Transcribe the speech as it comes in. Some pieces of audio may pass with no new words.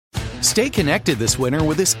Stay connected this winter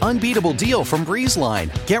with this unbeatable deal from BreezeLine.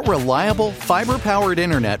 Get reliable, fiber-powered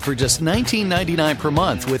internet for just $19.99 per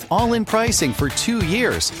month with all-in pricing for 2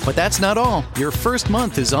 years. But that's not all. Your first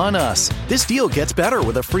month is on us. This deal gets better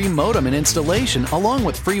with a free modem and installation, along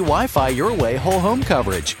with free Wi-Fi your way whole home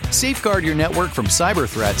coverage. Safeguard your network from cyber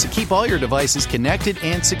threats and keep all your devices connected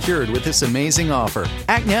and secured with this amazing offer.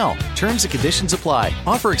 Act now. Terms and conditions apply.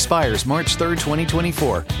 Offer expires March 3rd,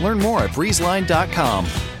 2024. Learn more at breezeline.com.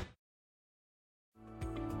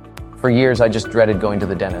 For years, I just dreaded going to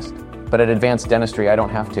the dentist. But at Advanced Dentistry, I don't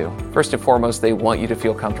have to. First and foremost, they want you to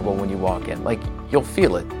feel comfortable when you walk in. Like, you'll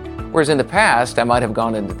feel it. Whereas in the past, I might have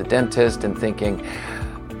gone into the dentist and thinking,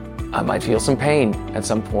 I might feel some pain at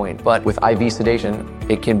some point. But with IV sedation,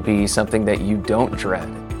 it can be something that you don't dread.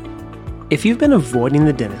 If you've been avoiding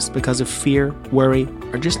the dentist because of fear, worry,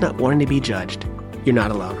 or just not wanting to be judged, you're not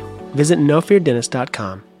alone. Visit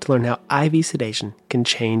nofeardentist.com to learn how IV sedation can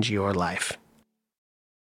change your life.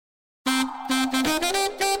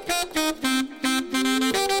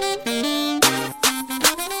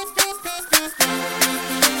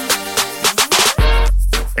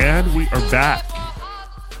 And we are back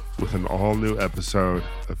with an all-new episode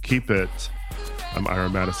of Keep It. I'm Ira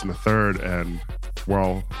Madison III, and,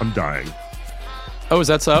 well, I'm dying. Oh, is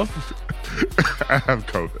that so? I have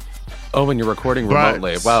COVID. Oh, and you're recording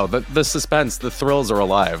remotely. Wow, the suspense, the thrills are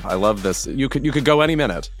alive. I love this. You could go any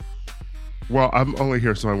minute. Well, I'm only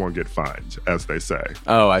here so I won't get fined, as they say.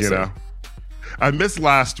 Oh, I see. Know? I missed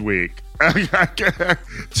last week.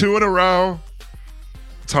 2 in a row.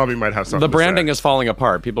 Tommy might have something The branding to say. is falling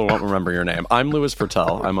apart. People won't remember your name. I'm Louis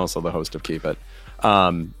Fertel. I'm also the host of Keep It.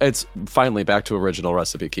 It's finally back to original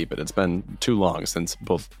recipe Keep It. It's been too long since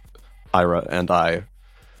both Ira and I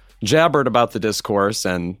jabbered about the discourse,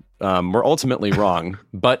 and we're ultimately wrong.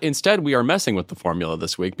 But instead, we are messing with the formula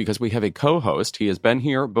this week because we have a co-host. He has been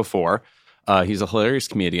here before. He's a hilarious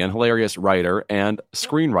comedian, hilarious writer, and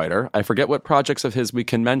screenwriter. I forget what projects of his we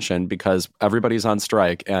can mention because everybody's on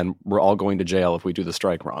strike, and we're all going to jail if we do the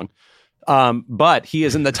strike wrong. But he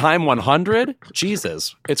is in the Time 100.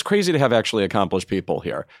 Jesus. It's crazy to have actually accomplished people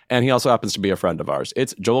here. And he also happens to be a friend of ours.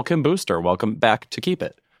 It's Joel Kim Booster. Welcome back to Keep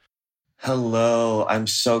It. Hello. I'm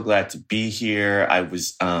so glad to be here. I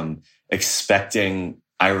was expecting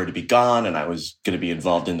Ira to be gone, and I was going to be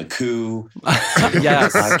involved in the coup.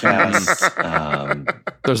 Yes. Podcast.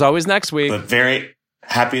 There's always next week. But very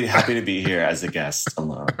happy to be here as a guest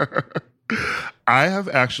alone. I have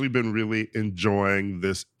actually been really enjoying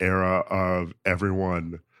this era of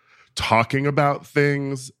everyone talking about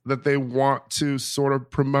things that they want to sort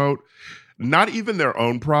of promote. Not even their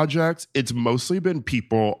own projects. It's mostly been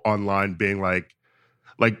people online being like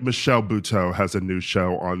Michelle Buteau has a new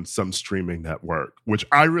show on some streaming network, which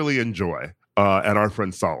I really enjoy. And our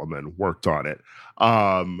friend Solomon worked on it.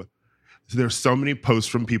 There's so many posts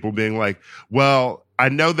from people being like, well, I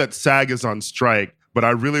know that SAG is on strike, but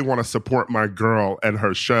I really want to support my girl and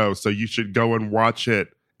her show, so you should go and watch it.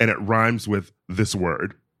 And it rhymes with this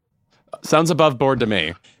word. Sounds above board to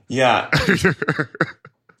me. Yeah.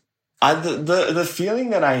 The feeling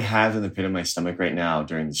that I have in the pit of my stomach right now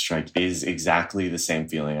during the strike is exactly the same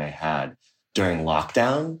feeling I had during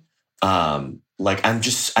lockdown. I'm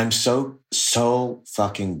so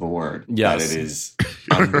fucking bored that it is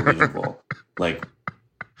unbelievable. Like,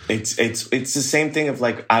 it's the same thing of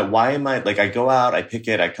like, why am I, like, I go out, I pick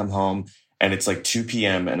it, I come home, and it's like 2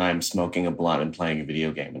 p.m. and I'm smoking a blunt and playing a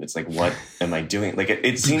video game. And it's like, what am I doing? Like,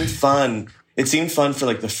 it seemed fun. It seemed fun for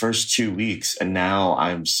like the first 2 weeks. And now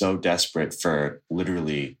I'm so desperate for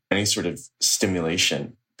literally any sort of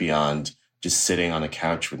stimulation beyond just sitting on a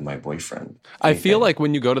couch with my boyfriend. I feel like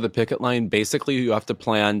when you go to the picket line, basically you have to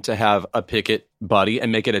plan to have a picket buddy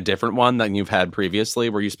and make it a different one than you've had previously,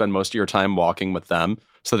 where you spend most of your time walking with them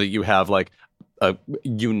so that you have like a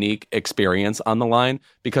unique experience on the line,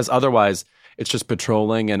 because otherwise it's just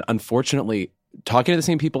patrolling and unfortunately talking to the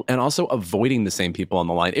same people and also avoiding the same people on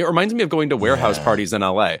the line. It reminds me of going to warehouse parties in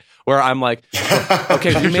LA where I'm like,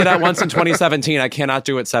 okay, we made out once in 2017. I cannot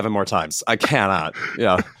do it 7 more times. I cannot.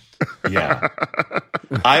 Yeah. Yeah.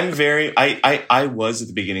 I was at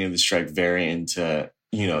the beginning of the strike very into,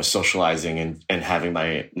 socializing and having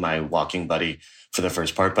my walking buddy for the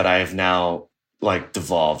first part, but I have now like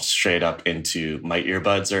devolved straight up into my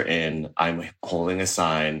earbuds are in, I'm holding a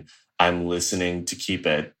sign, I'm listening to Keep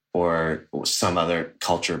It or some other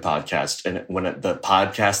culture podcast. And when the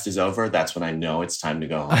podcast is over, that's when I know it's time to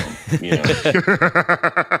go home.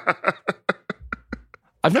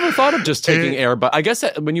 I've never thought of just taking but I guess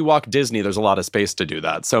when you walk Disney, there's a lot of space to do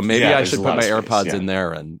that. So maybe I should put my AirPods in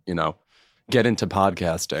there and, get into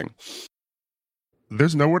podcasting.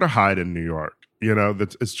 There's nowhere to hide in New York. You know,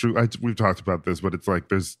 it's true. We've talked about this, but it's like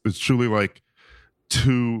there's truly like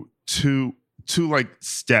two like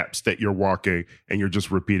steps that you're walking and you're just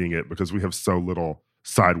repeating it because we have so little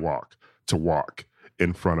sidewalk to walk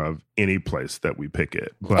in front of any place that we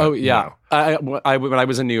picket. But, oh yeah, you know. I when I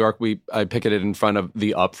was in New York, I picketed in front of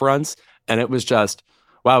the Upfronts, and it was just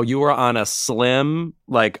wow. You were on a slim,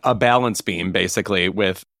 like a balance beam, basically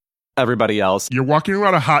with everybody else. You're walking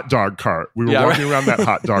around a hot dog cart. We were walking around that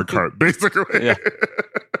hot dog cart, basically. Yeah.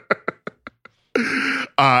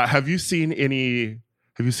 Have you seen any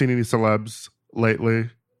celebs lately?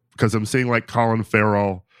 Because I'm seeing like Colin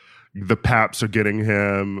Farrell. The Paps are getting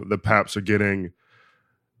him. The Paps are getting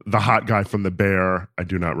the hot guy from The Bear. I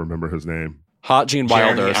do not remember his name. Hot Gene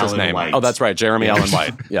Wilder is his Allen name. White. Oh, that's right. Jeremy Allen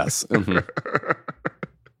White. Yes. Mm-hmm.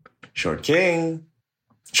 Short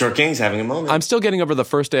King's having a moment. I'm still getting over the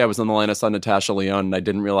first day I was on the line. I saw Natasha Lyonne, and I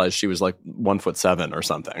didn't realize she was like 1'7" or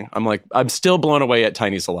something. I'm still blown away at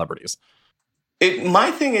tiny celebrities. My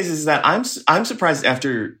thing is that I'm surprised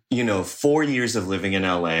after 4 years of living in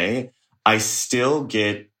LA, I still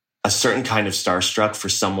get a certain kind of starstruck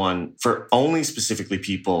for only specifically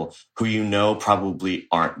people who probably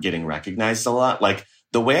aren't getting recognized a lot. Like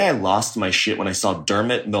the way I lost my shit when I saw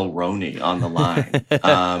Dermot Mulroney on the line.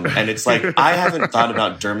 And it's like, I haven't thought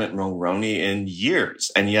about Dermot Mulroney in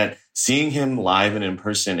years. And yet seeing him live and in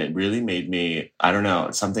person, it really made me, I don't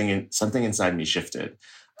know, something inside me shifted.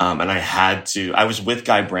 And I was with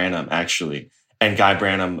Guy Branum actually. And Guy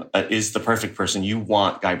Branum is the perfect person. You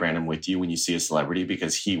want Guy Branum with you when you see a celebrity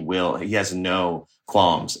because he has no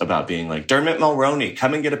qualms about being like, Dermot Mulroney,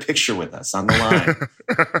 come and get a picture with us on the line.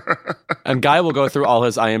 And Guy will go through all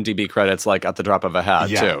his IMDb credits like at the drop of a hat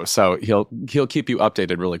too. So he'll keep you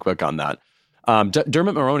updated really quick on that.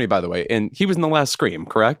 Dermot Mulroney, by the way, and he was in the last Scream,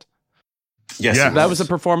 correct? Yes. That was a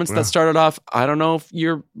performance that started off, I don't know if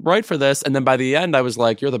you're right for this. And then by the end, I was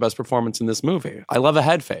like, you're the best performance in this movie. I love a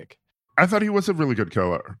head fake. I thought he was a really good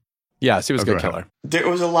killer. Yes, he was a good killer. There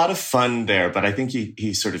was a lot of fun there, but I think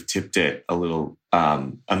he sort of tipped it a little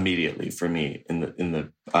immediately for me in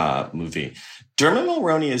the movie. Dermot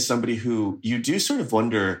Mulroney is somebody who you do sort of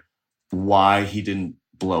wonder why he didn't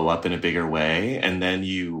blow up in a bigger way, and then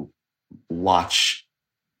you watch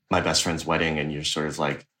My Best Friend's Wedding, and you're sort of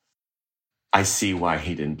like, I see why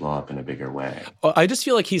he didn't blow up in a bigger way. I just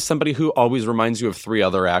feel like he's somebody who always reminds you of three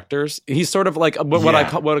other actors. He's sort of like what I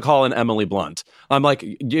call an Emily Blunt. I'm like,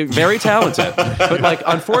 you're very talented, but like,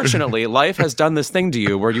 unfortunately, life has done this thing to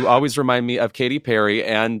you where you always remind me of Katy Perry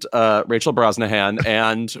and Rachel Brosnahan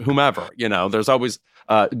and whomever. There's always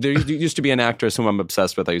there used to be an actress whom I'm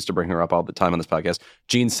obsessed with. I used to bring her up all the time on this podcast.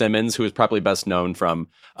 Gene Simmons, who is probably best known from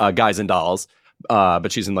Guys and Dolls.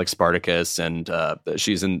 But she's in like Spartacus and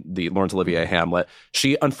she's in the Laurence Olivier Hamlet.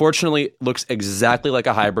 She unfortunately looks exactly like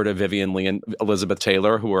a hybrid of Vivien Leigh and Elizabeth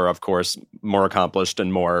Taylor, who are, of course, more accomplished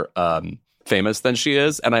and more famous than she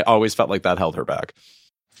is. And I always felt like that held her back.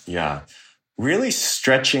 Yeah. Really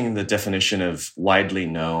stretching the definition of widely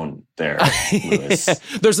known there, Louis.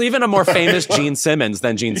 There's even a more famous Gene Simmons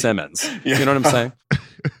than Gene Simmons. Yeah. You know what I'm saying?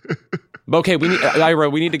 Okay, we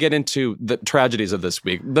need to get into the tragedies of this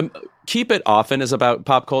week. Keep It often is about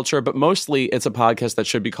pop culture, but mostly it's a podcast that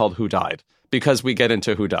should be called Who Died, because we get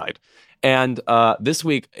into who died. And this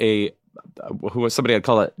week, somebody I'd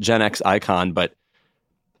call it Gen X icon, but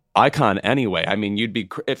icon anyway. I mean, you'd be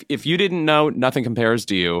if you didn't know Nothing Compares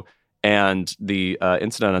to You, and the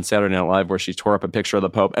incident on Saturday Night Live where she tore up a picture of the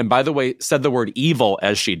Pope, and by the way, said the word evil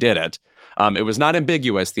as she did it. It was not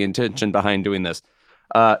ambiguous, the intention behind doing this.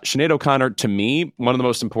 Sinead O'Connor, to me, one of the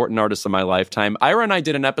most important artists of my lifetime. Ira and I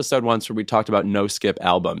did an episode once where we talked about no skip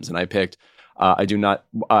albums, and I picked I do not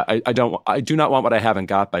want what I haven't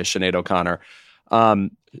got by Sinead O'Connor.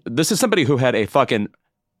 This is somebody who had a fucking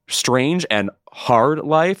strange and hard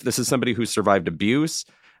life. This is somebody who survived abuse,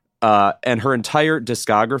 and her entire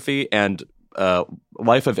discography and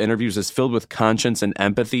life of interviews is filled with conscience and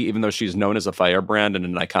empathy, even though she's known as a firebrand and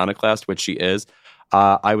an iconoclast, which she is.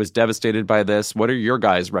 I was devastated by this. What are your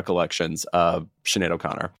guys' recollections of Sinead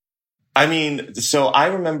O'Connor? I mean, so I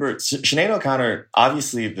remember Sinead O'Connor,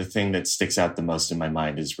 obviously the thing that sticks out the most in my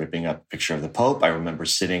mind is ripping up a picture of the Pope. I remember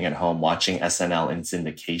sitting at home watching SNL in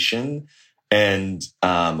syndication. And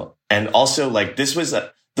also like this was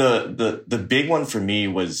the big one for me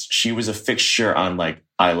was she was a fixture on like,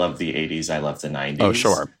 I love the 80s. I love the 90s. Oh,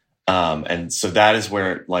 sure. And so that is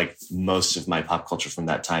where like most of my pop culture from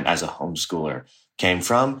that time as a homeschooler came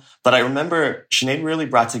from. But I remember Sinead really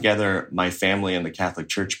brought together my family and the Catholic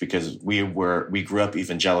Church because we grew up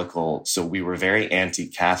evangelical. So we were very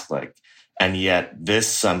anti-Catholic. And yet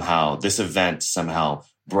this event somehow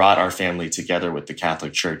brought our family together with the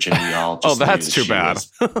Catholic Church, and we all just that's too bad.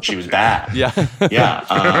 She was bad. Yeah.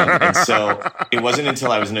 And so it wasn't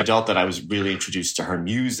until I was an adult that I was really introduced to her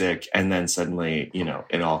music, and then suddenly,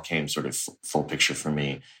 it all came sort of full picture for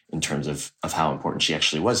me in terms of how important she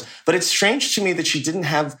actually was. But it's strange to me that she didn't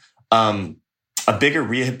have a bigger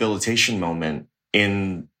rehabilitation moment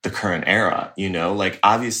in the current era. Like,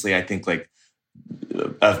 obviously, I think like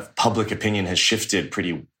public opinion has shifted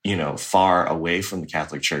pretty, far away from the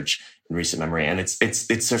Catholic Church in recent memory. And it's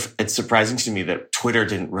surprising to me that Twitter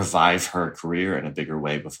didn't revive her career in a bigger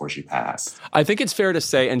way before she passed. I think it's fair to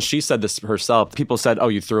say, and she said this herself, people said, oh,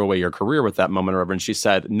 you threw away your career with that moment or whatever. And she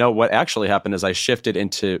said, no, what actually happened is I shifted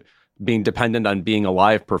into being dependent on being a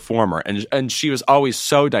live performer. And she was always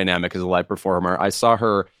so dynamic as a live performer. I saw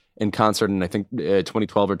her in concert in, I think,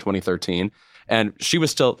 2012 or 2013. And she was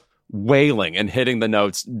still wailing and hitting the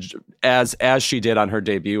notes as she did on her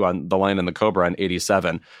debut on The Lion and the Cobra in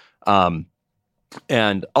 87.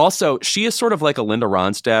 And also, she is sort of like a Linda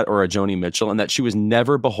Ronstadt or a Joni Mitchell in that she was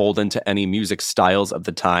never beholden to any music styles of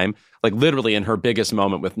the time. Like, literally in her biggest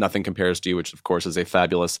moment with Nothing Compares to You, which of course is a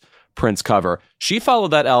fabulous Prince cover, she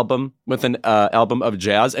followed that album with an album of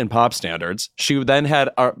jazz and pop standards. She then had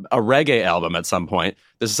a reggae album at some point.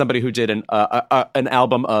 This is somebody who did an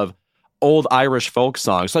album of old Irish folk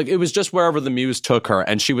songs. Like, it was just wherever the muse took her,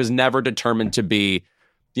 and she was never determined to be,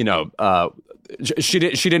 she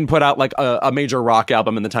didn't put out like a major rock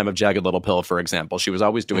album in the time of Jagged Little Pill, for example. She was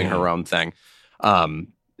always doing her own thing.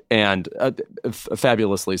 And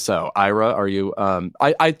fabulously so. Ira, are you?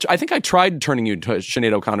 I think I tried turning you to a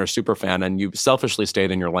Sinead O'Connor superfan, and you selfishly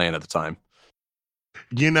stayed in your lane at the time.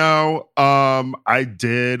 I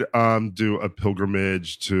did do a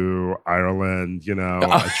pilgrimage to Ireland.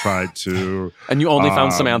 I tried to, and you only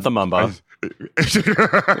found Samantha Mumba.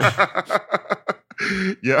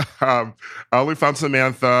 I only found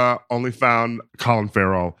Samantha. Only found Colin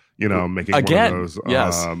Farrell. Making again, one of those.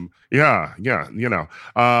 Yes.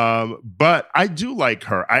 But I do like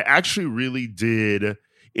her. I actually really did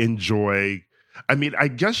enjoy. I mean, I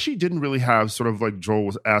guess she didn't really have sort of like Joel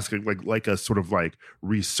was asking, like a sort of like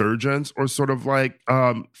resurgence or sort of like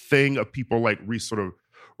thing of people like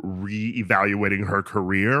reevaluating her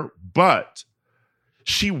career, but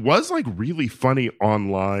she was like really funny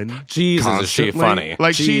online. Jesus, constantly. is she funny?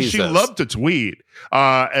 Like she loved to tweet.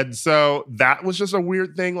 And so that was just a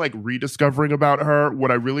weird thing, like rediscovering about her. What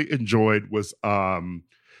I really enjoyed was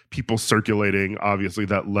people circulating, obviously,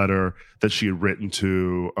 that letter that she had written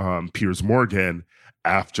to Piers Morgan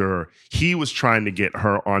after he was trying to get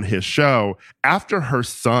her on his show after her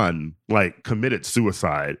son like committed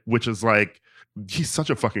suicide, which is like, he's such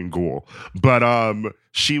a fucking ghoul. But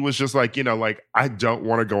she was just like, like, I don't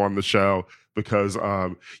want to go on the show because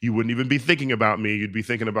you wouldn't even be thinking about me. You'd be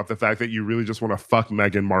thinking about the fact that you really just want to fuck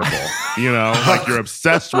Meghan Markle, like you're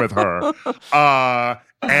obsessed with her.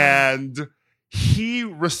 And he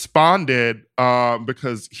responded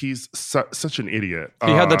because he's such an idiot.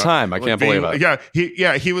 He had the time. I can't believe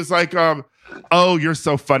it. He was like, oh, you're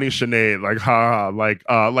so funny, Sinead. Like, ha,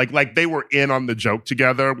 like they were in on the joke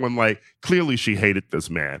together when like clearly she hated this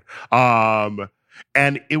man.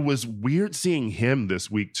 And it was weird seeing him this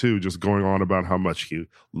week too, just going on about how much he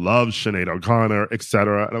loves Sinead O'Connor,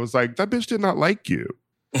 etc. And I was like, that bitch did not like you.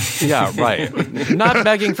 Yeah, right. Not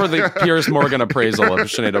begging for the Piers Morgan appraisal of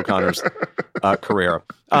Sinead O'Connor's career.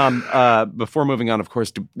 Before moving on, of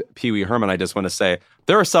course, to Pee Wee Herman, I just want to say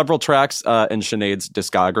there are several tracks in Sinead's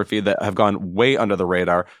discography that have gone way under the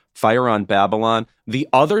radar. Fire on Babylon. The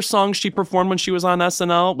other song she performed when she was on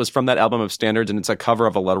SNL was from that album of standards, and it's a cover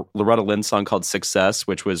of a Loretta Lynn song called Success,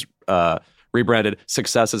 which was rebranded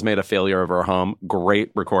Success Has Made a Failure of Her Home.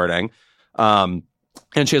 Great recording.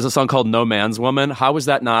 And she has a song called No Man's Woman. How was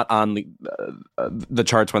that not on the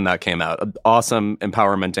charts when that came out? An awesome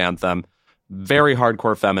empowerment anthem. Very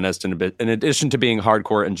hardcore feminist. And in addition to being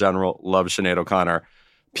hardcore in general, love Sinead O'Connor.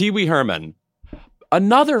 Pee Wee Herman.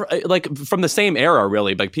 Another, like from the same era,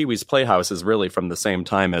 really. Like Pee Wee's Playhouse is really from the same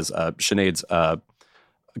time as Sinead's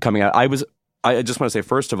coming out. I just want to say,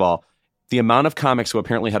 first of all, the amount of comics who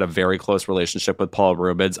apparently had a very close relationship with Paul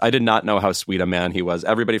Reubens. I did not know how sweet a man he was.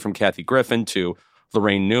 Everybody from Kathy Griffin to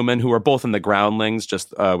Lorraine Newman, who are both in the Groundlings,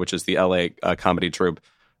 which is the LA comedy troupe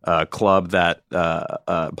club that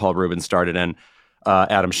Paul Reubens started in.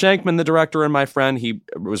 Adam Shankman, the director and my friend, he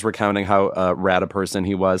was recounting how rad a person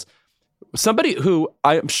he was. Somebody who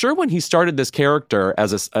I'm sure when he started this character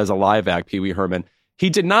as a live act, Pee Wee Herman, he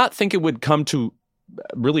did not think it would come to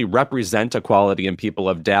really represent a quality in people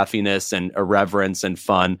of daffiness and irreverence and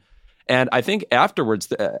fun. And I think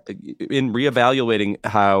afterwards, in reevaluating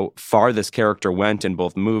how far this character went in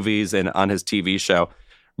both movies and on his TV show,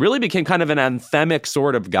 really became kind of an anthemic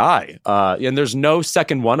sort of guy. And there's no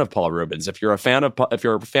second one of Paul Reubens. If you're a fan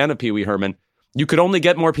of Pee Wee Herman, you could only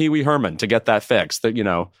get more Pee Wee Herman to get that fix. That, you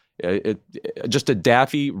know, just a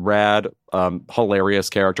daffy, rad, hilarious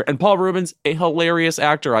character. And Paul Reubens, a hilarious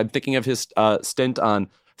actor. I'm thinking of his stint on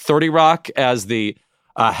 30 Rock as the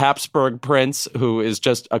Habsburg prince, who is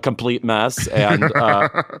just a complete mess and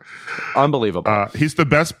unbelievable. He's the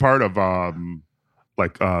best part of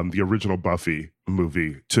the original Buffy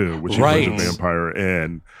movie too, which he plays a vampire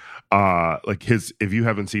in. If you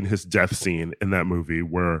haven't seen his death scene in that movie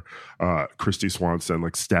where Christy Swanson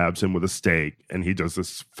like stabs him with a stake, and he does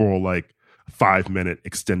this full 5-minute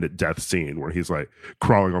extended death scene where he's like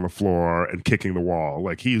crawling on the floor and kicking the wall.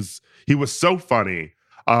 Like he was so funny.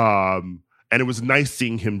 And it was nice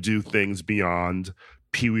seeing him do things beyond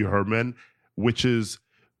Pee Wee Herman, which is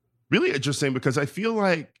really interesting because I feel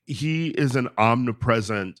like he is an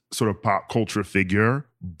omnipresent sort of pop culture figure,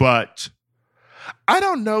 but I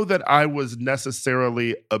don't know that I was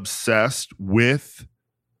necessarily obsessed with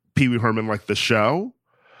Pee Wee Herman like the show.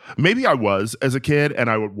 Maybe I was as a kid and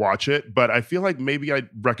I would watch it, but I feel like maybe I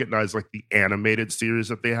recognized like the animated series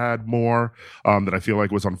that they had more, that I feel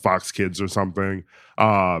like was on Fox Kids or something,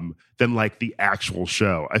 than like the actual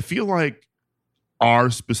show. I feel like our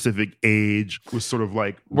specific age was sort of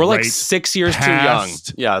like we're like 6 years too young.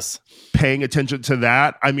 Yes. Paying attention to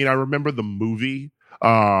that. I mean, I remember the movie,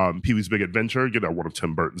 Pee-wee's Big Adventure, you know, one of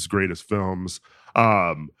Tim Burton's greatest films.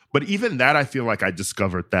 But even that, I feel like I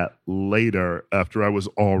discovered that later after I was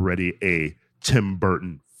already a Tim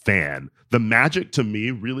Burton fan. The magic to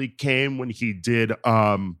me really came when he did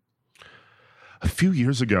a few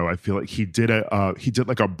years ago. I feel like he did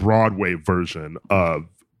like a Broadway version of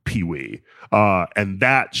Pee-wee, and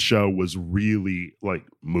that show was really like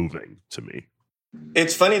moving to me.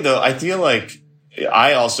 It's funny though.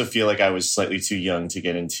 I also feel like I was slightly too young to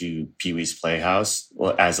get into Pee-wee's Playhouse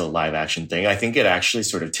as a live action thing. I think it actually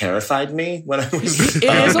sort of terrified me when I was. It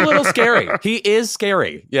is a little scary. He is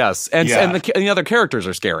scary. Yes. And the other characters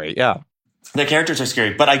are scary. Yeah. The characters are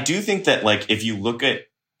scary. But I do think that like, if you look at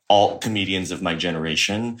all comedians of my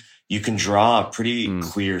generation, you can draw a pretty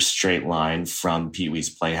clear straight line from Pee-wee's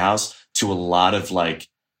Playhouse to a lot of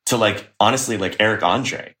honestly, like Eric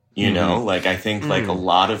Andre. You know, like I think like a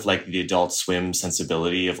lot of like the Adult Swim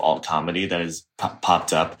sensibility of alt comedy that has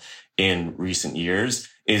popped up in recent years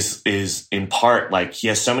is in part like he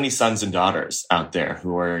has so many sons and daughters out there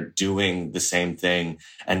who are doing the same thing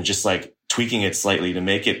and just like tweaking it slightly to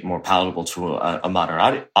make it more palatable to a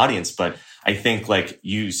modern audience. But I think like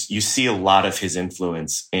you see a lot of his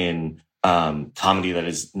influence in comedy that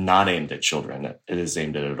is not aimed at children. It is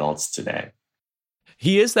aimed at adults today.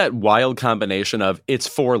 He is that wild combination of it's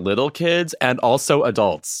for little kids and also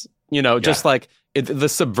adults. You know, just like the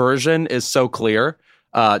subversion is so clear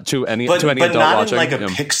to any adult watching. But not in like a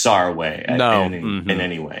Pixar way in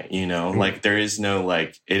any way. You know, like there is no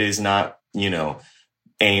like it is not, you know,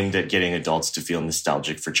 aimed at getting adults to feel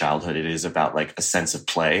nostalgic for childhood. It is about like a sense of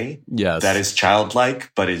play that is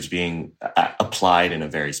childlike, but is being applied in a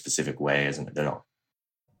very specific way as an adult.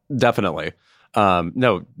 Definitely.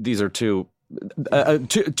 No, these are two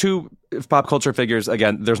pop culture figures.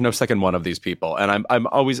 Again, there's no second one of these people, and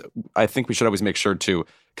I think we should always make sure to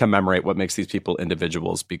commemorate what makes these people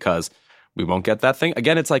individuals, because we won't get that thing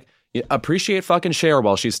again. It's like appreciate fucking Cher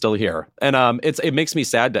while she's still here, and it makes me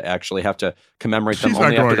sad to actually have to commemorate them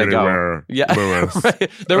only after they go. Yeah,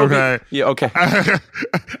 right. Okay.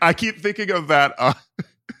 I keep thinking of that.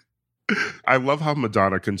 I love how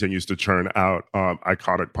Madonna continues to churn out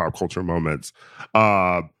iconic pop culture moments.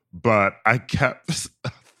 But I kept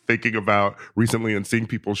thinking about recently and seeing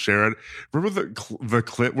people share it. Remember the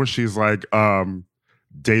clip where she's like,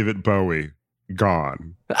 David Bowie,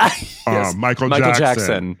 gone. Yes. Michael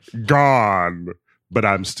Jackson, gone. But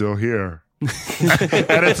I'm still here.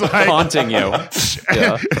 And it's like haunting you.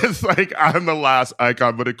 Yeah. It's like I'm the last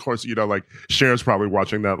icon. But of course, you know, like Cher's probably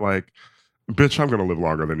watching that like, bitch, I'm going to live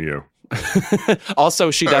longer than you.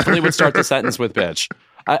 Also, she definitely would start the sentence with bitch.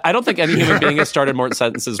 I don't think any human being has started more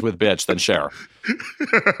sentences with bitch than Cher.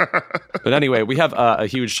 But anyway, we have a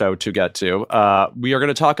huge show to get to. We are going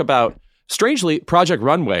to talk about, strangely, Project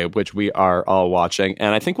Runway, which we are all watching.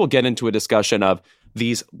 And I think we'll get into a discussion of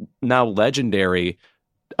these now legendary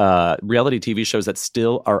reality TV shows that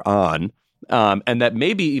still are on, and that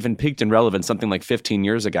maybe even peaked in relevance something like 15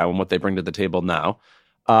 years ago and what they bring to the table now.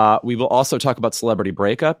 We will also talk about celebrity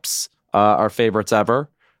breakups, our favorites ever.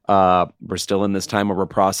 We're still in this time where we're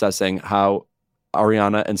processing how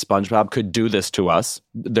Ariana and SpongeBob could do this to us,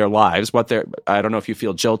 their lives, I don't know if you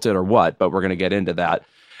feel jilted or what, but we're going to get into that.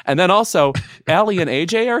 And then also, Aly and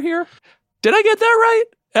AJ are here. Did I get that right?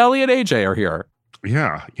 Aly and AJ are here.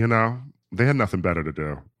 Yeah, they had nothing better to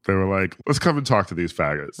do. They were like, let's come and talk to these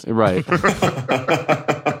faggots. Right.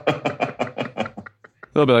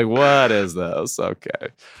 They'll be like, what is this? Okay.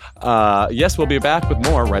 Yes, we'll be back with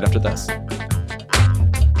more right after this.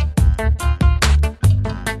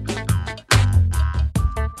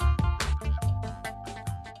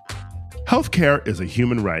 Healthcare is a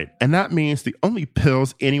human right, and that means the only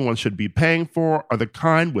pills anyone should be paying for are the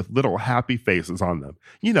kind with little happy faces on them.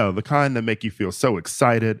 The kind that make you feel so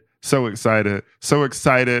excited, so excited, so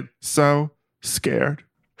excited, so scared.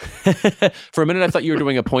 For a minute, I thought you were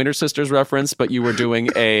doing a Pointer Sisters reference, but you were doing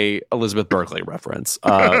a Elizabeth Berkley reference.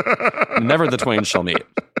 Never the twain shall meet.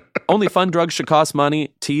 Only fun drugs should cost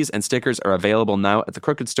money. Teas and stickers are available now at the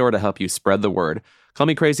Crooked Store to help you spread the word. Call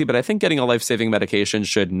me crazy, but I think getting a life-saving medication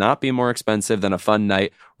should not be more expensive than a fun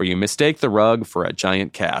night where you mistake the rug for a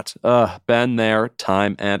giant cat. Been there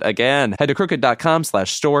time and again. Head to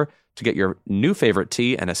crooked.com/store to get your new favorite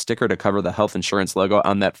tea and a sticker to cover the health insurance logo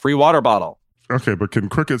on that free water bottle. Okay, but can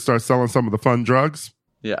Crooked start selling some of the fun drugs?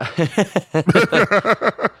 Yeah.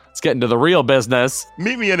 Let's get into the real business.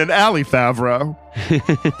 Meet me in an alley, Favreau.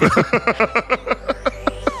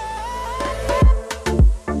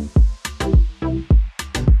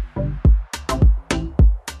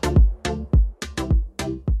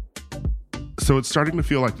 So it's starting to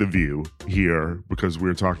feel like The View here because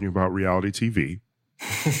we're talking about reality TV.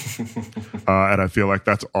 And I feel like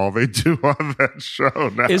that's all they do on that show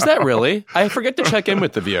now. Is that really? I forget to check in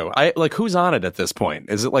with The View. Who's on it at this point?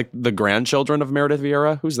 Is it like the grandchildren of Meredith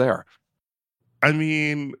Vieira? Who's there? I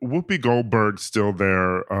mean, Whoopi Goldberg's still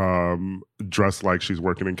there, dressed like she's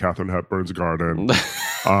working in Katharine Hepburn's garden.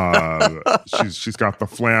 She's got the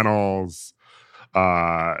flannels.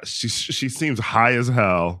 She seems high as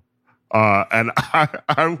hell. And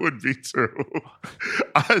I would be too.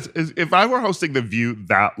 If I were hosting The View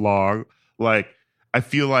that long, I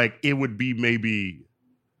feel like it would be maybe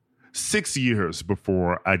 6 years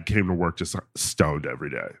before I came to work just stoned every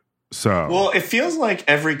day. So, well, it feels like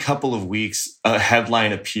every couple of weeks a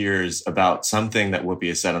headline appears about something that Whoopi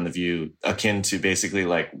has said on The View, akin to basically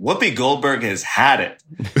like Whoopi Goldberg has had it,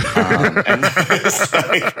 and it's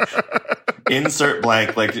like insert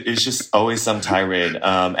blank. Like it's just always some tirade,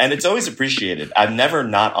 and it's always appreciated. I'm never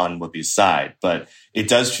not on Whoopi's side, but it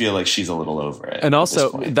does feel like she's a little over it. And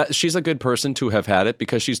also, that she's a good person to have had it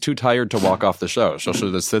because she's too tired to walk off the show, so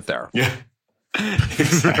she'll just sit there. Yeah.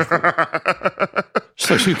 Exactly.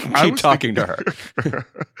 So you can keep talking to her.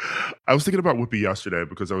 I was thinking about Whoopi yesterday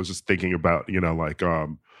because I was just thinking about,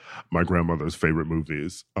 my grandmother's favorite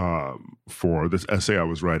movies for this essay I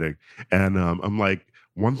was writing. And I'm like,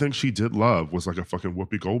 one thing she did love was like a fucking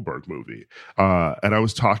Whoopi Goldberg movie. And I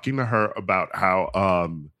was talking to her about how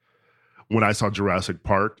when I saw Jurassic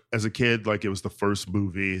Park as a kid, like it was the first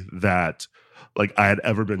movie that like I had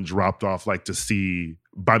ever been dropped off like to see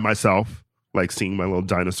by myself, like seeing my little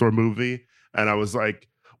dinosaur movie. And I was like,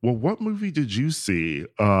 well, what movie did you see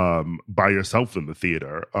by yourself in the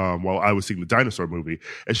theater while I was seeing the dinosaur movie?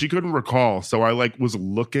 And she couldn't recall. So I like was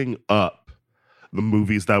looking up the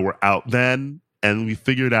movies that were out then. And we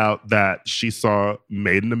figured out that she saw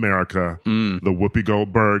Made in America, the Whoopi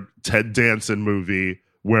Goldberg, Ted Danson movie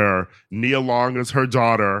where Nia Long is her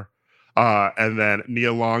daughter. And then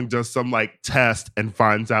Nia Long does some like test and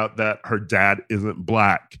finds out that her dad isn't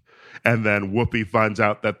black. And then Whoopi finds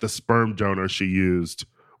out that the sperm donor she used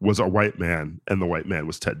was a white man, and the white man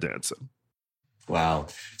was Ted Danson. Wow.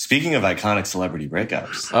 Speaking of iconic celebrity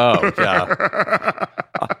breakups. Oh, yeah.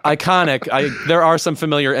 Iconic. There are some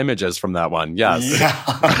familiar images from that one. Yes. Yeah.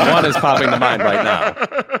 One is popping to mind right now.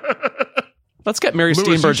 Let's get Mary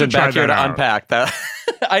Steenburgen back here to unpack that.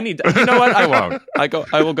 You know what? I won't. I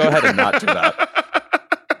will go ahead and not do that.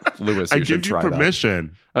 Louis, you should try that. I give you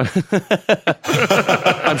permission. I'm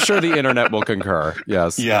sure the internet will concur.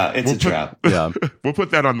 Yes. Yeah, it's a trap. Yeah. We'll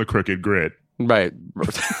put that on the Crooked Grid. Right.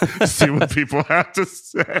 See what people have to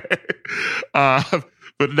say.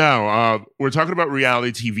 But no, we're talking about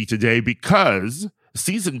reality TV today because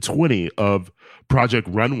season 20 of Project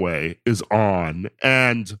Runway is on.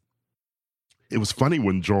 And it was funny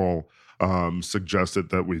when Joel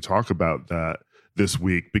suggested that we talk about that this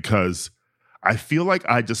week because I feel like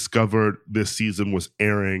I discovered this season was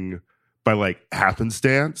airing by like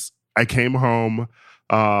happenstance. I came home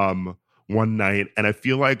one night and I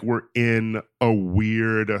feel like we're in a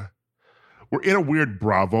weird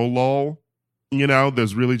Bravo lull. You know,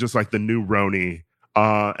 there's really just like the new Roni.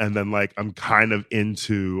 And then like I'm kind of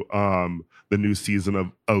into the new season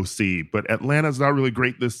of OC. But Atlanta's not really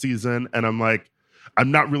great this season. And I'm like,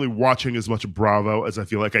 I'm not really watching as much Bravo as I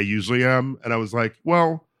feel like I usually am. And I was like,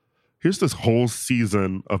 well, here's this whole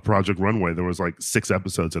season of Project Runway. There was like 6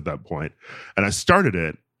 episodes at that point. And I started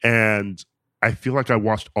it, and I feel like I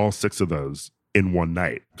watched all 6 of those in one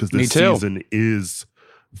night because this season is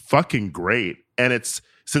fucking great. And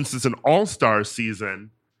since it's an all-star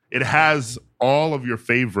season, it has all of your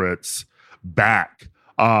favorites back.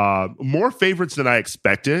 More favorites than I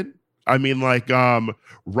expected. I mean, like,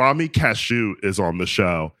 Rami Cashew is on the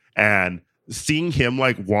show, and seeing him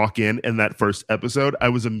like walk in that first episode, I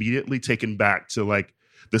was immediately taken back to like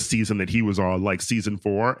the season that he was on, like season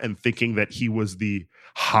 4, and thinking that he was the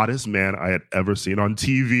hottest man I had ever seen on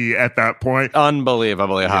TV at that point.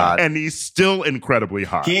 Unbelievably hot. And he's still incredibly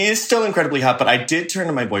hot. He is still incredibly hot, but I did turn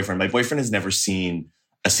to my boyfriend. My boyfriend has never seen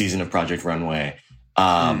a season of Project Runway,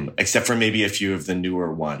 except for maybe a few of the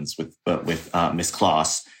newer ones with Miss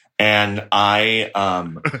Kloss. And I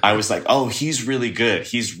was like, oh, he's really good.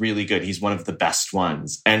 He's really good. He's one of the best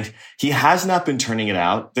ones. And he has not been turning it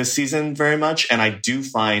out this season very much. And I do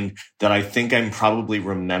find that I think I'm probably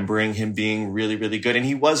remembering him being really, really good. And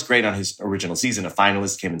he was great on his original season. A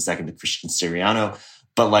finalist, came in second to Christian Siriano.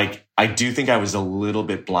 But like, I do think I was a little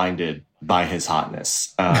bit blinded by his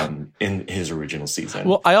hotness in his original season.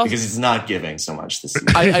 Well, because he's not giving so much this season.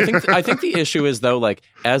 I think the issue is, though, like,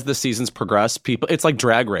 as the seasons progress, it's like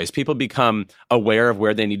Drag Race. People become aware of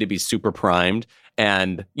where they need to be super primed.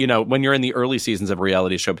 And, you know, when you're in the early seasons of a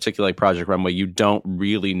reality show, particularly like Project Runway, you don't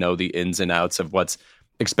really know the ins and outs of what's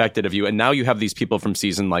expected of you. And now you have these people from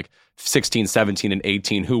season like 16, 17, and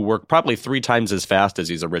 18 who work probably 3 times as fast as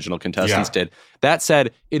these original contestants did. That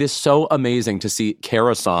said, it is so amazing to see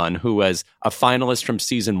Kara-san, who was a finalist from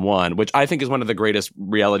season 1, which I think is one of the greatest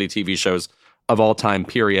reality TV shows of all time,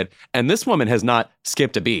 period. And this woman has not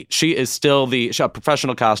skipped a beat. She is still a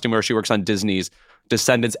professional costumer. She works on Disney's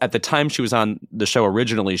Descendants. At the time she was on the show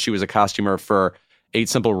originally, she was a costumer for 8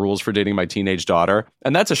 Simple Rules for Dating My Teenage Daughter.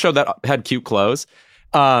 And that's a show that had cute clothes.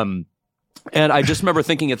 And I just remember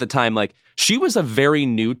thinking at the time, like, she was a very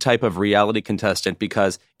new type of reality contestant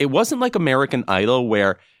because it wasn't like American Idol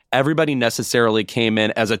where everybody necessarily came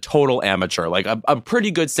in as a total amateur, like a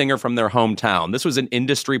pretty good singer from their hometown. This was an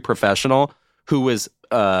industry professional who was,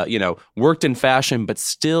 worked in fashion, but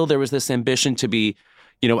still there was this ambition to be,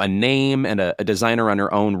 a name and a designer on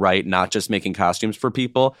her own right, not just making costumes for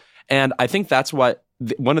people. And I think that's what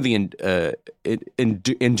one of the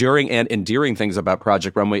enduring and endearing things about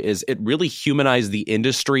Project Runway is it really humanized the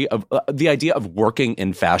industry of the idea of working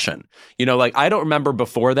in fashion. Like, I don't remember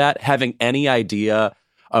before that having any idea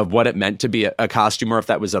of what it meant to be a costumer, if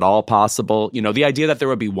that was at all possible. The idea that there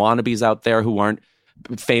would be wannabes out there who aren't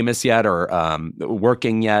famous yet or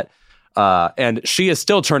working yet. And she is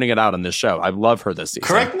still turning it out on this show. I love her this season.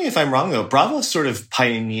 Correct me if I'm wrong, though. Bravo sort of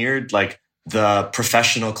pioneered, like, the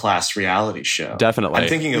professional class reality show. Definitely. I'm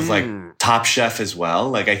thinking of like Top Chef as well.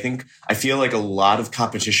 Like, I feel like a lot of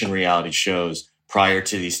competition reality shows prior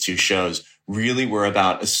to these 2 shows really were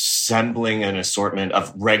about assembling an assortment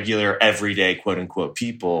of regular, everyday, quote unquote,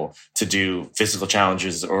 people to do physical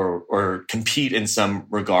challenges or compete in some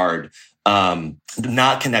regard,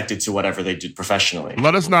 not connected to whatever they did professionally.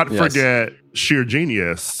 Let us not forget Sheer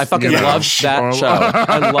Genius. I fucking loved that show.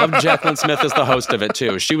 I loved Jacqueline Smith as the host of it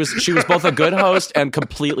too. She was both a good host and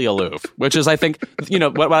completely aloof, which is, I think,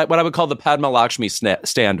 what I would call the Padma Lakshmi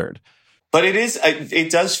standard. But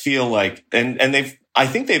it does feel like, and I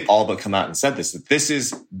think they've all but come out and said this, that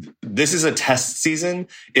this is a test season.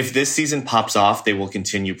 If this season pops off, they will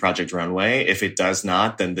continue Project Runway. If it does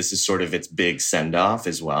not, then this is sort of its big send-off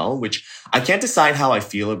as well, which I can't decide how I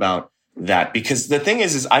feel about that. Because the thing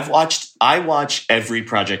is I watch every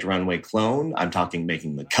Project Runway clone. I'm talking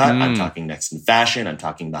Making the Cut. I'm talking Next in Fashion. I'm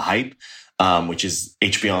talking The Hype, which is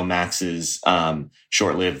HBO Max's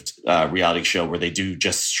short-lived reality show where they do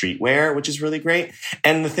just streetwear, which is really great.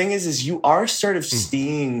 And the thing is you are sort of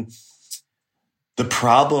seeing the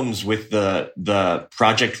problems with the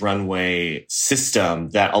Project Runway system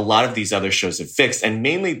that a lot of these other shows have fixed. And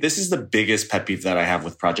mainly, this is the biggest pet peeve that I have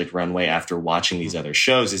with Project Runway after watching these other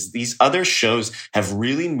shows, is these other shows have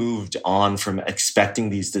really moved on from expecting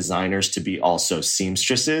these designers to be also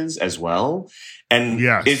seamstresses as well. And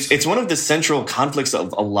it's one of the central conflicts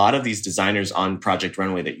of a lot of these designers on Project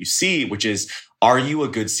Runway that you see, which is, are you a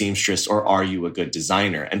good seamstress or are you a good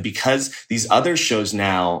designer? And because these other shows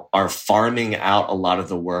now are farming out a lot of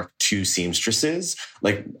the work to seamstresses,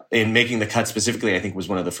 like in Making the Cut specifically, I think was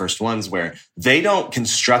one of the first ones where they don't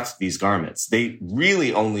construct these garments. They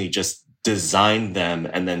really only just design them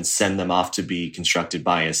and then send them off to be constructed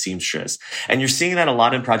by a seamstress. And you're seeing that a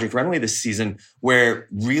lot in Project Runway this season, where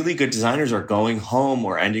really good designers are going home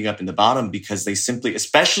or ending up in the bottom because they simply,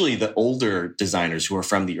 especially the older designers who are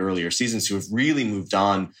from the earlier seasons, who have really moved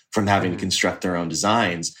on from having to construct their own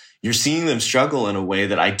designs, you're seeing them struggle in a way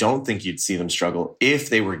that I don't think you'd see them struggle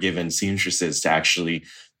if they were given seamstresses to actually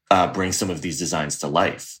bring some of these designs to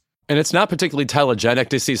life. And it's not particularly telegenic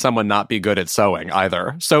to see someone not be good at sewing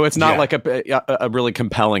either. So it's not like a really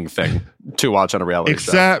compelling thing to watch on a reality show.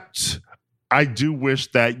 Except I do wish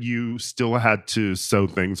that you still had to sew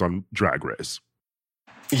things on Drag Race.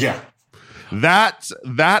 Yeah. That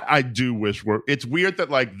I do wish were. It's weird that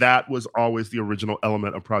like that was always the original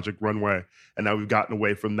element of Project Runway. And now we've gotten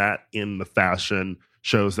away from that in the fashion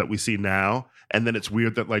shows that we see now. And then it's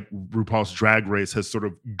weird that like RuPaul's Drag Race has sort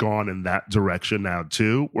of gone in that direction now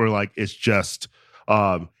too, where like it's just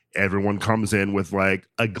everyone comes in with like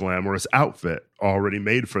a glamorous outfit already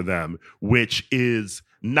made for them, which is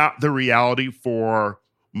not the reality for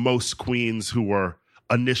most queens who were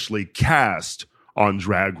initially cast on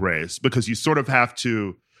Drag Race, because you sort of have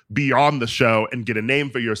to be on the show and get a name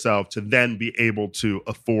for yourself to then be able to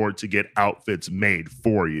afford to get outfits made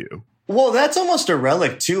for you. Well, that's almost a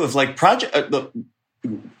relic too of like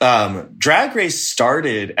Drag Race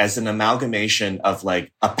started as an amalgamation of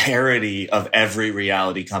like a parody of every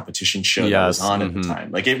reality competition show that was on at the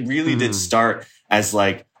time. Like it really did start as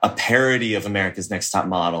like a parody of America's Next Top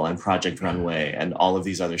Model and Project Runway and all of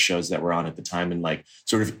these other shows that were on at the time, and like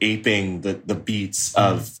sort of aping the beats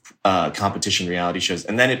of competition reality shows.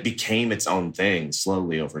 And then it became its own thing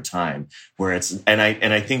slowly over time, where it's, and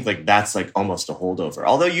I think like that's like almost a holdover.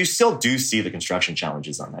 Although you still do see the construction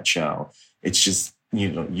challenges on that show. It's just,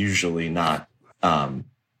 usually not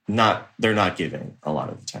they're not giving a lot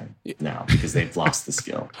of the time now because they've lost the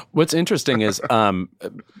skill. What's interesting is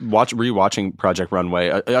rewatching Project Runway,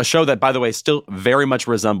 a show that, by the way, still very much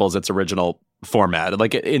resembles its original format.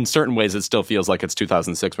 Like in certain ways, it still feels like it's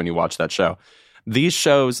 2006 when you watch that show. These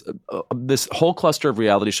shows, this whole cluster of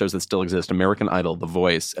reality shows that still exist, American Idol, The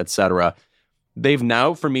Voice, etc., they've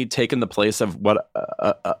now, for me, taken the place of what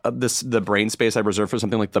the brain space I reserve for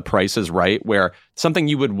something like The Price is Right, where something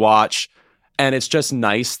you would watch. And it's just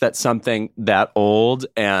nice that something that old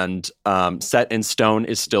and set in stone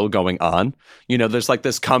is still going on. There's like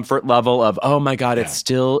this comfort level of, oh my God,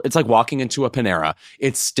 it's like walking into a Panera.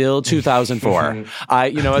 It's still 2004.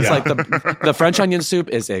 It's like the French onion soup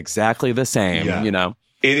is exactly the same,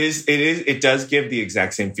 It does give the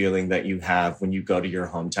exact same feeling that you have when you go to your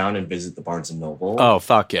hometown and visit the Barnes & Noble. Oh,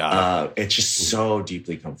 fuck yeah. It's just so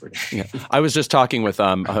deeply comforting. Yeah. I was just talking with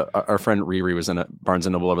our friend Riri was in a Barnes &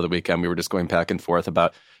 Noble over the weekend. We were just going back and forth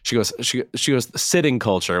about, she goes, sitting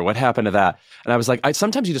culture. What happened to that? And I was like,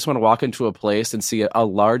 sometimes you just want to walk into a place and see a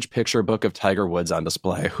large picture book of Tiger Woods on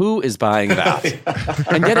display. Who is buying that?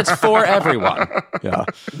 And yet it's for everyone. Yeah.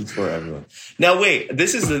 It's for everyone. Now, wait,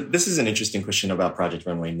 this is an interesting question about Project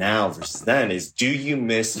Runway now versus then is, do you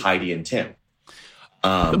miss Heidi and Tim?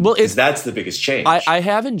 Well, that's the biggest change. I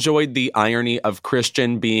have enjoyed the irony of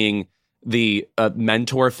Christian being the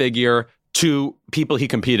mentor figure to people he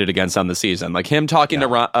competed against on the season. Like him talking to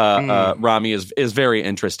Rami is very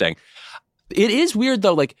interesting. It is weird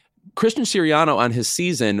though, like Christian Siriano on his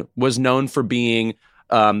season was known for being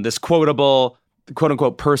this quotable, quote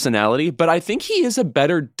unquote personality, but I think he is a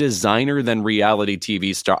better designer than reality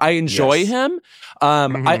TV star. I enjoy him.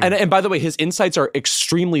 And by the way, his insights are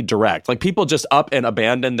extremely direct. Like people just up and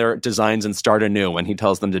abandon their designs and start anew when he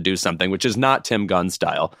tells them to do something, which is not Tim Gunn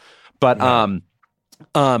style. But I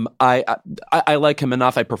like him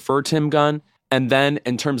enough. I prefer Tim Gunn. And then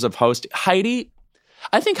in terms of host, Heidi,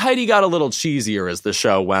 I think Heidi got a little cheesier as the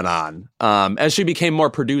show went on, as she became more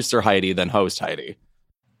producer Heidi than host Heidi.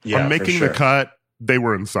 Yeah, making the cut, they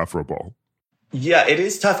were insufferable. Yeah, it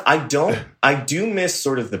is tough. I do miss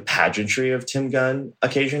sort of the pageantry of Tim Gunn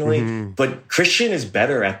occasionally, but Christian is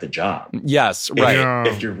better at the job. Yes, right.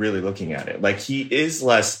 If you're really looking at it. Like he is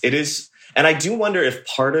less, and I do wonder if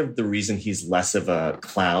part of the reason he's less of a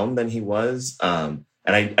clown than he was, and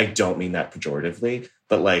I don't mean that pejoratively,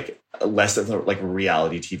 but like less of a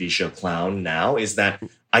reality TV show clown now, is that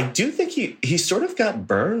I do think he sort of got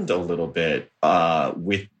burned a little bit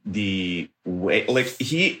with the way, like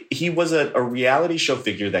he was a reality show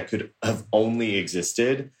figure that could have only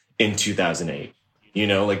existed in 2008. He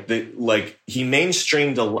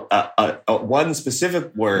mainstreamed a one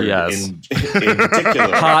specific word in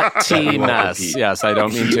particular. Hot tea mess. Yes, I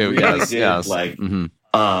don't mean to. Yes.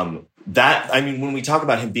 that, I mean, when we talk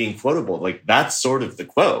about him being quotable, like that's sort of the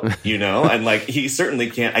quote, you know, and like he certainly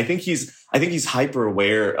can't. I think he's hyper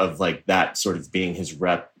aware of like that sort of being his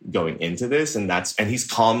rep going into this, and he's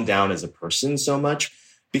calmed down as a person so much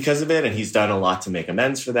because of it, and he's done a lot to make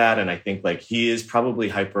amends for that. And I think like he is probably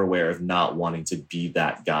hyper aware of not wanting to be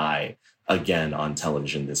that guy again on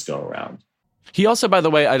television this go around. He also, by the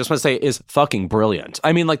way, I just want to say, is fucking brilliant.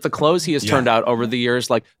 I mean, like the clothes he has turned out over the years,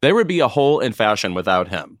 like there would be a hole in fashion without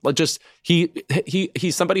him. Like just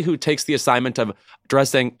he's somebody who takes the assignment of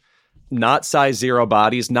dressing not size 0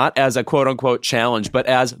 bodies, not as a quote unquote challenge, but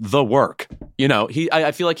as the work. You know,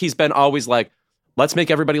 I feel like he's been always like, let's make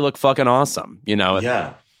everybody look fucking awesome. You know,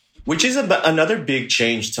 yeah. Which is another big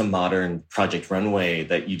change to modern Project Runway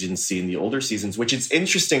that you didn't see in the older seasons, which it's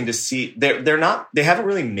interesting to see. They haven't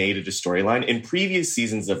really made it a storyline. In previous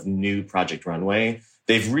seasons of new Project Runway,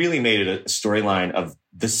 they've really made it a storyline of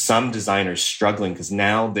some designers struggling because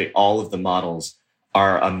now all of the models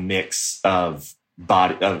are a mix of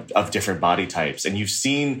different body types. And you've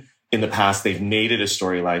seen in the past, they've made it a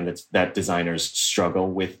storyline that designers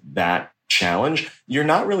struggle with that challenge. You're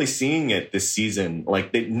not really seeing it this season.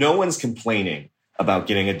 Like no one's complaining about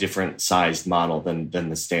getting a different sized model than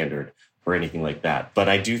the standard or anything like that. But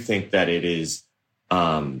I do think that it is,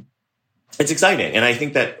 it's exciting. And I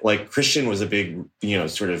think that like Christian was a big, you know,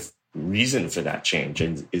 sort of reason for that change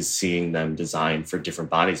and is seeing them design for different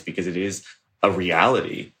bodies because it is a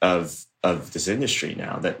reality of this industry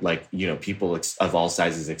now that like, you know, people of all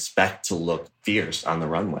sizes expect to look fierce on the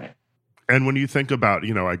runway. And when you think about,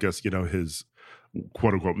 you know, I guess, you know, his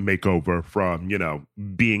quote unquote makeover from, you know,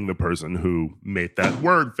 being the person who made that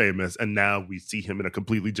word famous, and now we see him in a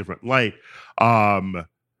completely different light.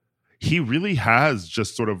 He really has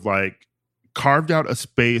just sort of like carved out a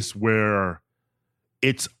space where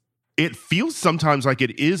it feels sometimes like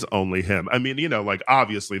it is only him. I mean, you know, like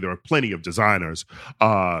obviously there are plenty of designers,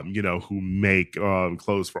 you know, who make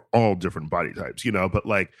clothes for all different body types, you know, but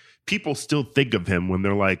like people still think of him when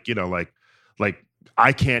they're like, you know, like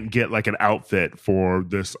I can't get like an outfit for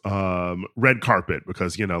this red carpet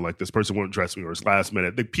because, you know, like this person won't dress me or it's last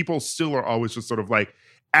minute. The people still are always just sort of like,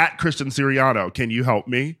 at Christian Siriano, can you help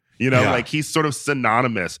me? You know, like he's sort of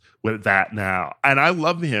synonymous with that now. And I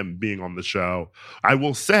love him being on the show. I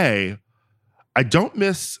will say, I don't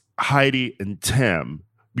miss Heidi and Tim.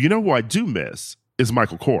 But you know who I do miss is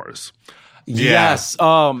Michael Kors. Yes.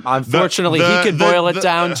 Unfortunately, he could boil it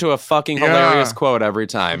down to a fucking hilarious quote every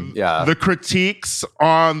time. Yeah. The critiques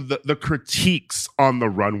on the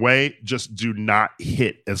runway just do not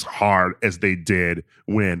hit as hard as they did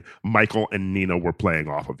when Michael and Nina were playing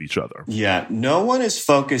off of each other. Yeah. No one is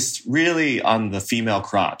focused really on the female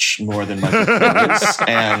crotch more than Michael Kors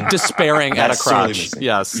and despairing at a crotch.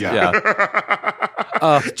 Yes. Yeah.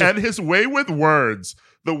 And his way with words,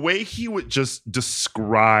 the way he would just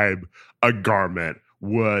describe a garment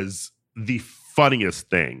was the funniest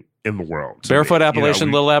thing in the world. Barefoot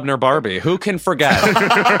Appalachian Lil Abner Barbie. Who can forget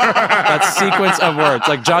that sequence of words?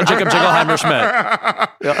 Like John Jacob Jingleheimer Schmidt.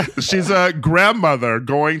 Yeah. She's a grandmother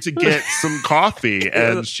going to get some coffee,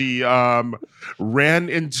 and she ran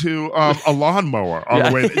into a lawnmower on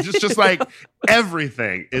the way. It's just like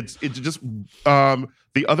everything. It's just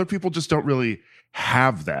the other people just don't really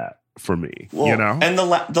have that for me, you know? And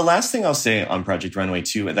the last thing I'll say on Project Runway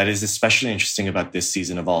 2 that is especially interesting about this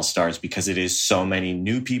season of All-Stars, because it is so many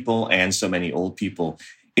new people and so many old people,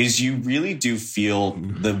 is you really do feel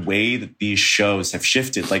the way that these shows have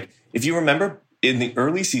shifted. Like, if you remember in the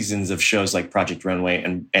early seasons of shows like Project Runway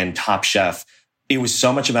and Top Chef, it was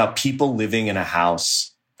so much about people living in a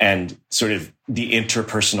house and sort of the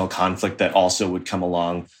interpersonal conflict that also would come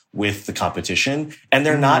along with the competition. And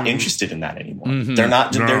they're not interested in that anymore. Mm-hmm.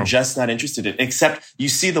 They're just not interested in it. Except you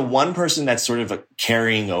see the one person that's sort of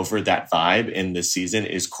carrying over that vibe in this season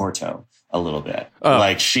is Corto a little bit.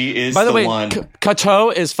 Like she is by the way, one. Kato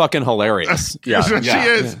is fucking hilarious. Yeah. She is.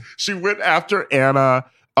 Yeah. She went after Anna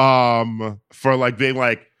for like being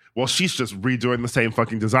like, well, she's just redoing the same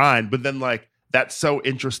fucking design. But then like,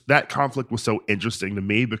 that conflict was so interesting to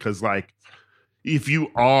me because like, if you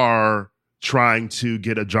are trying to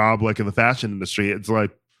get a job like in the fashion industry, it's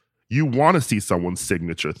like you want to see someone's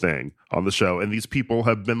signature thing on the show, and these people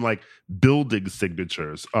have been like building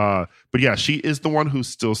signatures. But yeah, she is the one who's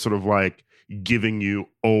still sort of like giving you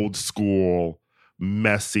old school,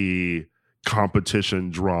 messy competition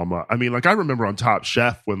drama. I mean, like I remember on Top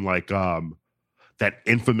Chef when like that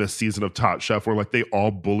infamous season of Top Chef where like they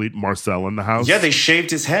all bullied Marcel in the house. Yeah, they shaved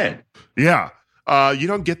his head. Yeah. You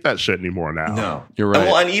don't get that shit anymore now. No, you're right.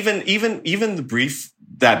 Well, and even the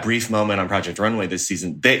brief moment on Project Runway this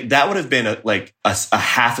season, that would have been a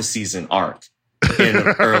half a season arc in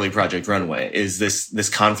early Project Runway, is this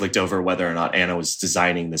conflict over whether or not Anna was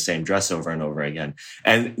designing the same dress over and over again.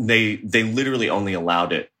 And they literally only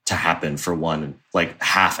allowed it to happen for one, like,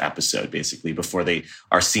 half episode, basically, before they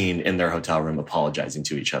are seen in their hotel room apologizing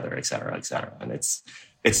to each other, et cetera, et cetera. And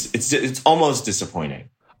it's almost disappointing.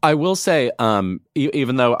 I will say,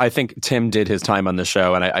 even though I think Tim did his time on the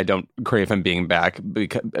show, and I don't crave him being back,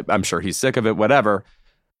 because I'm sure he's sick of it, whatever,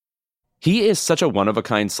 he is such a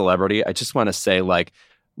one-of-a-kind celebrity. I just want to say, like,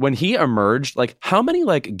 when he emerged, like, how many,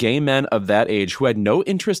 like, gay men of that age who had no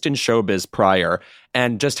interest in showbiz prior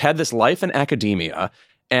and just had this life in academia,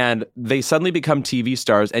 and they suddenly become TV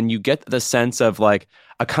stars, and you get the sense of, like,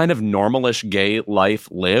 a kind of normalish gay life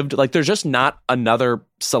lived. Like, there's just not another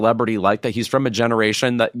celebrity like that. He's from a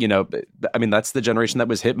generation that, you know, I mean, that's the generation that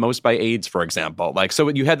was hit most by AIDS, for example. Like, so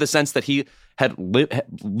you had the sense that he had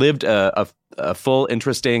lived a full,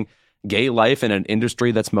 interesting gay life in an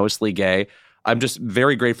industry that's mostly gay. I'm just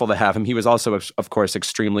very grateful to have him. He was also, of course,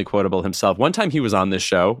 extremely quotable himself. One time he was on this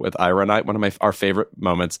show with Ira and I, one of our favorite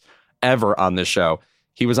moments ever on this show.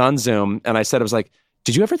 He was on Zoom, and I was like,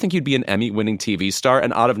 did you ever think you'd be an Emmy-winning TV star?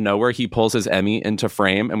 And out of nowhere, he pulls his Emmy into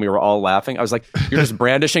frame, and we were all laughing. I was like, you're just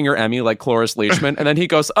brandishing your Emmy like Cloris Leachman. And then he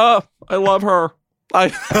goes, oh, I love her.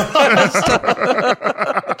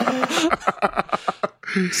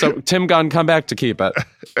 So, Tim Gunn, come back to keep it.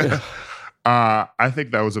 I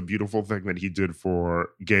think that was a beautiful thing that he did for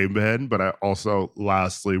gay men. But I also,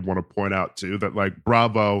 lastly, want to point out, too, that, like,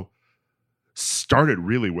 Bravo started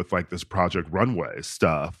really with, like, this Project Runway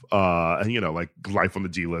stuff, and, you know, like, Life on the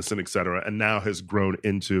D-List and et cetera, and now has grown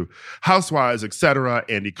into Housewives, et cetera,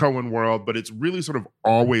 Andy Cohen world, but it's really sort of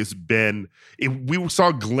always been, we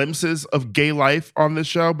saw glimpses of gay life on this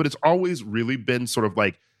show, but it's always really been sort of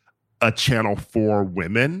like a channel for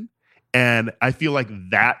women, and I feel like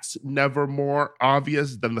that's never more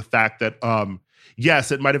obvious than the fact that,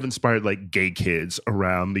 yes, it might have inspired, like, gay kids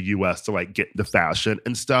around the U.S. to, like, get into fashion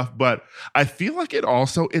and stuff, but I feel like it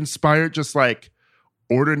also inspired just, like,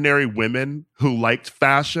 ordinary women who liked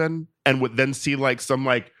fashion and would then see, like, some,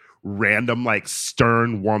 like, random, like,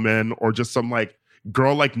 stern woman or just some, like,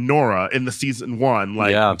 girl like Nora in the season 1,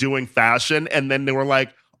 like, doing fashion, and then they were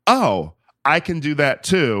like, oh, I can do that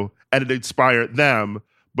too, and it inspired them.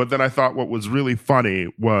 But then I thought what was really funny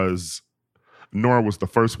was Nora was the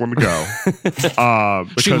first one to go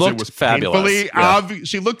because she looked it was fabulous.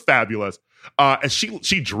 She looked fabulous, and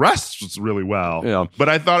she dressed really well. Yeah. But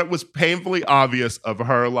I thought it was painfully obvious of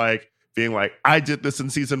her, like, being like, I did this in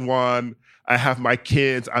season 1. I have my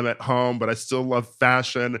kids. I'm at home, but I still love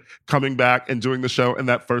fashion. Coming back and doing the show in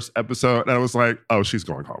that first episode, and I was like, oh, she's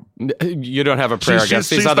going home. You don't have a prayer against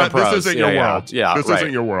these other pros. This isn't your world. Yeah, this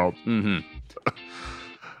isn't your world. Mm-hmm.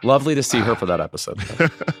 Lovely to see her for that episode.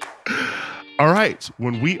 All right,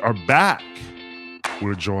 when we are back,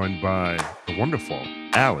 we're joined by the wonderful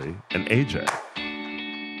Aly and AJ.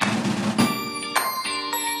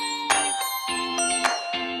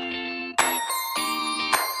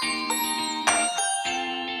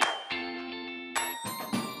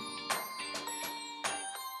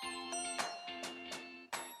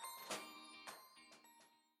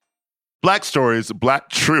 Black Stories, Black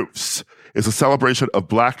Truths is a celebration of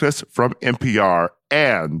Blackness from NPR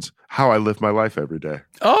and how I live my life every day.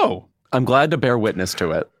 Oh, I'm glad to bear witness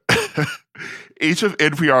to it. Each of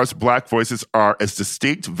NPR's Black voices are as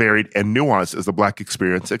distinct, varied, and nuanced as the Black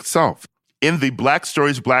experience itself. In the Black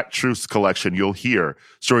Stories, Black Truths collection, you'll hear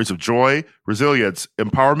stories of joy, resilience,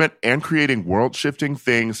 empowerment, and creating world-shifting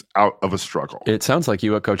things out of a struggle. It sounds like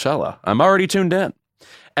you at Coachella. I'm already tuned in.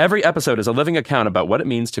 Every episode is a living account about what it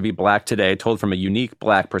means to be Black today, told from a unique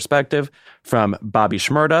Black perspective. From Bobby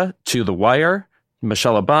Shmurda to The Wire,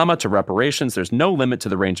 Michelle Obama to reparations, there's no limit to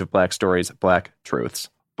the range of Black stories, Black truths.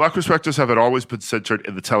 Black perspectives haven't always been centered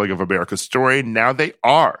in the telling of America's story. Now they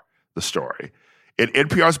are the story. In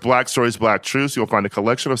NPR's Black Stories, Black Truths, you'll find a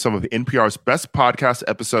collection of some of NPR's best podcast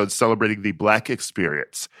episodes celebrating the Black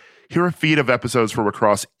experience. Hear a feed of episodes from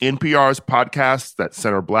across NPR's podcasts that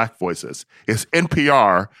center Black voices. It's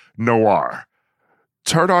NPR Noir.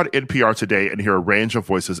 Turn on NPR today and hear a range of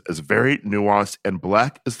voices as varied, nuanced, and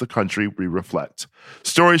Black as the country we reflect.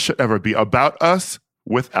 Stories should never be about us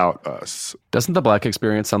without us. Doesn't the Black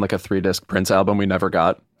experience sound like a 3-disc Prince album we never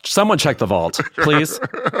got? Someone check the vault, please.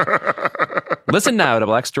 Listen now to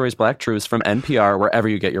Black Stories, Black Truths from NPR wherever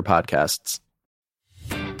you get your podcasts.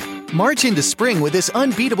 March into spring with this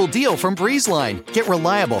unbeatable deal from BreezeLine. Get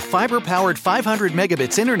reliable, fiber-powered 500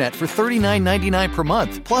 megabits internet for $39.99 per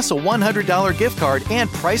month, plus a $100 gift card and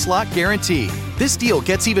price lock guarantee. This deal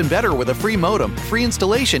gets even better with a free modem, free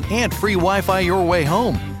installation, and free Wi-Fi your way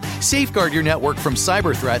home. Safeguard your network from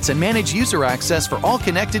cyber threats and manage user access for all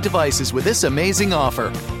connected devices with this amazing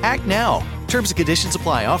offer. Act now. Terms and conditions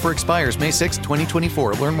apply. Offer expires May 6,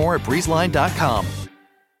 2024. Learn more at breezeline.com.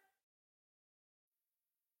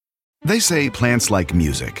 They say plants like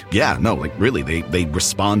music. Yeah, no, like really, they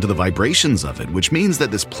respond to the vibrations of it, which means that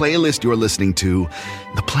this playlist you're listening to,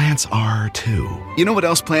 the plants are too. You know what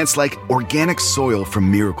else plants like? Organic soil from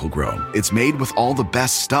Miracle-Gro. It's made with all the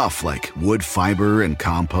best stuff like wood fiber and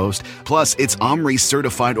compost. Plus, it's OMRI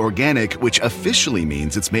certified organic, which officially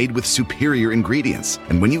means it's made with superior ingredients.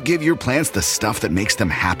 And when you give your plants the stuff that makes them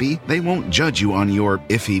happy, they won't judge you on your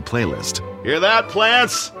iffy playlist. Hear that,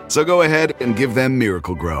 plants? So go ahead and give them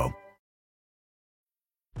Miracle-Gro.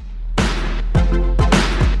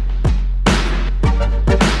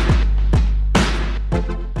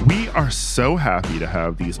 We are so happy to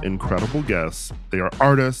have these incredible guests. They are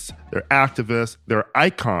artists, they're activists, they're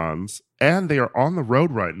icons, and they are on the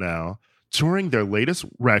road right now touring their latest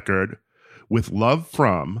record with Love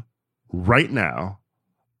From right now.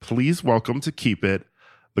 Please welcome to Keep It,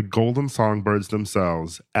 the Golden Songbirds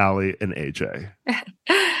themselves, Aly and AJ.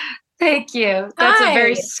 Thank you. That's a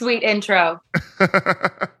very sweet intro.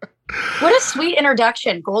 What a sweet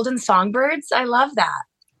introduction. Golden Songbirds. I love that.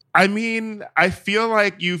 I mean, I feel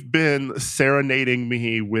like you've been serenading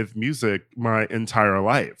me with music my entire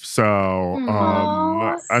life. So,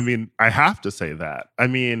 I mean, I have to say that. I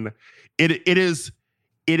mean, it is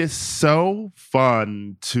so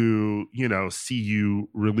fun to, see you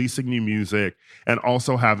releasing new music and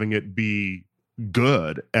also having it be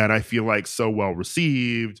good. And I feel like so well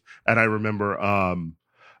received. And I remember, I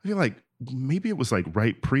feel like maybe it was like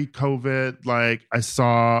right pre-COVID. Like I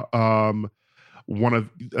saw, one of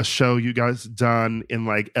a show you guys done in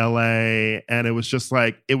like LA, and it was just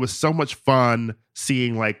like it was so much fun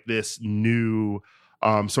seeing like this new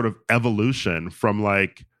sort of evolution from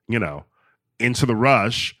like Into the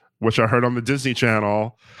Rush, which I heard on the Disney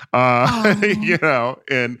Channel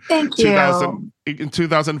in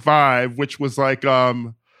 2005, which was like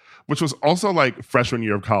which was also like freshman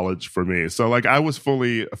year of college for me. So like I was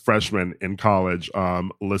fully a freshman in college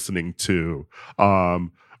listening to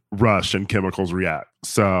Rush and Chemicals React.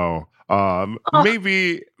 So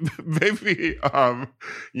maybe not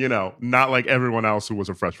like everyone else who was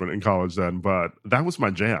a freshman in college then, but that was my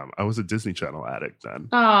jam. I was a Disney Channel addict then.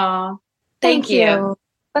 Oh, thank you.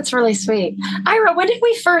 That's really sweet. Ira, when did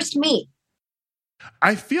we first meet?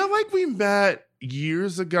 I feel like we met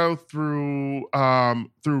years ago through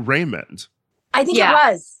Raymond. I think it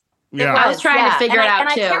was. Yeah. I was trying to figure it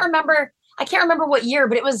out too. I can't remember what year,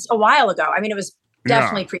 but it was a while ago. I mean, it was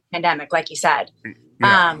definitely pre-pandemic, like you said.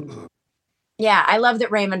 Yeah. I love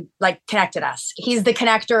that Raymond connected us. He's the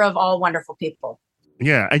connector of all wonderful people.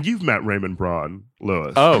 Yeah, and you've met Raymond Braun,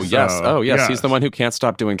 Louis. Oh, yes. Yes. He's the one who can't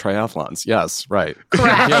stop doing triathlons. Yes, right.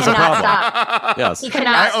 Correct. He has a problem. Stop. Yes. He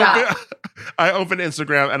cannot stop. I open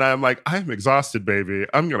Instagram and I'm like, I'm exhausted, baby.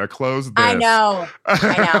 I'm going to close this. I know.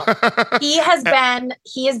 He has been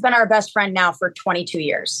our best friend now for 22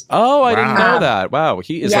 years. Oh, I didn't know that. Wow.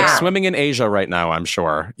 He is like swimming in Asia right now, I'm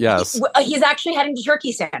sure. Yes. He's actually heading to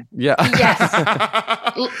Turkey soon. Yeah.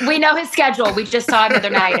 Yes. We know his schedule. We just saw him the other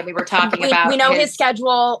night and we were talking about We know his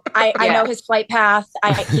schedule. I know his flight path.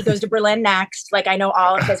 He goes to Berlin next. Like I know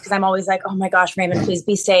all of this because I'm always like, oh my gosh, Raymond, please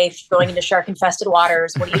be safe. Going into shark-infested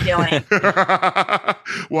waters. What are you doing?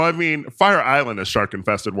 Well, I mean, Fire Island is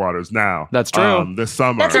shark-infested waters now. That's true. This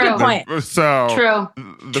summer. That's a good point. The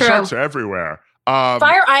sharks are everywhere.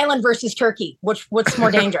 Fire Island versus Turkey. What's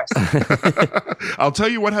more dangerous? I'll tell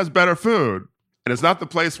you what has better food. And it's not the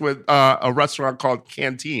place with a restaurant called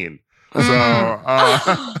Canteen. So,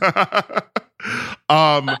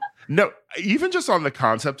 no, even just on the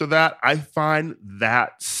concept of that, I find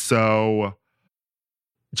that so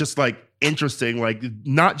just like interesting, like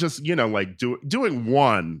not just, doing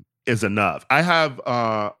one is enough. I have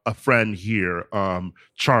a friend here,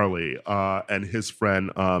 Charlie, and his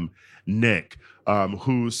friend, Nick,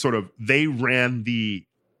 who sort of, they ran the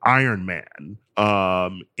Iron Man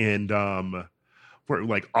in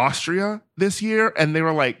like Austria this year, and they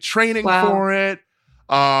were like training for it.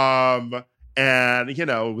 And,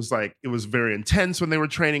 it was very intense when they were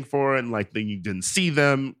training for it. And like, then you didn't see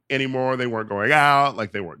them anymore. They weren't going out.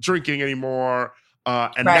 Like they weren't drinking anymore.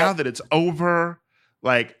 Now that it's over,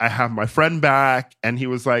 like I have my friend back and he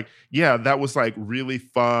was like, yeah, that was like really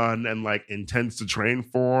fun and like intense to train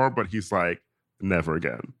for. But he's like, never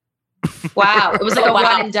again. Wow. It was like a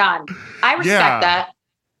one and done. I respect that.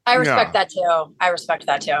 I respect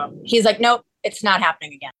that too. He's like, nope, it's not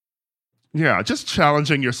happening again. Yeah, just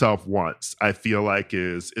challenging yourself once, I feel like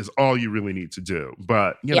is all you really need to do.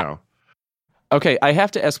 But, you know. Okay, I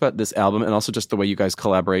have to ask about this album and also just the way you guys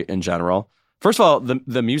collaborate in general. First of all,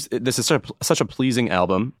 the music. This is such a pleasing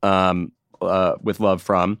album. With Love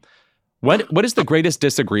From. What is the greatest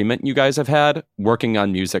disagreement you guys have had working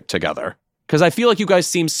on music together? Because I feel like you guys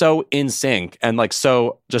seem so in sync and like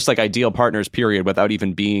so just like ideal partners, period, without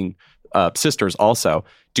even being sisters. Also,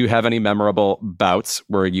 do you have any memorable bouts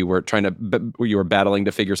where you were battling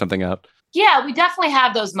to figure something out? Yeah, we definitely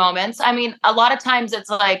have those moments. I mean, a lot of times it's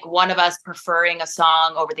like one of us preferring a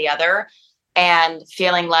song over the other and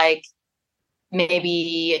feeling like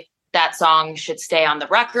maybe that song should stay on the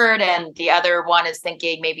record and the other one is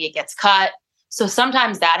thinking maybe it gets cut. So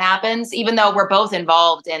sometimes that happens, even though we're both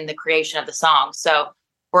involved in the creation of the song. So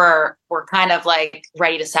we're kind of like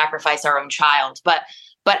ready to sacrifice our own child. But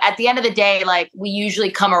at the end of the day, like we usually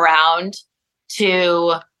come around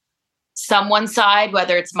to someone's side,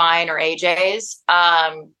 whether it's mine or AJ's.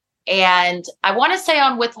 And I want to say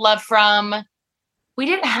on With Love From, we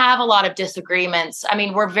didn't have a lot of disagreements. I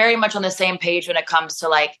mean, we're very much on the same page when it comes to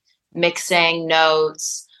like mixing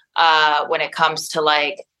notes, when it comes to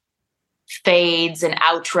like fades and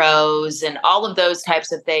outros and all of those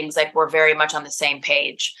types of things. Like we're very much on the same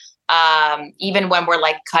page. Even when we're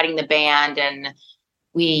like cutting the band and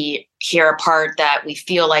we hear a part that we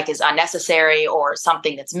feel like is unnecessary or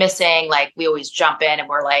something that's missing, like we always jump in and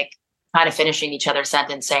we're like kind of finishing each other's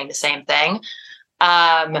sentence saying the same thing.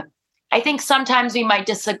 I think sometimes we might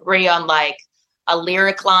disagree on like a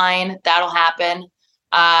lyric line. That'll happen.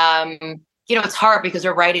 It's hard because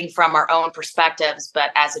we're writing from our own perspectives,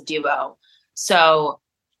 but as a duo. So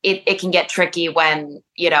it can get tricky when,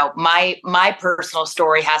 my personal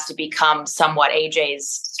story has to become somewhat AJ's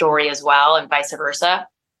story as well and vice versa.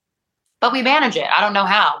 But we manage it. I don't know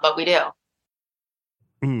how, but we do.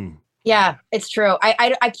 Mm. Yeah, it's true.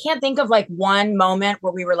 I can't think of like one moment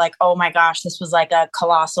where we were like, oh my gosh, this was like a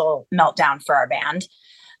colossal meltdown for our band.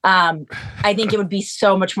 I think it would be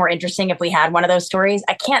so much more interesting if we had one of those stories.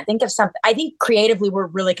 I can't think of something. I think creatively we're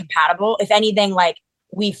really compatible. If anything, like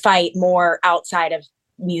we fight more outside of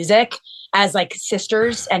music as like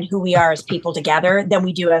sisters and who we are as people together than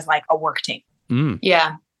we do as like a work team. Mm.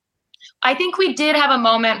 Yeah. I think we did have a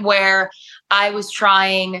moment where I was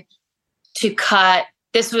trying to cut.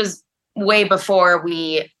 This was way before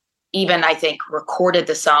we even, I think, recorded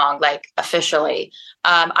the song, like officially.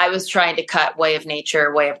 I was trying to cut Way of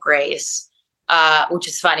Nature, Way of Grace, which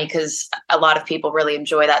is funny because a lot of people really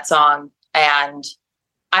enjoy that song. And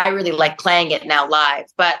I really like playing it now live.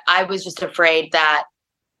 But I was just afraid that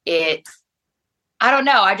I don't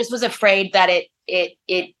know. I just was afraid that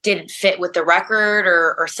it didn't fit with the record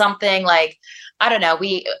or something. Like, I don't know.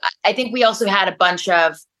 I think we also had a bunch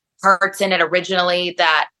of parts in it originally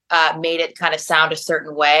that made it kind of sound a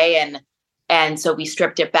certain way. And so we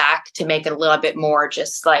stripped it back to make it a little bit more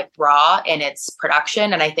just like raw in its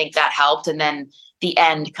production. And I think that helped. And then the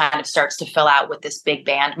end kind of starts to fill out with this big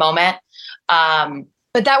band moment.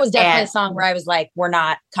 But that was definitely a song where I was like, we're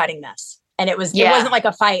not cutting this. And it wasn't like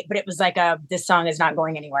a fight, but it was like this song is not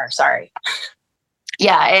going anywhere. Sorry.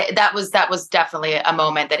 Yeah, that was definitely a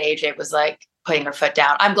moment that AJ was like putting her foot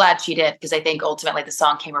down. I'm glad she did, because I think ultimately the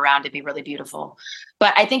song came around to be really beautiful.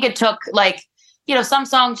 But I think it took like, some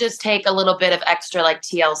songs just take a little bit of extra like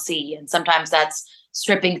TLC, and sometimes that's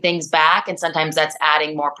stripping things back and sometimes that's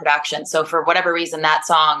adding more production. So for whatever reason, that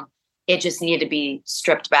song, it just needed to be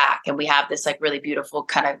stripped back. And we have this like really beautiful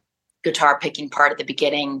kind of guitar picking part at the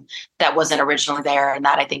beginning that wasn't originally there. And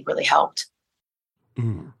that I think really helped.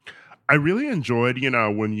 Mm. I really enjoyed,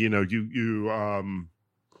 when, you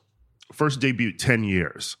first debuted 10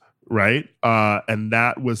 Years, right? And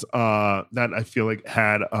that was, that I feel like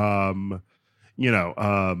had,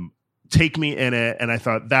 Take Me in it. And I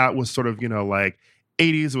thought that was sort of, like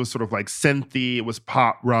 80s, it was sort of like synthy, it was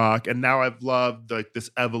pop rock. And now I've loved like this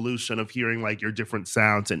evolution of hearing like your different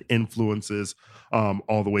sounds and influences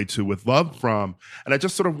all the way to With Love From. And I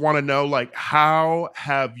just sort of want to know, like, how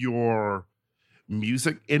have your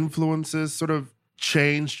music influences sort of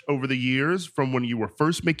changed over the years from when you were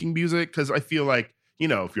first making music? Because I feel like,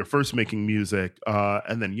 if you're first making music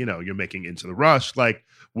and then, you're making Into the Rush, like,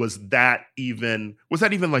 was that even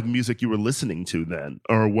like music you were listening to then?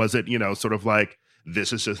 Or was it, sort of like,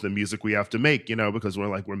 this is just the music we have to make, because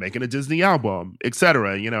we're making a Disney album, et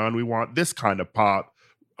cetera, and we want this kind of pop?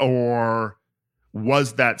 Or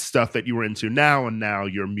was that stuff that you were into now, and now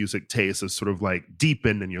your music taste is sort of like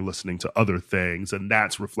deepened and you're listening to other things and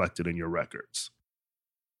that's reflected in your records?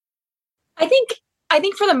 I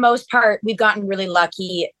think for the most part, we've gotten really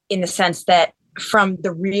lucky in the sense that from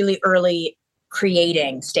the really early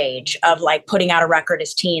creating stage of like putting out a record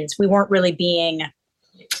as teens, we weren't really being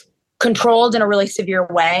controlled in a really severe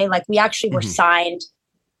way. Like we actually were signed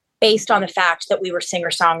based on the fact that we were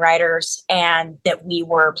singer-songwriters and that we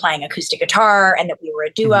were playing acoustic guitar and that we were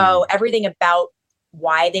a duo. Everything about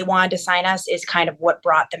why they wanted to sign us is kind of what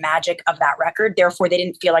brought the magic of that record. Therefore, they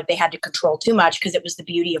didn't feel like they had to control too much because it was the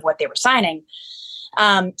beauty of what they were signing.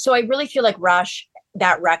 So I really feel like Rush,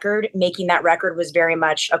 that record, making that record was very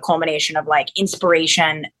much a culmination of like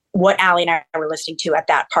inspiration, what Aly and I were listening to at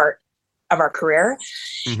that part of our career.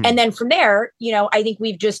 And then from there, you know, I think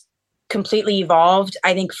we've just completely evolved.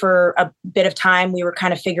 I think for a bit of time, we were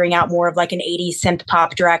kind of figuring out more of like an 80s synth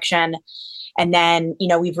pop direction. And then, you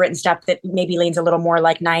know, we've written stuff that maybe leans a little more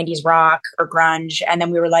like 90s rock or grunge. And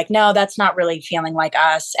then we were like, no, that's not really feeling like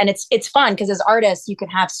us. And it's fun because as artists, you can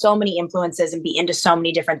have so many influences and be into so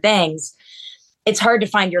many different things. It's hard to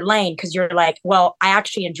find your lane because you're like, well, I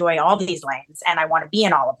actually enjoy all these lanes and I want to be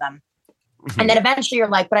in all of them. And then eventually you're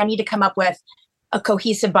like, but I need to come up with a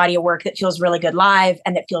cohesive body of work that feels really good live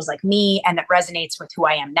and that feels like me and that resonates with who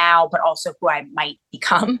I am now, but also who I might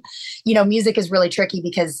become. You know, music is really tricky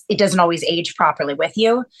because it doesn't always age properly with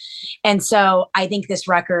you. And so I think this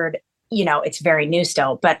record, you know, it's very new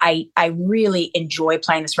still, but I really enjoy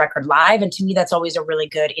playing this record live. And to me, that's always a really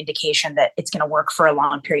good indication that it's going to work for a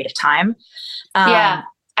long period of time. Yeah.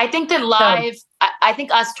 I think that live, I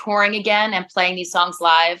think us touring again and playing these songs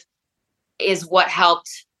live is what helped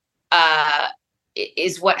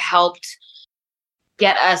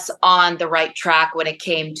get us on the right track when it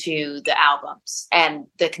came to the albums and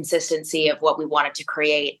the consistency of what we wanted to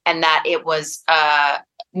create. And that it was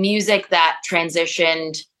music that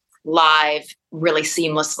transitioned live really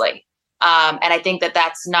seamlessly. And I think that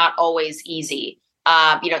that's not always easy.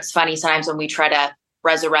 You know, it's funny sometimes when we try to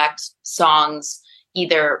resurrect songs,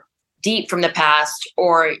 either deep from the past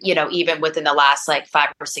or, you know, even within the last like 5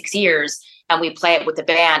 or 6 years, and we play it with the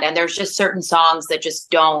band, and there's just certain songs that just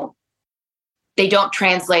don't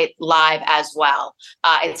translate live as well.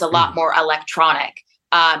 It's a lot more electronic.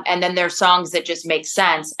 And then there's songs that just make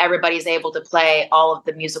sense. Everybody's able to play all of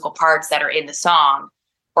the musical parts that are in the song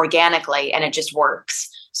organically, and it just works.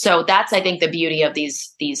 So that's, I think, the beauty of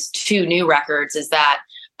these 2 new records is that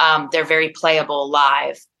they're very playable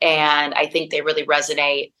live. And I think they really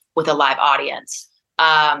resonate with a live audience.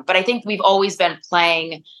 But I think we've always been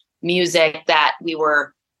playing music that we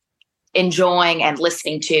were enjoying and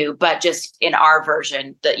listening to, but just in our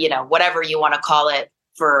version, that, you know, whatever you want to call it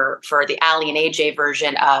for the Aly and AJ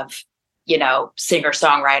version of, you know,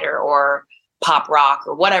 singer-songwriter or pop rock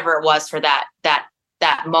or whatever it was for that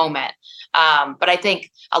moment. But I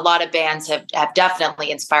think a lot of bands have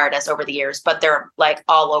definitely inspired us over the years, but they're like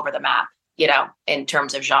all over the map, you know, in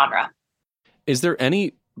terms of genre. Is there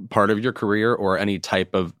any part of your career or any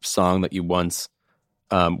type of song that you once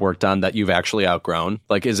worked on that you've actually outgrown?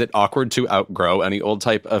 Like, is it awkward to outgrow any old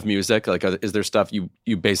type of music? Like, is there stuff you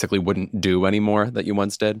basically wouldn't do anymore that you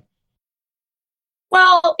once did?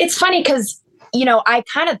 Well, it's funny because, you know, I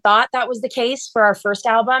kind of thought that was the case for our first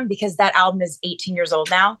album because that album is 18 years old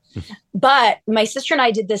now. But my sister and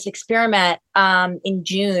I did this experiment in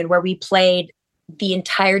June where we played the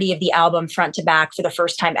entirety of the album front to back for the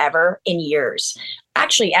first time ever in years.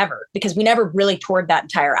 Actually ever, because we never really toured that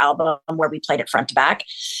entire album where we played it front to back.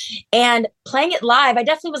 And playing it live, I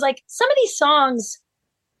definitely was like, some of these songs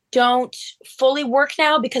don't fully work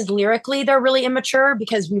now because lyrically they're really immature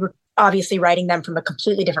because we were obviously writing them from a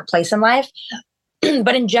completely different place in life.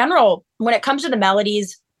 But in general, when it comes to the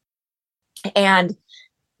melodies and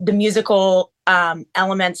the musical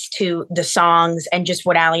elements to the songs and just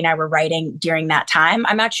what Aly and I were writing during that time,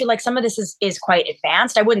 I'm actually like, some of this is quite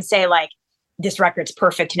advanced. I wouldn't say like this record's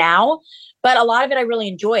perfect now, but a lot of it I really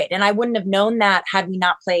enjoyed. And I wouldn't have known that had we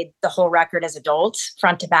not played the whole record as adults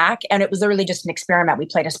front to back. And it was literally just an experiment. We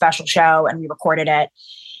played a special show and we recorded it.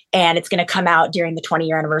 And it's going to come out during the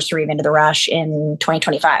 20-year anniversary of Into the Rush in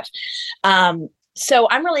 2025. So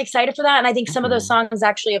I'm really excited for that. And I think some of those songs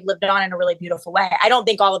actually have lived on in a really beautiful way. I don't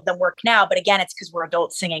think all of them work now, but again, it's because we're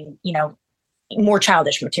adults singing, you know, more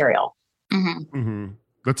childish material.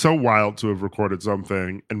 That's so wild to have recorded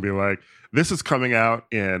something and be like, this is coming out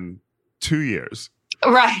in 2 years.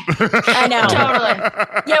 Right. I know.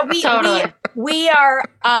 Totally. Yeah, we are,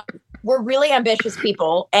 we're really ambitious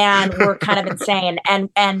people and we're kind of insane. And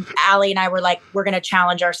Aly and I were like, we're going to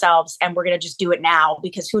challenge ourselves and we're going to just do it now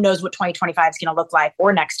because who knows what 2025 is going to look like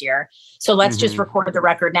or next year. So let's just record the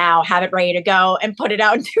record now, have it ready to go and put it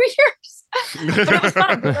out in 2 years. But it was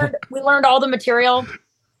fun. We learned all the material.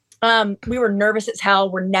 We were nervous as hell.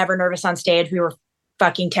 We're never nervous on stage. We were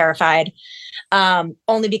fucking terrified.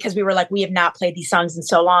 Only because we were like, we have not played these songs in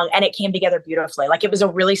so long, and it came together beautifully. Like, it was a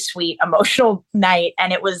really sweet, emotional night,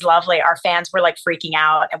 and it was lovely. Our fans were like freaking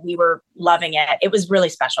out, and we were loving it. It was really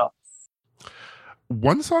special.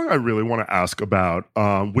 One song I really want to ask about,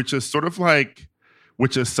 which is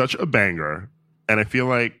such a banger, and I feel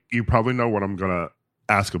like you probably know what I'm gonna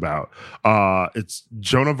ask about. It's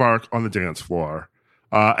Joan of Arc on the Dance Floor.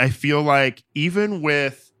 I feel like even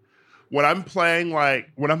with when I'm playing,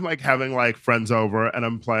 like, when I'm like having like friends over and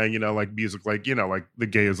I'm playing, like music, like, like the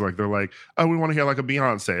gays, like they're like, oh, we want to hear like a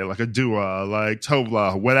Beyonce, like a Dua, like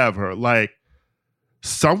Tobla, whatever. Like,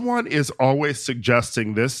 someone is always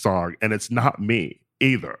suggesting this song, and it's not me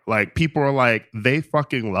either. Like, people are like, they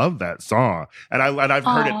fucking love that song, and I've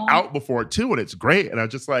heard it out before too, and it's great. And I'm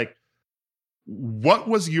just like, what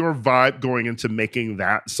was your vibe going into making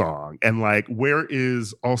that song, and like, where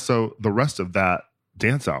is also the rest of that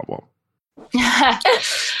dance album?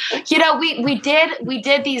 we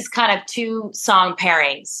did these kind of 2 song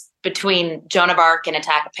pairings between Joan of Arc and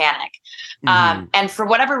Attack of Panic. And for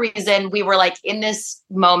whatever reason, we were like in this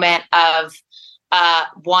moment of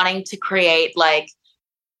wanting to create, like,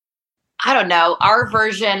 I don't know, our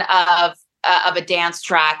version of a dance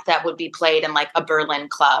track that would be played in like a Berlin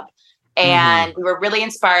club. And we were really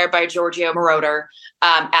inspired by Giorgio Moroder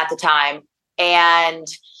at the time. And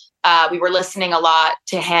we were listening a lot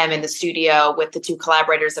to him in the studio with the 2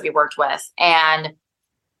 collaborators that we worked with. And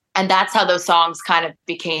that's how those songs kind of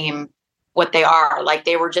became what they are. Like,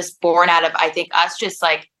 they were just born out of, I think, us just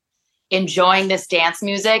like enjoying this dance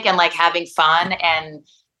music and like having fun and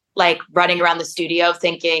like running around the studio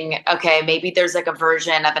thinking, okay, maybe there's like a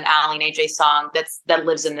version of an Aly and AJ song that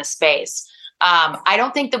lives in this space. I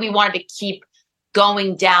don't think that we wanted to keep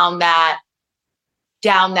going down that,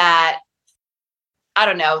 I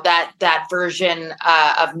don't know, that version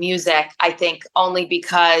of music. I think only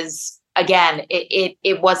because, again,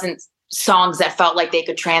 it wasn't songs that felt like they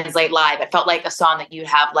could translate live. It felt like a song that you'd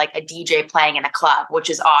have like a DJ playing in a club, which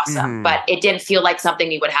is awesome. But it didn't feel like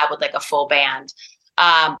something you would have with like a full band.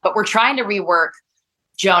 But we're trying to rework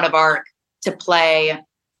Joan of Arc to play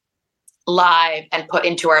live and put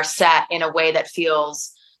into our set in a way that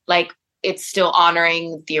feels like it's still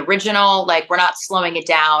honoring the original. Like, we're not slowing it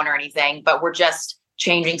down or anything, but we're just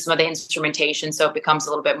changing some of the instrumentation so it becomes a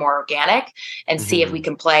little bit more organic, and see if we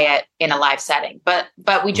can play it in a live setting. But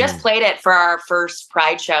we just played it for our first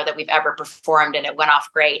Pride show that we've ever performed, and it went off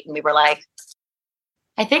great. And we were like,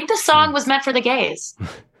 I think the song was meant for the gays.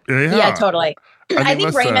 Yeah, totally.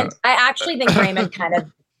 I actually think Raymond kind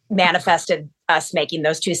of manifested us making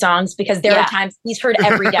those 2 songs, because there are times he's heard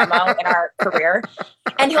every demo in our career,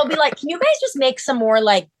 and he'll be like, can you guys just make some more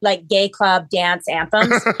like gay club dance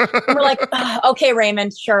anthems? And we're like, okay,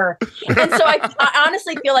 Raymond, sure. And so I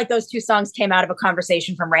honestly feel like those 2 songs came out of a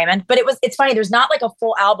conversation from Raymond, but it's funny, there's not like a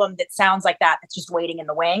full album that sounds like that. It's just waiting in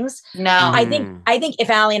the wings. No. I think if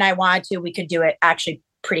Aly and I wanted to, we could do it actually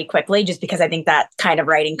pretty quickly, just because I think that kind of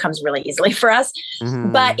writing comes really easily for us.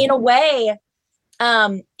 But in a way,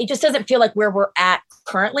 it just doesn't feel like where we're at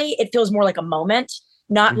currently. It feels more like a moment,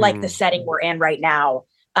 not like the setting we're in right now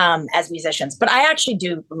as musicians. But I actually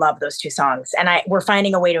do love those 2 songs, and we're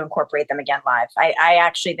finding a way to incorporate them again live. I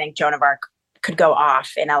actually think Joan of Arc could go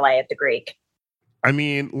off in LA at the Greek. I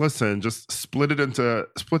mean, listen, just split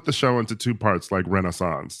the show into 2 parts, like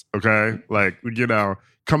Renaissance, okay? Like,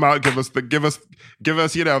 come out, give us the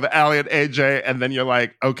Aly and AJ, and then you're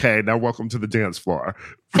like, okay, now welcome to the dance floor.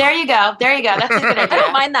 There you go. That's a good idea. I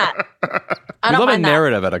don't mind that. We love a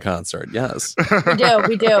narrative at a concert. Yes,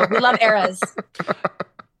 we do. We love eras.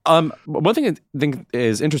 One thing I think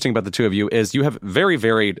is interesting about the 2 of you is you have very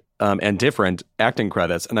varied and different acting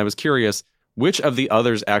credits, and I was curious, which of the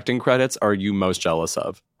others' acting credits are you most jealous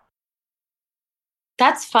of?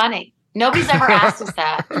 That's funny. Nobody's ever asked us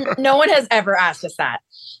that. No one has ever asked us that.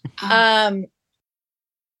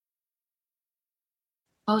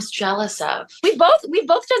 Most jealous of. We've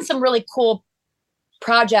both done some really cool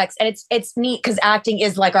projects, and it's neat because acting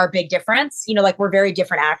is like our big difference. Like, we're very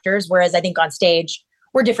different actors, whereas I think on stage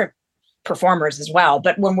we're different performers as well.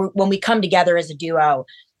 But when we come together as a duo,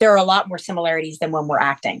 there are a lot more similarities than when we're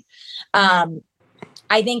acting.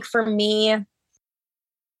 I think for me,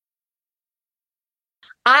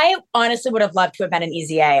 I honestly would have loved to have been an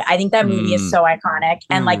Easy A. I think that movie is so iconic.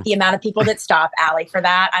 And like the amount of people that stop Aly for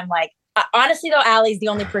that, I'm like, honestly though, Aly's the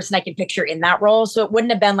only person I can picture in that role. So it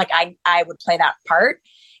wouldn't have been like I would play that part.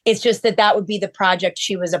 It's just that would be the project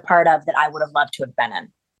she was a part of that I would have loved to have been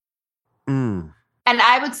in. And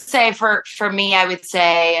I would say for me, I would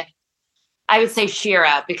say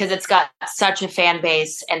Shira, because it's got such a fan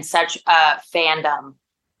base and such a fandom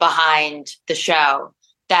behind the show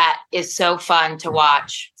that is so fun to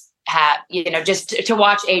watch. Just to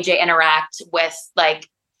watch AJ interact with like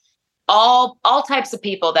all types of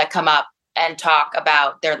people that come up and talk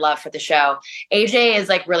about their love for the show. AJ is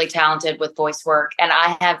like really talented with voice work, and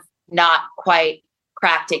I have not quite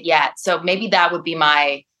cracked it yet. So maybe that would be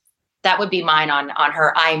mine on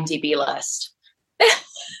her IMDb list.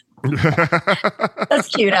 That's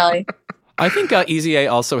cute, Aly. I think Easy A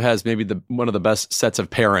also has maybe one of the best sets of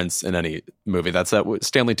parents in any movie. That's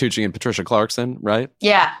Stanley Tucci and Patricia Clarkson, right?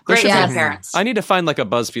 Yeah, great parents. I need to find like a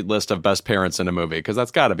BuzzFeed list of best parents in a movie because that's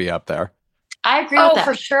got to be up there. I agree with that.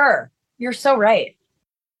 For sure. You're so right.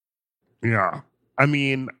 Yeah. I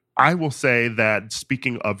mean, I will say that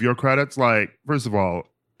speaking of your credits, like, first of all,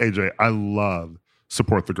 AJ, I love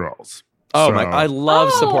Support the Girls. Oh, I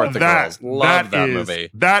love Support the Girls. Love that movie.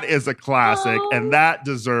 That is a classic, and that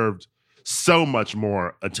deserved so much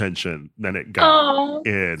more attention than it got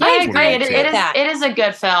in. I agree. It is a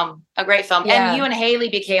good film, a great film. Yeah. And you and Haley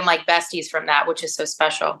became like besties from that, which is so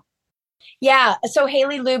special. Yeah. So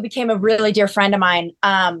Haley Lu became a really dear friend of mine.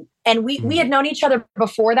 And we had known each other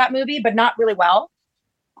before that movie, but not really well.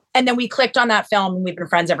 And then we clicked on that film and we've been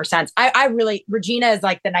friends ever since. Regina is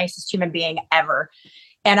like the nicest human being ever.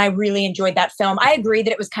 And I really enjoyed that film. I agree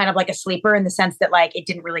that it was kind of like a sleeper in the sense that like it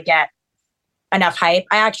didn't really get enough hype.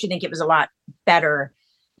 I actually think it was a lot better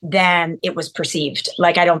than it was perceived.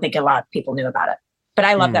 Like, I don't think a lot of people knew about it, but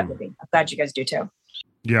I love that movie. I'm glad you guys do too.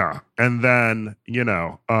 Yeah. And then,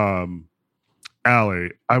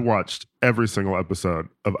 Aly, I watched every single episode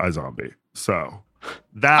of iZombie. So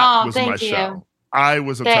that was my show. I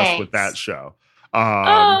was obsessed with that show.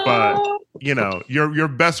 But, your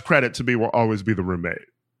best credit to me will always be The Roommate.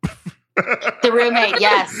 The Roommate,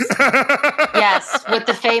 yes. Yes, with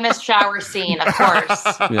the famous shower scene, of course.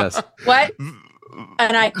 Yes. What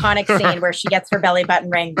an iconic scene where she gets her belly button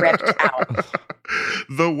ring ripped out.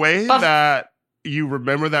 The way that you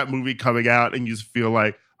remember that movie coming out and you just feel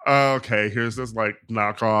like, oh, okay, here's this like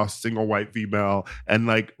knockoff single white female. And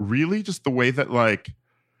like really just the way that like,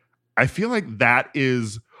 I feel like that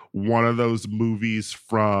is one of those movies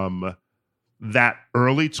from that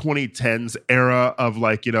early 2010s era of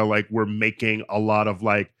like, like we're making a lot of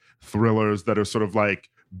like thrillers that are sort of like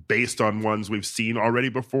based on ones we've seen already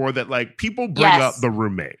before that like people bring up The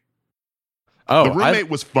Roommate. Oh, The Roommate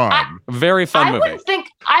was fun. Very fun movie.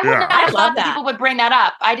 I thought that people would bring that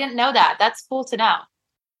up. I didn't know that. That's cool to know.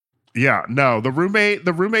 Yeah, no, The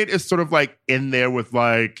Roommate is sort of like in there with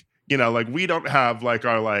like, like we don't have like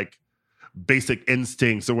our like Basic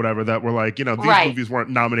Instincts or whatever that were like, these movies weren't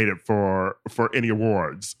nominated for any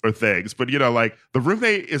awards or things. But, like The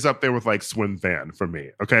Roommate is up there with like Swim Fan for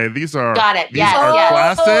me. Okay. These are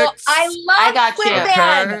classics. I love Swim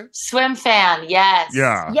Fan. Okay. Swim Fan. Yes.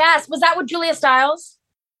 Yeah. Yes. Was that with Julia Stiles?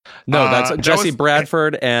 No, that's Jesse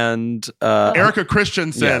Bradford and Erica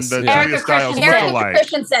Christensen, yes, Julia Stiles lookalike. Erica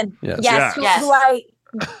Christensen. Yes. Who I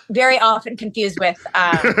very often confuse with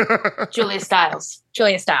Julia Stiles.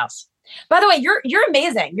 Julia Stiles. By the way, you're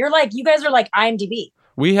amazing. You're like, you guys are like IMDb.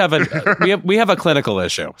 We have a clinical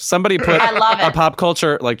issue. Somebody put a pop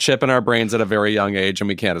culture like chip in our brains at a very young age, and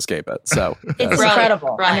we can't escape it. So it's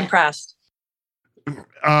incredible. Right. I'm impressed.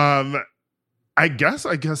 I guess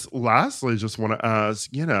lastly, just want to ask,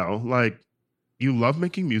 like you love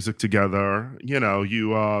making music together.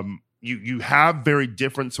 You have very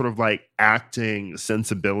different sort of like acting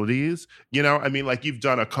sensibilities. I mean, like you've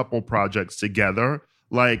done a couple projects together.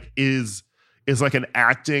 Like is like an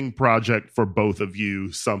acting project for both of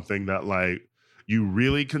you something that like you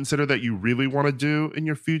really consider that you really want to do in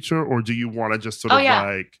your future, or do you want to just sort of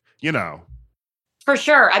like, For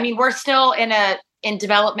sure. I mean, we're still in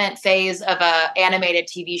development phase of a animated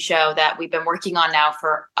TV show that we've been working on now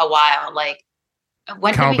for a while. Like,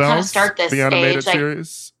 when did we kind of start this the animated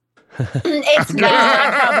series? It's not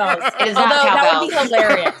Cowbells. It is not Cowbells. That would be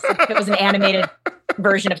hilarious if it was an animated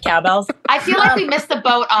version of Cowbells. I feel like we missed the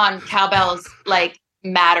boat on Cowbells, like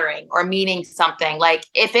mattering or meaning something. Like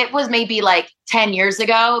if it was maybe like 10 years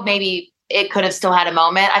ago, maybe it could have still had a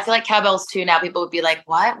moment. I feel like Cowbells 2 now people would be like,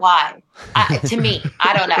 what? Why? To me,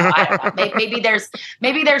 I don't know.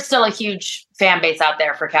 Maybe there's still a huge fan base out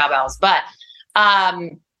there for Cowbells, but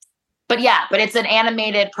it's an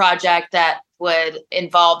animated project that would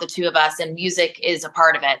involve the two of us, and music is a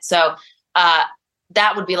part of it. So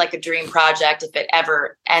that would be like a dream project. If it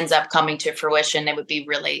ever ends up coming to fruition, it would be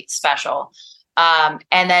really special. And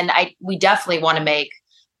then we definitely want to make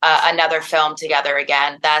another film together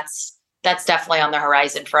again. That's definitely on the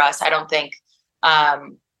horizon for us. I don't think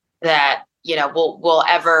that we'll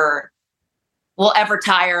ever we'll ever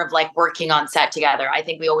tire of like working on set together. I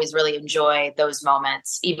think we always really enjoy those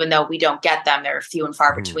moments, even though we don't get them. They're few and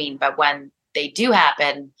far between. But when they do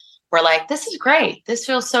happen, we're like, this is great. This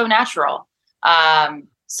feels so natural.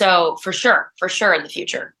 So for sure in the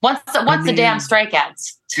future, once the damn strike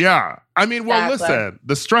ends. Yeah. I mean, well, Exactly. listen,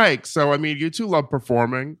 the strike. So, I mean, you two love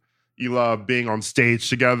performing. You love being on stage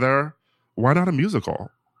together. Why not a musical?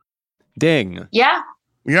 Ding. Yeah.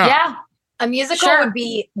 A musical Sure.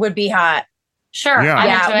 would be hot. Sure. Yeah.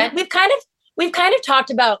 I'm into it. We've kind of talked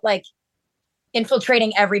about like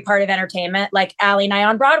infiltrating every part of entertainment, like Aly and I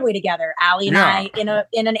on Broadway together, Aly and I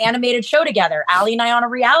in an animated show together, Aly and I on a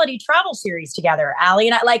reality travel series together, Aly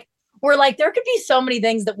and I, like, we're like, there could be so many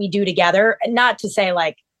things that we do together. Not to say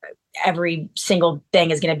like every single thing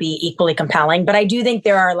is going to be equally compelling, but I do think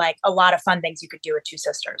there are like a lot of fun things you could do with two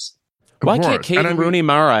sisters. Why can't Kate and Rooney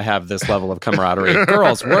Mara have this level of camaraderie?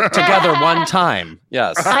 Girls, work together one time.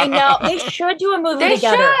 Yes. I know. They should do a movie They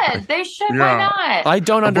together. should. They should. Yeah. Why not? I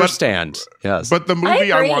don't understand. Yes. But the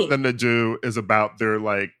movie I agree. want them to do is about their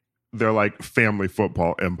family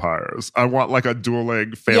football empires. I want like a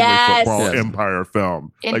dueling family football empire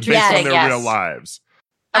film, like based on their real lives.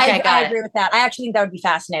 Okay, I agree with that. I actually think that would be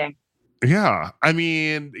fascinating. Yeah. I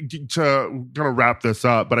mean, gonna wrap this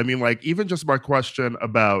up, but I mean, like, even just my question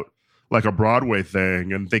about like a Broadway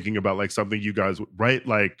thing and thinking about like something you guys write,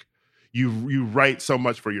 like you write so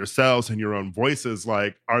much for yourselves and your own voices.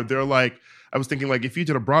 Like, are there like, I was thinking like if you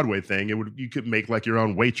did a Broadway thing, you could make like your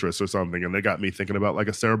own waitress or something. And they got me thinking about like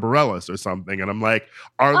a Sarah Bareilles or something. And I'm like,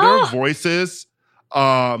 are there voices,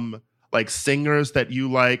 like singers that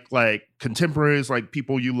you like contemporaries, like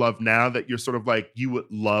people you love now that you're sort of like, you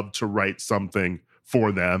would love to write something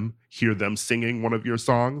for them, hear them singing one of your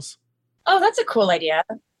songs? Oh, that's a cool idea.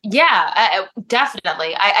 Yeah,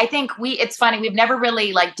 definitely. I think it's funny. We've never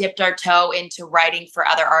really like dipped our toe into writing for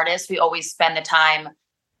other artists. We always spend the time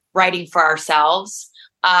writing for ourselves.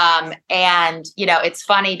 And, you know, it's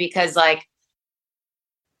funny because like,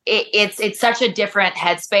 it's such a different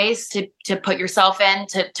headspace to put yourself in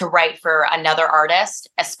to write for another artist,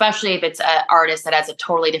 especially if it's an artist that has a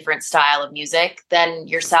totally different style of music than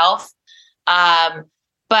yourself.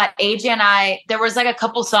 But AJ and I, there was like a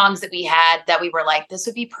couple songs that we had that we were like, this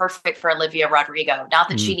would be perfect for Olivia Rodrigo. Not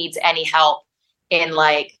that she needs any help in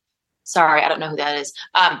like, sorry, I don't know who that is.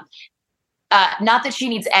 Not that she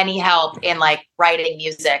needs any help in like writing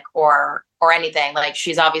music or anything. Like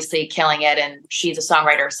she's obviously killing it and she's a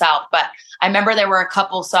songwriter herself. But I remember there were a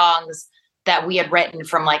couple songs that we had written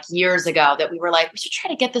from like years ago that we were like, we should try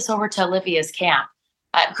to get this over to Olivia's camp.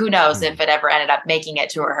 Who knows if it ever ended up making it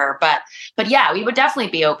to her. But yeah, we would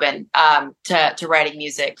definitely be open to writing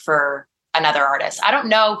music for another artist. I don't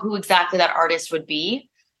know who exactly that artist would be.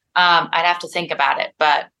 I'd have to think about it.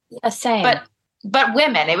 But same. But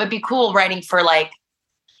women, it would be cool writing for like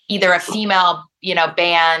either a female, you know,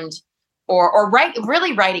 band or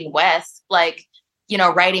really writing with like, you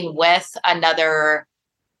know, writing with another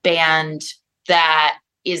band that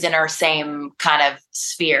is in our same kind of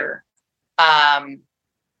sphere.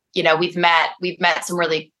 You know, we've met some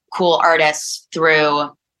really cool artists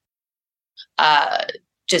through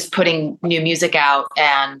just putting new music out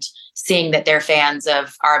and seeing that they're fans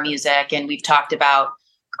of our music. And we've talked about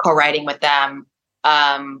co-writing with them,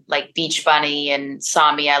 like Beach Bunny and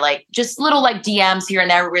Samia, like just little like DMs here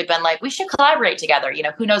and there where we've been like, we should collaborate together. You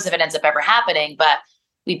know, who knows if it ends up ever happening, but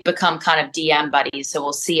we've become kind of DM buddies. So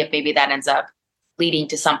we'll see if maybe that ends up leading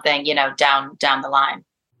to something, you know, down the line.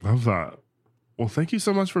 Love that. Well, thank you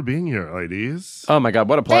so much for being here, ladies. Oh my God,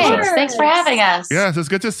 what a pleasure. Thanks for having us. Yes, it's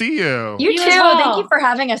good to see you. You too. as well. Thank you for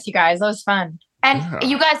having us, you guys. That was fun. And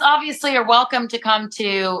you guys obviously are welcome to come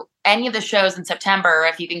to any of the shows in September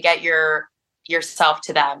if you can get yourself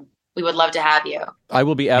to them. We would love to have you. I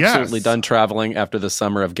will be absolutely done traveling after the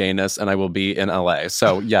summer of gayness, and I will be in LA.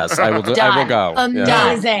 So yes, I will. I will go.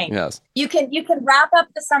 Amazing. Yes. You can wrap up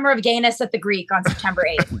the summer of gayness at the Greek on September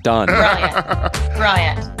 8th. Done.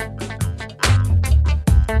 Brilliant.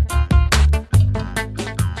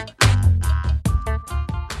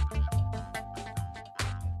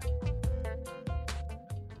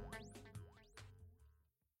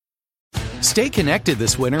 Stay connected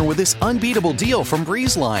this winter with this unbeatable deal from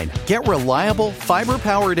BreezeLine. Get reliable,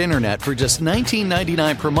 fiber-powered internet for just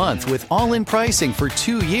 $19.99 per month with all-in pricing for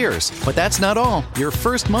 2 years. But that's not all. Your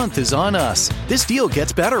first month is on us. This deal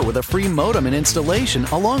gets better with a free modem and installation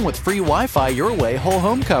along with free Wi-Fi your way whole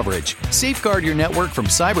home coverage. Safeguard your network from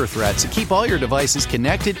cyber threats and keep all your devices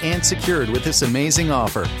connected and secured with this amazing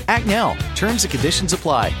offer. Act now. Terms and conditions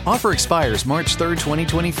apply. Offer expires March 3rd,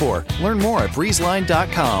 2024. Learn more at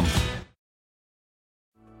breezeline.com.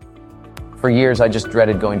 For years, I just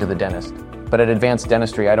dreaded going to the dentist. But at Advanced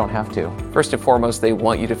Dentistry, I don't have to. First and foremost, they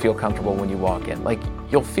want you to feel comfortable when you walk in. Like,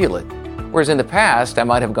 you'll feel it. Whereas in the past, I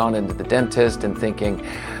might have gone into the dentist and thinking,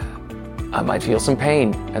 I might feel some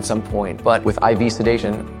pain at some point. But with IV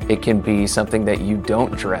sedation, it can be something that you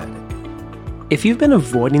don't dread. If you've been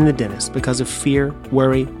avoiding the dentist because of fear,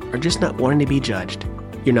 worry, or just not wanting to be judged,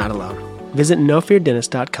 you're not alone. Visit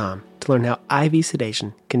nofeardentist.com to learn how IV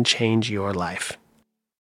sedation can change your life.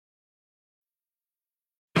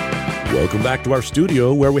 Welcome back to our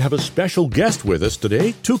studio, where we have a special guest with us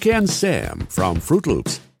today, Toucan Sam from Fruit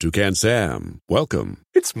Loops. Toucan Sam, welcome.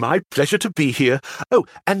 It's my pleasure to be here. Oh,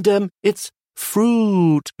 and it's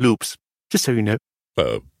Fruit Loops, just so you know.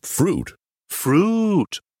 Fruit?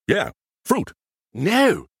 Fruit. Yeah, fruit.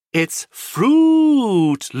 No, it's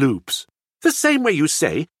Fruit Loops. The same way you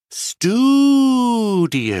say studio.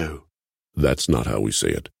 That's not how we say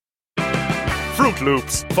it. Fruit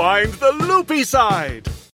Loops, find the loopy side.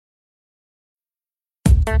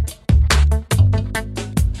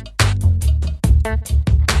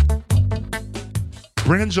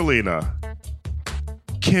 Brangelina,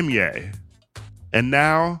 Kimye, and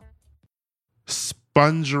now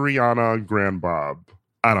Spongeriana Grandbob.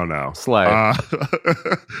 I don't know. Slay.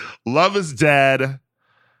 Love is dead.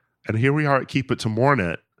 And here we are at Keep It to Mourn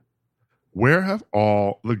It. Where have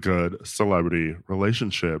all the good celebrity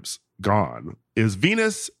relationships gone? Is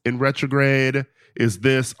Venus in retrograde? Is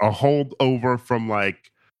this a holdover from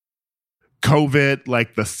like COVID,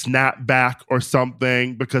 like the snapback or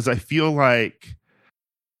something? Because I feel like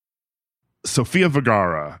Sofia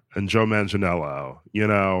Vergara and Joe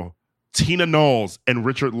Manganiello, Tina Knowles and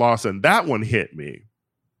Richard Lawson, that one hit me.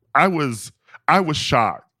 I was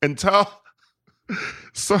shocked until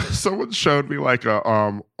someone showed me like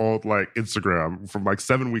a old like Instagram from like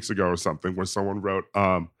 7 weeks ago or something, where someone wrote,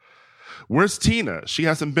 "Where's Tina? She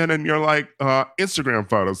hasn't been in your like Instagram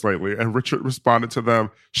photos lately." And Richard responded to them,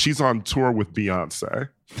 "She's on tour with Beyonce."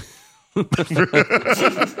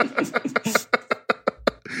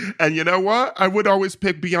 And you know what? I would always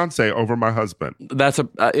pick Beyonce over my husband.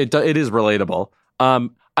 It is relatable.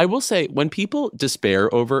 I will say, when people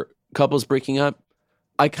despair over couples breaking up,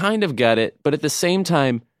 I kind of get it. But at the same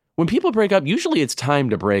time, when people break up, usually it's time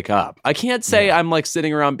to break up. I can't say I'm like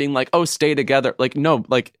sitting around being like, oh, stay together. Like, no,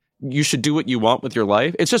 like you should do what you want with your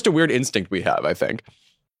life. It's just a weird instinct we have, I think.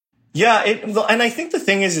 Yeah, and I think the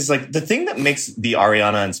thing is like the thing that makes the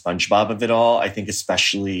Ariana and SpongeBob of it all, I think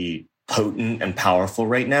especially potent and powerful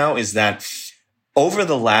right now, is that over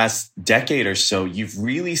the last decade or so, you've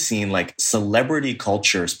really seen like celebrity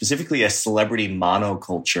culture, specifically a celebrity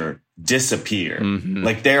monoculture, disappear. Mm-hmm.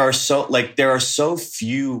 Like there are so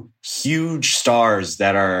few huge stars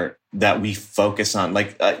that we focus on.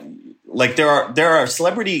 Like there are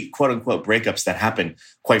celebrity quote unquote breakups that happen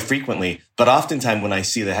quite frequently, but oftentimes when I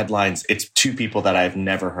see the headlines, it's two people that I've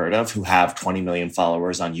never heard of who have 20 million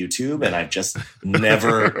followers on YouTube, and I've just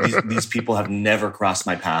never these people have never crossed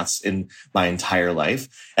my paths in my entire life.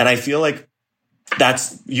 And I feel like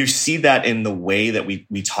you see that in the way that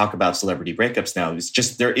we talk about celebrity breakups now. It's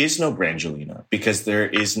just there is no Brangelina because there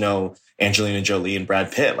is no Angelina Jolie and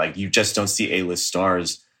Brad Pitt. Like you just don't see A-list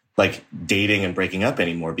stars like dating and breaking up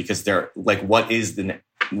anymore, because they're like, what is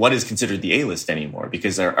considered the A-list anymore,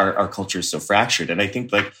 because our culture is so fractured. And I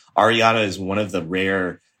think like Ariana is one of the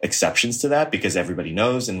rare exceptions to that, because everybody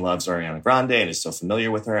knows and loves Ariana Grande and is so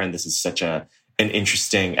familiar with her. And this is such an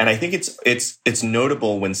interesting, and I think it's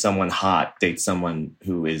notable when someone hot dates someone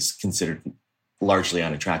who is considered largely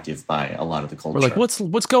unattractive by a lot of the culture. We're like,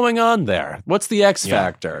 what's going on there? What's the X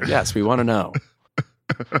factor? Yes, we want to know.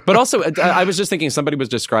 But also, I was just thinking, somebody was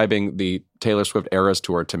describing the Taylor Swift Eras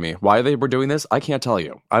Tour to me. Why they were doing this, I can't tell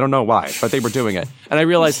you. I don't know why, but they were doing it. And I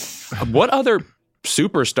realized, what other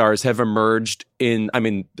superstars have emerged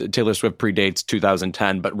Taylor Swift predates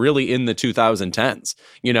 2010, but really in the 2010s.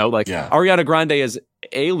 Ariana Grande is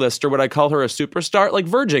A-list, or would I call her a superstar? Like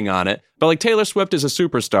verging on it. But like Taylor Swift is a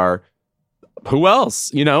superstar. Who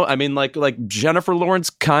else? Like Jennifer Lawrence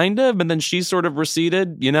kind of, and then she sort of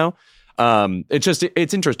receded,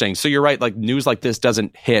 it's interesting. So you're right. Like news like this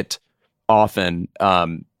doesn't hit often.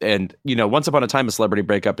 And once upon a time, a celebrity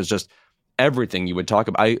breakup is just everything you would talk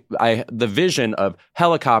about. The vision of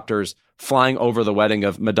helicopters flying over the wedding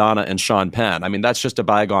of Madonna and Sean Penn. I mean, that's just a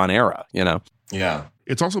bygone era, Yeah.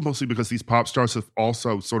 It's also mostly because these pop stars have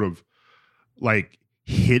also sort of like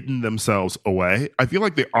hidden themselves away. I feel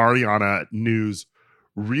like the Ariana news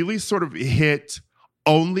really sort of hit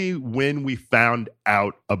only when we found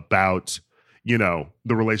out about, the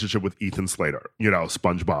relationship with Ethan Slater,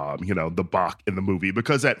 SpongeBob, the Bach in the movie.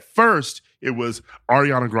 Because at first it was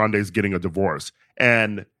Ariana Grande's getting a divorce.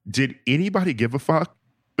 And did anybody give a fuck?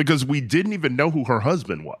 because we didn't even know who her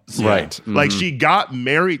husband was. Right. Mm-hmm. Like, she got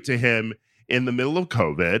married to him in the middle of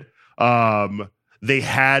COVID. They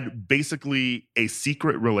had basically a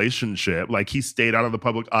secret relationship. Like, he stayed out of the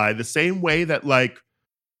public eye the same way that, like,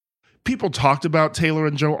 people talked about Taylor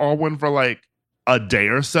and Joe Alwyn for like a day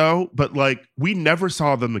or so, but like, we never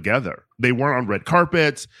saw them together. They weren't on red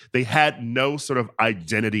carpets. They had no sort of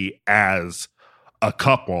identity as a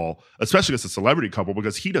couple, especially as a celebrity couple,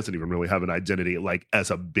 because he doesn't even really have an identity like as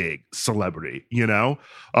a big celebrity, you know?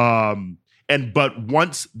 But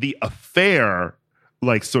once the affair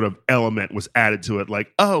like sort of element was added to it,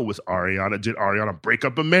 like, oh, did Ariana break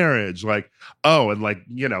up a marriage? Like, oh, and like,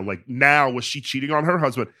 you know, like now was she cheating on her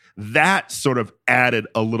husband? That sort of added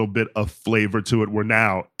a little bit of flavor to it where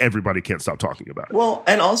now everybody can't stop talking about it. Well,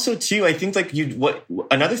 and also too, I think like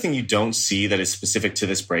another thing you don't see that is specific to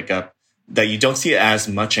this breakup that you don't see as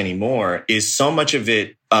much anymore is so much of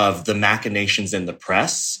it, of the machinations in the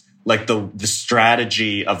press, like the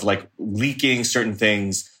strategy of like leaking certain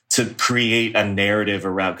things to create a narrative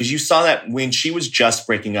around, because you saw that when she was just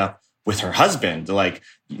breaking up with her husband, like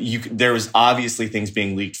there was obviously things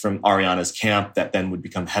being leaked from Ariana's camp that then would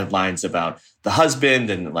become headlines about the husband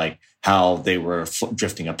and like how they were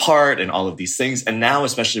drifting apart and all of these things. And now,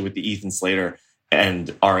 especially with the Ethan Slater and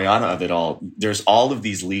Ariana of it all, there's all of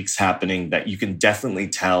these leaks happening that you can definitely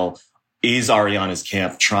tell is Ariana's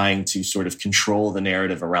camp trying to sort of control the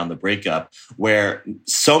narrative around the breakup, where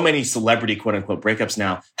so many celebrity quote unquote breakups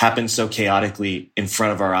now happen so chaotically in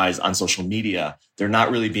front of our eyes on social media. They're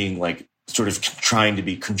not really being like sort of trying to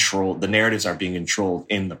be controlled. The narratives are being controlled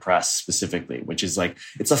in the press specifically, which is like,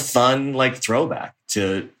 it's a fun like throwback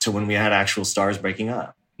to when we had actual stars breaking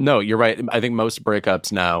up. No, you're right. I think most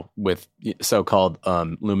breakups now with so-called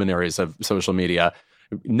luminaries of social media,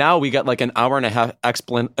 now we get like an hour and a half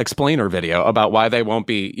explainer video about why they won't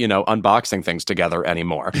be, you know, unboxing things together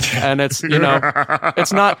anymore. And it's, you know,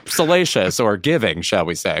 it's not salacious or giving, shall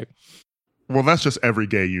we say. Well, that's just every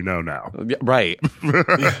gay you know now. Right.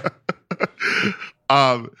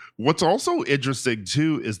 What's also interesting,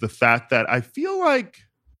 too, is the fact that I feel like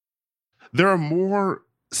there are more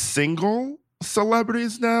single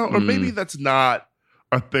celebrities now, or maybe that's not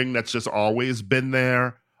a thing that's just always been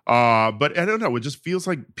there. But I don't know. It just feels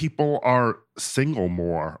like people are single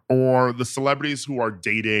more, or the celebrities who are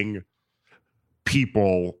dating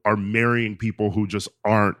people are marrying people who just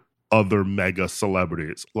aren't other mega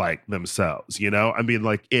celebrities like themselves. You know, I mean,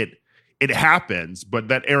 like it happens, but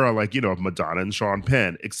that era, like, you know, of Madonna and Sean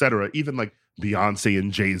Penn, etc., even like Beyonce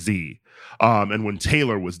and Jay-Z, and when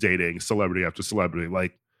Taylor was dating celebrity after celebrity,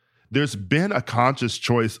 like there's been a conscious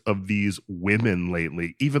choice of these women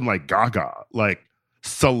lately, even like Gaga, like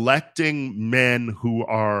selecting men who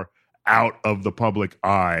are out of the public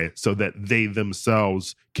eye so that they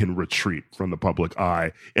themselves can retreat from the public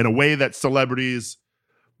eye in a way that celebrities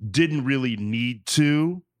didn't really need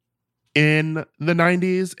to in the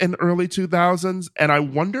 90s and early 2000s. And I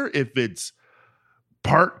wonder if it's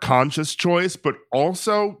part conscious choice, but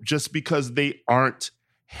also just because they aren't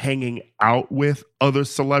hanging out with other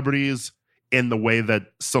celebrities in the way that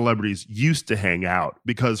celebrities used to hang out.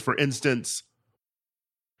 Because, for instance,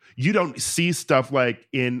 you don't see stuff like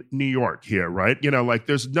in New York here, right? You know, like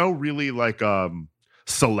there's no really like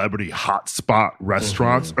celebrity hotspot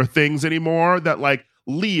restaurants or things anymore that like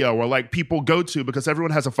Leo or like people go to because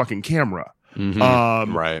everyone has a fucking camera.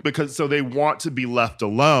 Right. Because so they want to be left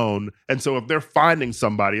alone. And so if they're finding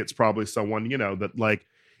somebody, it's probably someone, you know, that like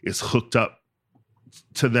is hooked up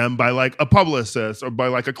to them by like a publicist or by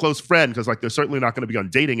like a close friend, because like they're certainly not going to be on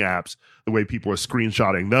dating apps the way people are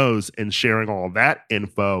screenshotting those and sharing all of that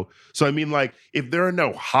info. So I mean, like if there are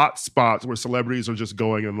no hot spots where celebrities are just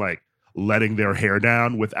going and like letting their hair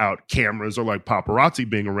down without cameras or like paparazzi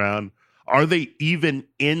being around, are they even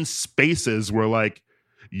in spaces where like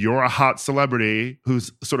you're a hot celebrity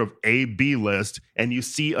who's sort of A-B list and you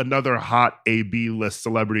see another hot A-B list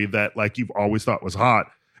celebrity that like you've always thought was hot?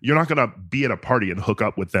 You're not going to be at a party and hook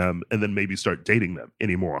up with them and then maybe start dating them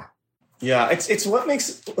anymore. Yeah, it's what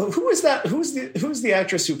makes. Who is that? Who's the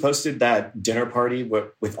actress who posted that dinner party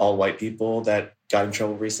with all white people that got in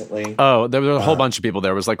trouble recently? Oh, there was a whole bunch of people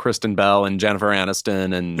there. It was like Kristen Bell and Jennifer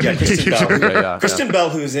Aniston and Kristen Bell. Kristen Bell,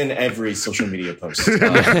 who's in every social media post.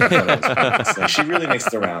 Like, she really makes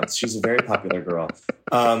the rounds. She's a very popular girl.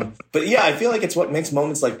 But yeah, I feel like it's what makes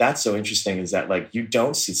moments like that so interesting is that like you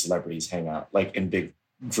don't see celebrities hang out like in big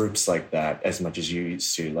groups like that as much as you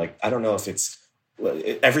used to. Like, I don't know if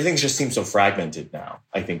everything just seems so fragmented now,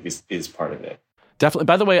 I think is part of it. Definitely.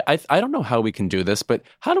 By the way, I don't know how we can do this, but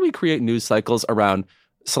how do we create news cycles around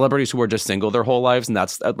celebrities who are just single their whole lives. And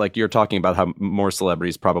that's like, you're talking about how more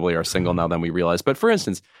celebrities probably are single now than we realize. But for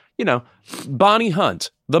instance, Bonnie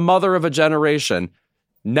Hunt, the mother of a generation,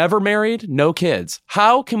 never married, no kids.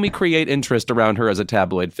 How can we create interest around her as a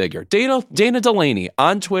tabloid figure? Dana Delaney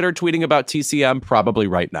on Twitter tweeting about TCM probably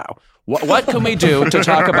right now. What can we do to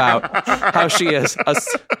talk about how she is a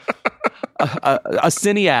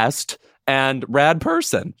cineast and rad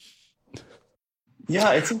person?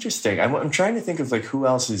 Yeah, it's interesting. I'm trying to think of like who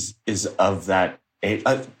else is of that age.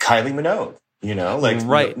 Kylie Minogue,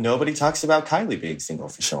 right. Nobody talks about Kylie being single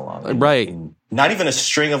for so long. Right. Not even a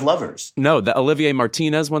string of lovers. No, the Olivier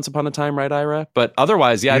Martinez once upon a time, right, Ira? But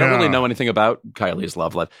otherwise, I don't really know anything about Kylie's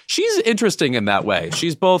love life. She's interesting in that way.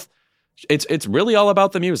 She's both, it's really all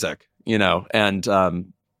about the music, and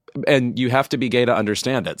you have to be gay to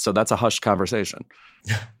understand it. So that's a hushed conversation.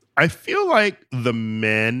 I feel like the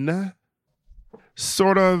men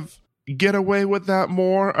sort of get away with that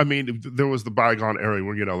more. I mean, there was the bygone era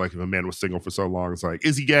where, like if a man was single for so long, it's like,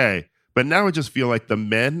 is he gay? But now I just feel like the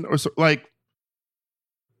men are like,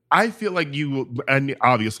 I feel like and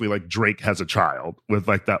obviously like Drake has a child with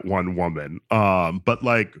like that one woman. But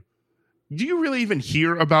like, do you really even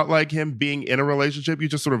hear about like him being in a relationship? You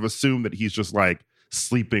just sort of assume that he's just like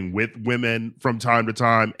sleeping with women from time to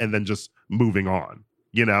time and then just moving on,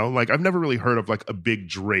 Like I've never really heard of like a big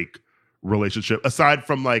Drake relationship aside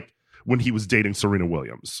from like when he was dating Serena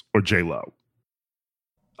Williams or J-Lo.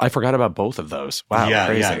 I forgot about both of those. Wow, yeah,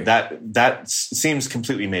 crazy. Yeah, that seems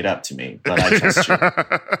completely made up to me, but I trust you.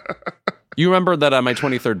 You remember that on my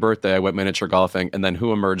 23rd birthday, I went miniature golfing, and then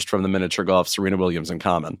who emerged from the miniature golf? Serena Williams and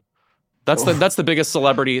Common. That's the biggest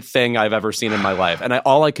celebrity thing I've ever seen in my life. And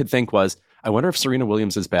all I could think was, I wonder if Serena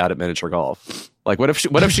Williams is bad at miniature golf. Like, what if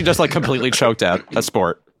she just like completely choked at a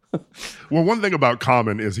sport? Well, one thing about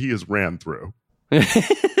Common is he is ran through.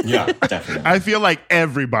 Yeah, definitely. I feel like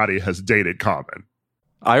everybody has dated Common.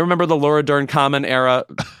 I remember the Laura Dern Common era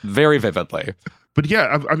very vividly. But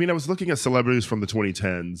yeah, I mean, I was looking at celebrities from the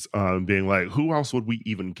 2010s, being like, who else would we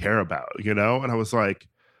even care about, And I was like,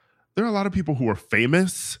 there are a lot of people who are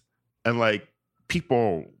famous and like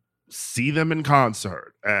people see them in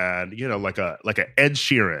concert and, like a Ed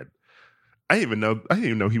Sheeran. I didn't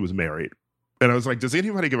even know he was married. And I was like, does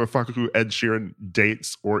anybody give a fuck who Ed Sheeran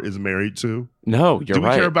dates or is married to? No, you're right. Do we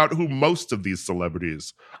care about who most of these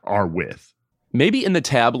celebrities are with? Maybe in the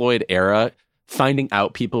tabloid era, finding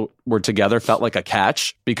out people were together felt like a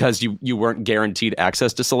catch because you weren't guaranteed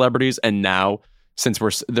access to celebrities. And now, since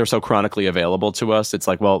they're so chronically available to us, it's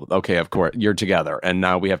like, well, okay, of course, you're together. And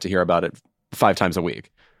now we have to hear about it 5 times a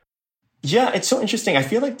week. Yeah, it's so interesting. I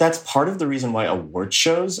feel like that's part of the reason why award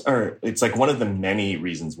shows it's like one of the many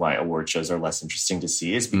reasons why award shows are less interesting to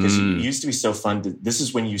see is because it used to be so fun. This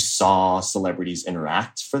is when you saw celebrities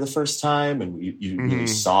interact for the first time and you really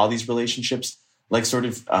saw these relationships like sort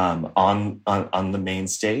of on the main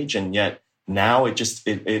stage. And yet now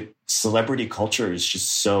celebrity culture is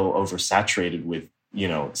just so oversaturated with,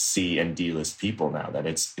 C and D list people now that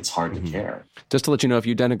it's hard to care. Just to let you know, if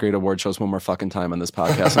you denigrate award shows one more fucking time on this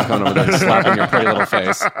podcast, I'm coming over there and slapping your pretty little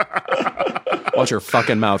face. Watch your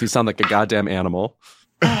fucking mouth. You sound like a goddamn animal.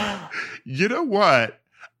 You know what?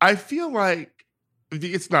 I feel like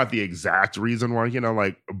it's not the exact reason why,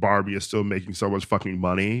 like Barbie is still making so much fucking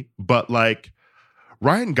money, but like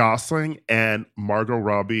Ryan Gosling and Margot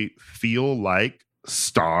Robbie feel like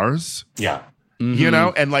stars. Yeah.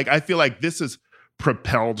 And like I feel like this has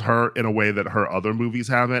propelled her in a way that her other movies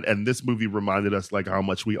haven't. And this movie reminded us like how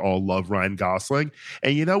much we all love Ryan Gosling.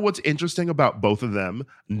 And you know what's interesting about both of them?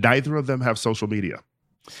 Neither of them have social media.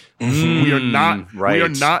 We are not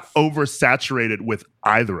oversaturated with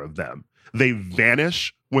either of them. They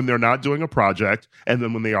vanish when they're not doing a project. And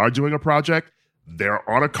then when they are doing a project, they're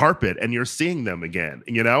on a carpet and you're seeing them again.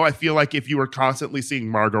 I feel like if you were constantly seeing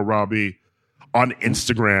Margot Robbie on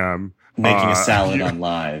Instagram, making a salad on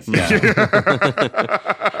live. Yeah.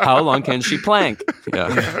 How long can she plank?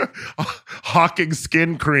 Yeah. Hawking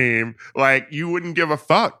skin cream. Like, you wouldn't give a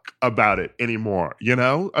fuck about it anymore.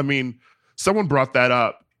 I mean, someone brought that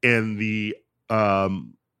up in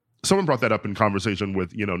conversation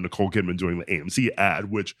with, Nicole Kidman doing the AMC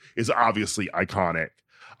ad, which is obviously iconic.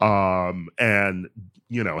 And,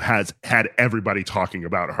 has had everybody talking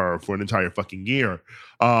about her for an entire fucking year.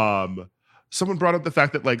 Someone brought up the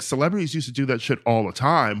fact that like celebrities used to do that shit all the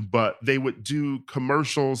time, but they would do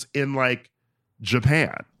commercials in like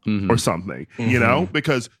Japan or something,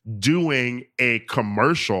 because doing a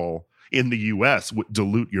commercial in the US would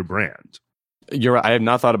dilute your brand. I have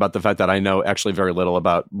not thought about the fact that I know actually very little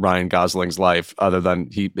about Ryan Gosling's life other than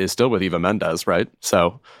he is still with Eva Mendes, right?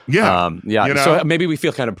 So, yeah. So maybe we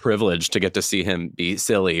feel kind of privileged to get to see him be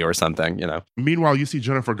silly or something, Meanwhile, you see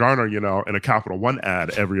Jennifer Garner, in a Capital One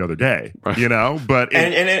ad every other day, but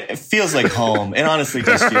and it feels like home. It honestly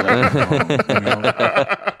does feel like home.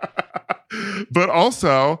 But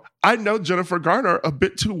also, I know Jennifer Garner a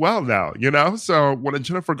bit too well now, So when a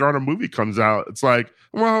Jennifer Garner movie comes out, it's like,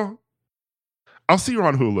 well, I'll see you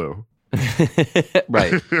on Hulu.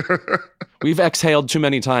 Right. We've exhaled too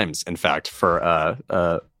many times, in fact,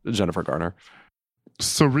 for Jennifer Garner.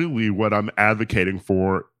 So really what I'm advocating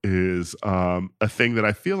for is a thing that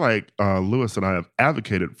I feel like Louis and I have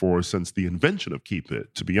advocated for since the invention of Keep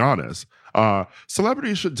It, to be honest.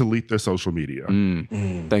 Celebrities should delete their social media.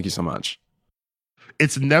 Thank you so much.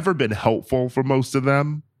 It's never been helpful for most of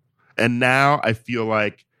them. And now I feel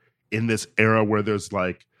like in this era where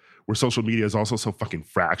where social media is also so fucking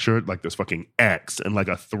fractured, like there's fucking X and like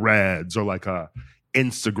a Threads or like a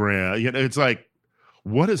Instagram. It's like,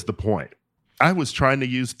 what is the point? I was trying to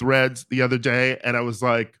use Threads the other day and I was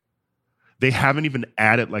like, they haven't even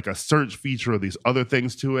added like a search feature or these other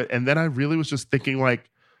things to it. And then I really was just thinking like,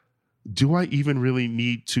 do I even really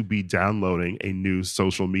need to be downloading a new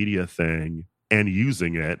social media thing and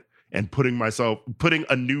using it and putting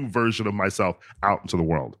a new version of myself out into the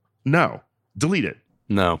world? No. Delete it.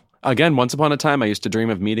 No. Again, once upon a time, I used to dream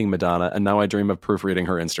of meeting Madonna, and now I dream of proofreading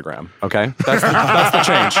her Instagram. Okay? That's the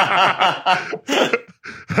change.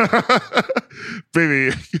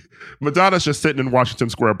 Baby, Madonna's just sitting in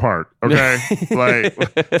Washington Square Park, okay? Like,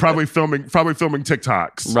 probably filming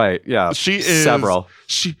TikToks. Right, yeah. She is... Several.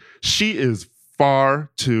 She is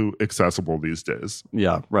far too accessible these days.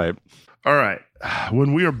 Yeah, right. All right.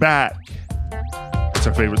 When we are back, it's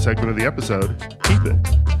our favorite segment of the episode. Keep it.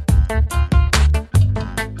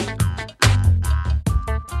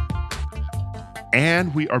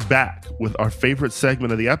 And we are back with our favorite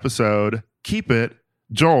segment of the episode, Keep It.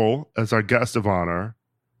 Joel, as our guest of honor,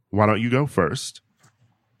 why don't you go first?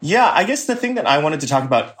 Yeah, I guess the thing that I wanted to talk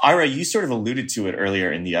about, Ira, you sort of alluded to it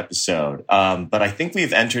earlier in the episode, but I think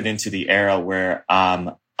we've entered into the era where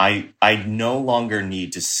I no longer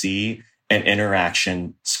need to see an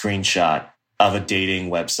interaction screenshot of a dating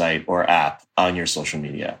website or app on your social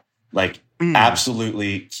media. Like,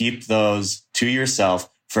 absolutely keep those to yourself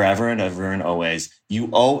forever and ever and always.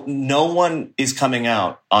 No one is coming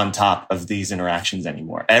out on top of these interactions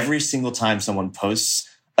anymore. Every single time someone posts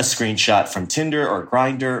a screenshot from Tinder or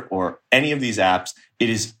Grindr or any of these apps, it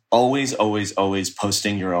is always, always, always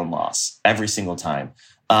posting your own loss every single time.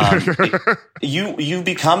 You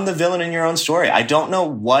become the villain in your own story. I don't know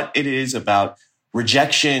what it is about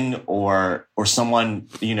rejection or someone,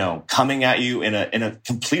 coming at you in a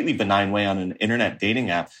completely benign way on an internet dating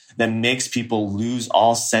app that makes people lose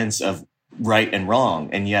all sense of right and wrong.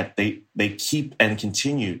 And yet they keep and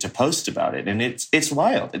continue to post about it. And it's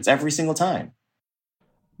wild. It's every single time.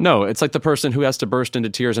 No, it's like the person who has to burst into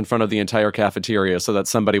tears in front of the entire cafeteria so that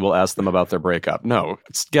somebody will ask them about their breakup. No,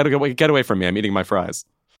 get away from me. I'm eating my fries.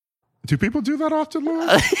 Do people do that often, Louis?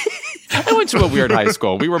 I went to a weird high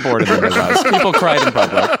school. We were born in the Midwest. People cried in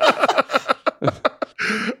public.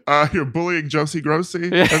 You're bullying Josie Grossi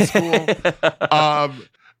at school.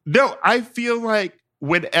 No, I feel like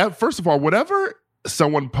first of all, whenever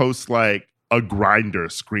someone posts like a Grindr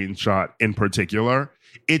screenshot in particular,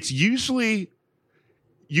 it's usually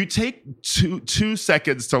you take two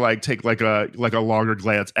seconds to like take like a longer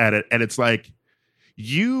glance at it, and it's like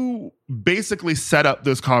you basically set up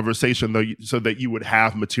this conversation though so that you would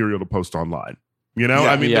have material to post online.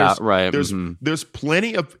 There's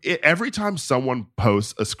plenty of every time someone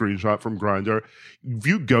posts a screenshot from Grindr, if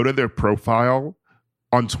you go to their profile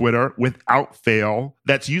on Twitter, without fail,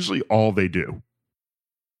 that's usually all they do.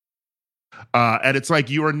 And it's like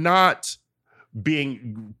you are not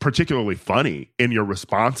being particularly funny in your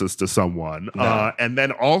responses to someone. No. And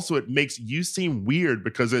then also it makes you seem weird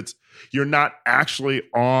because you're not actually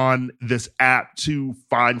on this app to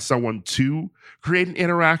find someone to create an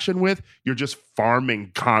interaction with. You're just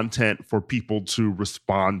farming content for people to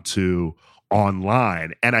respond to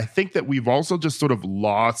online. And I think that we've also just sort of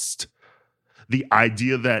lost the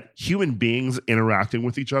idea that human beings interacting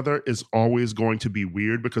with each other is always going to be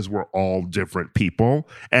weird because we're all different people.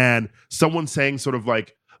 And someone saying sort of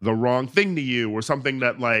like the wrong thing to you or something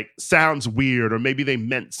that like sounds weird or maybe they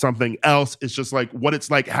meant something else is just like what it's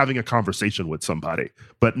like having a conversation with somebody.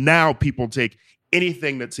 But now people take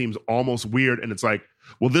anything that seems almost weird and it's like,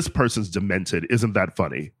 well, this person's demented. Isn't that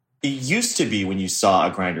funny? It used to be when you saw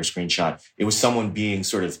a Grindr screenshot, it was someone being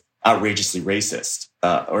sort of outrageously racist,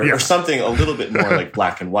 or something a little bit more like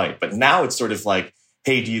black and white. But now it's sort of like,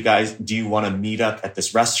 hey, do you want to meet up at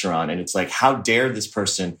this restaurant? And it's like, how dare this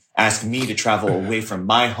person ask me to travel away from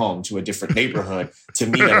my home to a different neighborhood to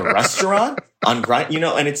meet at a restaurant on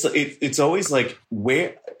Grindr, and it's always like,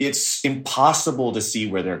 where it's impossible to see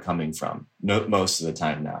where they're coming from most of the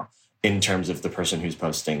time now, in terms of the person who's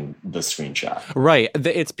posting the screenshot. Right.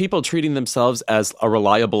 It's people treating themselves as a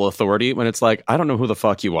reliable authority when it's like, I don't know who the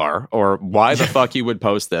fuck you are, or why the fuck you would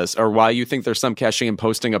post this, or why you think there's some cachet in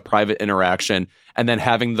posting a private interaction and then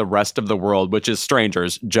having the rest of the world, which is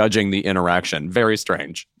strangers, judging the interaction. Very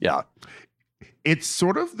strange. Yeah. It's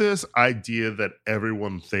sort of this idea that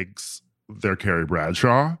everyone thinks they're Carrie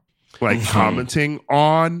Bradshaw, like commenting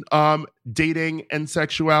on dating and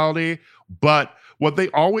sexuality. But what they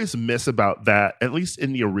always miss about that, at least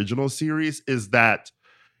in the original series, is that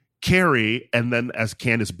Carrie, and then as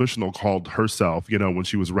Candace Bushnell called herself, when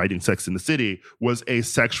she was writing Sex and the City, was a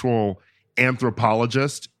sexual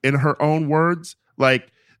anthropologist in her own words.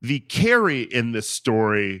 Like, the Carrie in this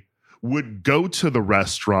story would go to the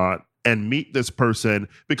restaurant and meet this person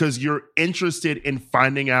because you're interested in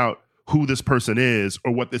finding out who this person is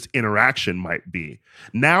or what this interaction might be.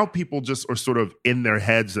 Now people just are sort of in their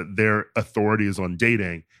heads that their authority is on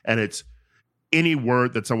dating, and it's any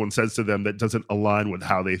word that someone says to them that doesn't align with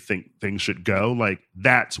how they think things should go, like,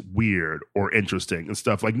 that's weird or interesting and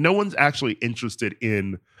stuff. Like, no one's actually interested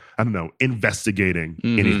in, investigating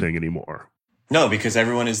anything anymore. No, because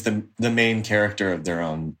everyone is the main character of their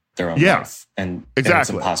own life. And it's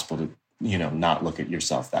impossible to not look at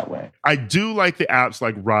yourself that way. I do like the apps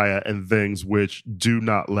like Raya and things which do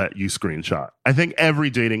not let you screenshot. I think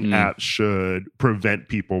every dating app should prevent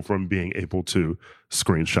people from being able to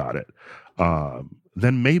screenshot it.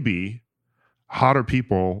 Then maybe hotter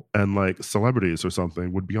people and like celebrities or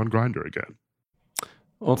something would be on Grindr again.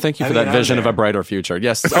 Well, thank you for that vision of a brighter future.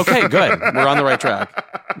 Yes. Okay, good. We're on the right track.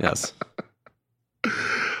 Yes.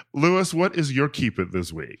 Louis, what is your keep it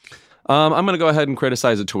this week? I'm going to go ahead and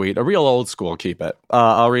criticize a tweet, a real old school keep it.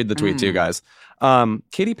 I'll read the tweet to you guys.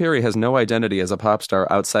 Katy Perry has no identity as a pop star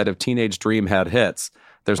outside of Teenage Dream had hits.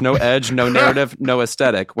 There's no edge, no narrative, no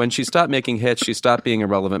aesthetic. When she stopped making hits, she stopped being a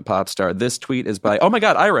relevant pop star. This tweet is by, oh my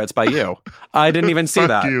God, Ira, it's by you. I didn't even see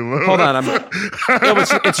that. Hold on.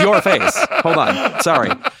 It's your face. Hold on.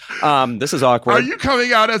 Sorry. This is awkward. Are you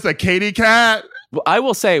coming out as a Katy cat? I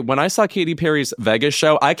will say, when I saw Katy Perry's Vegas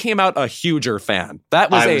show, I came out a huger fan.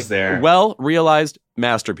 That was a well-realized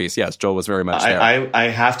masterpiece. Yes, Joel was very much there. I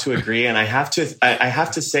have to agree, and I have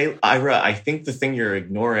to say, Ira, I think the thing you're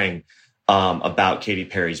ignoring about Katy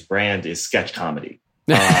Perry's brand is sketch comedy.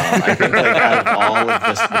 I think out of all of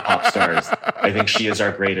the pop stars, I think she is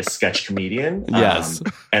our greatest sketch comedian. Yes.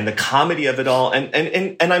 And the comedy of it all.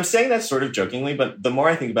 And I'm saying that sort of jokingly, but the more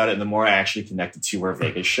I think about it, the more I actually connected to her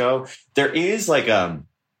Vegas show. There is like a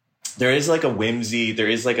whimsy, there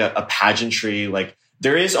is like a pageantry, like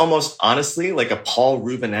there is almost honestly like a Paul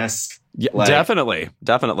Rubin-esque. Yeah, definitely.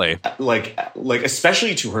 Like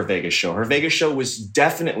especially to her Vegas show. Her Vegas show was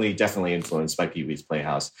definitely influenced by Pee-wee's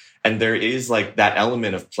Playhouse. And there is like that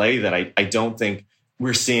element of play that I don't think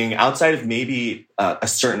we're seeing outside of maybe a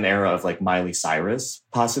certain era of like Miley Cyrus,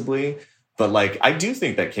 possibly. But like, I do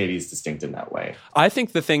think that Katy's distinct in that way. I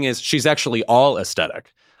think the thing is she's actually all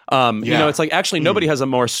aesthetic. It's like actually nobody has a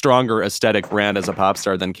more stronger aesthetic brand as a pop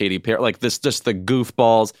star than Katy Perry. Like this, just the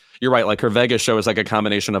goofballs. You're right. Like her Vegas show is like a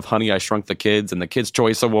combination of Honey, I Shrunk the Kids and the Kids'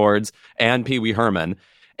 Choice Awards and Pee Wee Herman.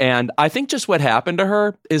 And I think just what happened to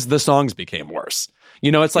her is the songs became worse.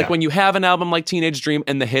 It's like when you have an album like Teenage Dream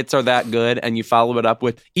and the hits are that good and you follow it up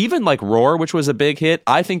with even like Roar, which was a big hit,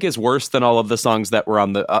 I think is worse than all of the songs that were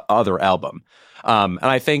on the other album. And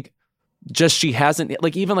I think just she hasn't,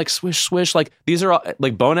 like even like Swish Swish, like these are all,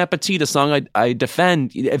 like Bon Appetit, a song I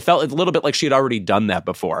defend. It felt a little bit like she had already done that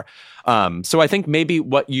before. So I think maybe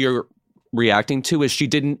what you're reacting to is she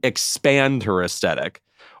didn't expand her aesthetic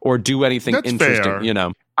or do anything interesting,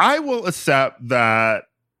 fair. I will accept that.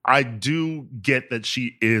 I do get that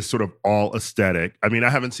she is sort of all aesthetic. I mean, I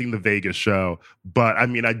haven't seen the Vegas show, but I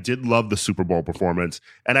mean, I did love the Super Bowl performance.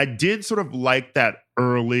 And I did sort of like that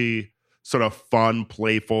early sort of fun,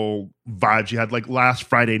 playful vibe she had, like Last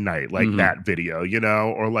Friday Night, like that video,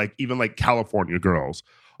 or like even like California Girls.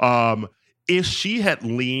 If she had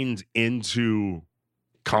leaned into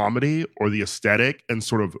comedy or the aesthetic and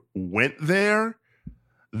sort of went there,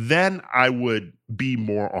 then I would be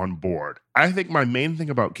more on board. I think my main thing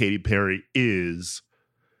about Katy Perry is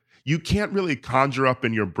you can't really conjure up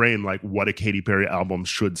in your brain like what a Katy Perry album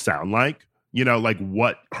should sound like, like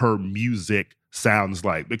what her music sounds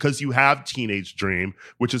like, because you have Teenage Dream,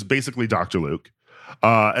 which is basically Dr. Luke.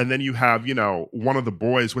 And then you have, One of the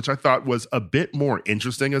Boys, which I thought was a bit more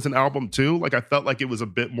interesting as an album too. Like I felt like it was a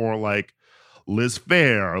bit more like Liz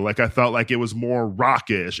Phair. Like I felt like it was more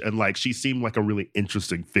rockish, and like she seemed like a really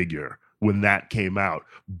interesting figure when that came out.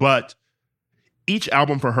 But each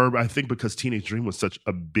album for her, I think because Teenage Dream was such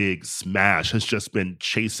a big smash, has just been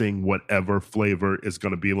chasing whatever flavor is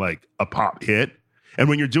going to be like a pop hit. And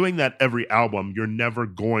when you're doing that every album, you're never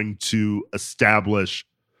going to establish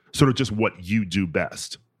sort of just what you do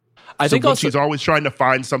best. I think also, she's always trying to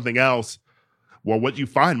find something else, well, what you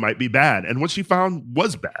find might be bad. And what she found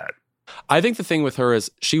was bad. I think the thing with her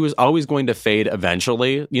is she was always going to fade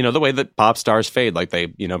eventually. The way that pop stars fade, like they,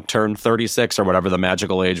 turn 36 or whatever, the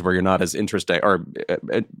magical age where you're not as interesting or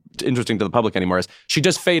interesting to the public anymore is. She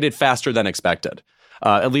just faded faster than expected,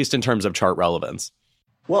 at least in terms of chart relevance.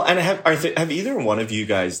 Well, and have either one of you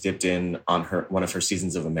guys dipped in on one of her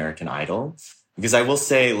seasons of American Idol? Because I will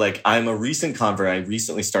say, like, I'm a recent convert. I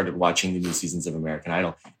recently started watching the new seasons of American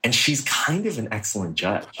Idol, and she's kind of an excellent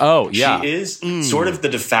judge. Oh, yeah. She is sort of the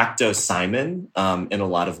de facto Simon in a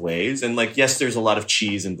lot of ways. And, like, yes, there's a lot of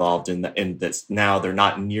cheese involved in this. Now they're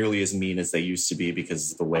not nearly as mean as they used to be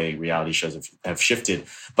because of the way reality shows have shifted.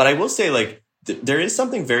 But I will say, like, there is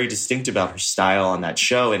something very distinct about her style on that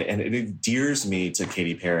show, and it endears me to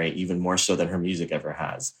Katy Perry even more so than her music ever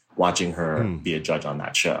has, watching her be a judge on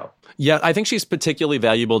that show. Yeah, I think she's particularly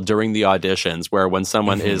valuable during the auditions where when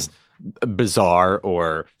someone is bizarre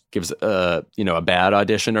or gives a bad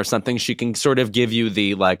audition or something, she can sort of give you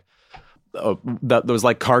the like those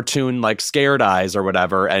like cartoon like scared eyes or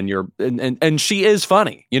whatever, and she is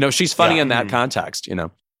funny. She's funny in that context,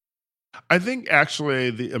 I think actually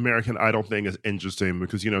the American Idol thing is interesting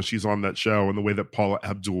because, she's on that show and the way that Paula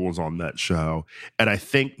Abdul is on that show. And I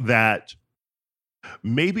think that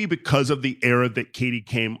maybe because of the era that Katy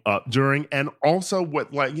came up during, and also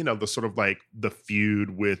what the sort of like the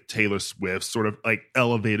feud with Taylor Swift sort of like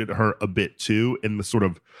elevated her a bit too in the sort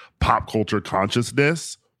of pop culture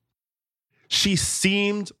consciousness. She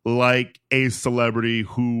seemed like a celebrity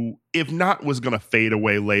who, if not was going to fade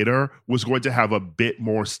away later, was going to have a bit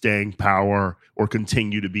more staying power or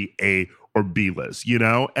continue to be A or B list,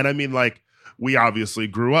 And I mean, like, we obviously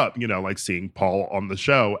grew up, like seeing Paul on the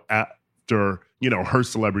show after, her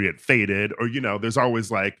celebrity had faded, or, there's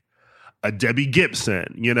always like a Debbie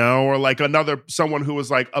Gibson, or like someone who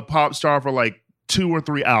was like a pop star for like 2 or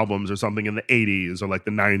 3 albums or something in the 80s or like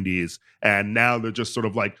the 90s. And now they're just sort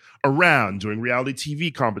of like around doing reality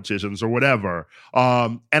TV competitions or whatever.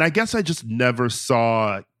 And I guess I just never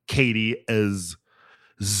saw Katy as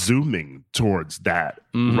zooming towards that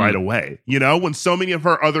right away. When so many of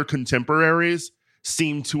her other contemporaries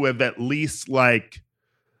seem to have at least like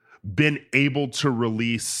been able to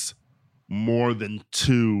release more than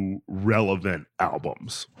 2 relevant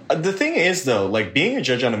albums. The thing is, though, like being a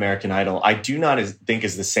judge on American Idol, I do not think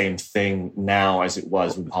is the same thing now as it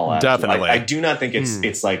was with Paula Abdul. Definitely. I do not think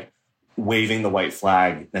it's like waving the white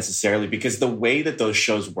flag necessarily, because the way that those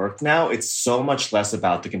shows work now, it's so much less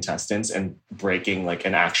about the contestants and breaking like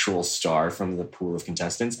an actual star from the pool of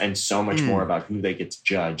contestants, and so much more about who they get to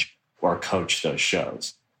judge or coach those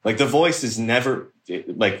shows. Like The Voice is never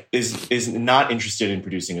like is not interested in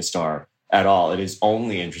producing a star at all. It is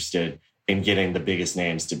only interested in getting the biggest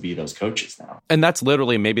names to be those coaches now. And that's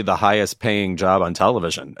literally maybe the highest paying job on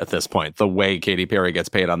television at this point, the way Katy Perry gets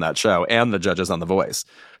paid on that show and the judges on The Voice.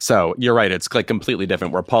 So you're right. It's like completely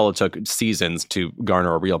different, where Paula took seasons to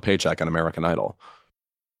garner a real paycheck on American Idol.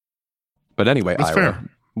 But anyway, that's Ira, fair.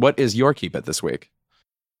 What is your keep it this week?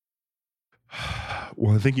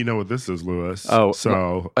 Well, I think you know what this is, Louis. Oh,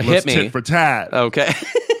 so hit let's me. tit for tat. Okay.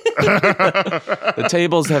 The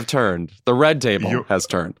tables have turned. The red table has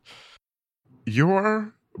turned.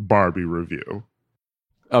 Your Barbie review.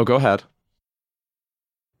 Oh, go ahead.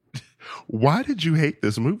 Why did you hate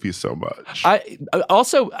this movie so much?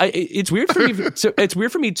 It's weird for me. It's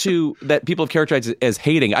weird for me too that people have characterized it as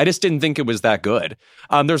hating. I just didn't think it was that good.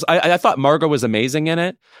 I thought Margot was amazing in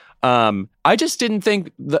it. I just didn't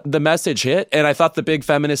think the message hit, and I thought the big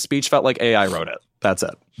feminist speech felt like AI wrote it. That's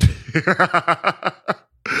it.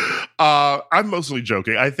 I'm mostly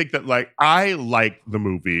joking. I think that I like the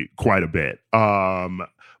movie quite a bit.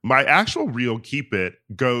 My actual real keep it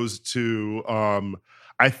goes to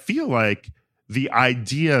I feel like the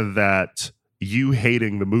idea that you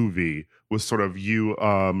hating the movie was sort of you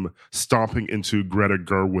stomping into Greta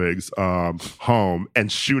Gerwig's home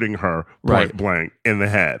and shooting her point blank in the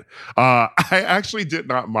head. I actually did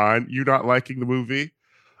not mind you not liking the movie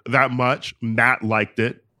that much. Matt liked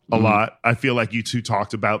it a lot. I feel like you two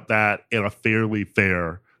talked about that in a fairly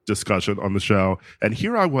fair discussion on the show. And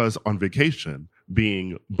here I was on vacation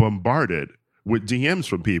being bombarded with DMs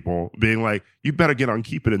from people being like, you better get on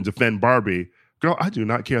Keep It and defend Barbie. Girl, I do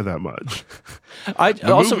not care that much. I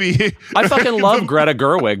fucking love Greta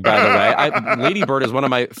Gerwig, by the way. Lady Bird is one of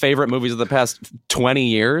my favorite movies of the past 20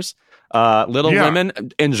 years. Little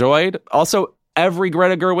Women, enjoyed. Also, every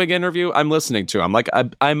Greta Gerwig interview I'm listening to. I'm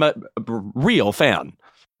a real fan.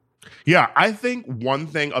 Yeah, I think one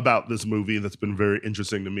thing about this movie that's been very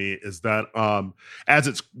interesting to me is that as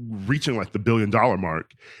it's reaching like the $1 billion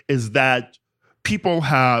mark, is that people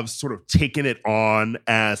have sort of taken it on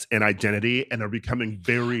as an identity and are becoming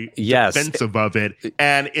very defensive of it.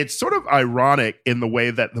 And it's sort of ironic in the way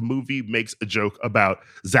that the movie makes a joke about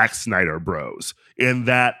Zack Snyder bros, in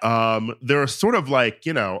that they're sort of like,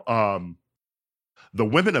 the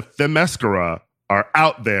women of Themyscira are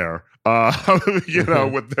out there,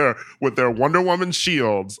 with their Wonder Woman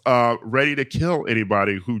shields, ready to kill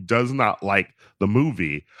anybody who does not like the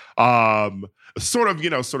movie. Sort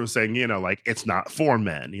of saying, like, it's not for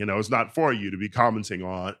men, it's not for you to be commenting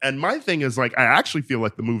on. And my thing is, like, I actually feel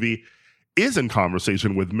like the movie is in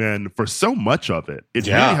conversation with men for so much of it. It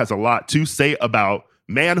really has a lot to say about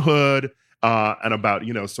manhood, and about,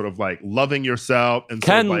 sort of like loving yourself. And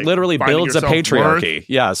Ken sort of, like, literally builds a patriarchy. Worth.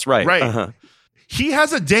 Yes, right. Right. Uh-huh. He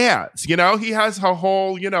has a dance, he has a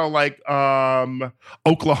whole,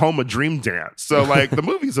 Oklahoma dream dance. So, like, the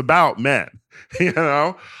movie's about men,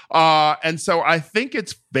 and so I think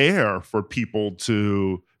it's fair for people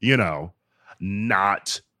to,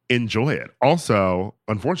 not enjoy it. Also,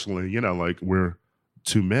 unfortunately, like, we're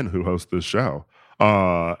two men who host this show.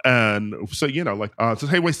 And so, so,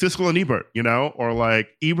 hey, wait, Siskel and Ebert, or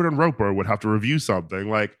like Ebert and Roper would have to review something.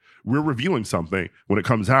 Like, we're reviewing something when it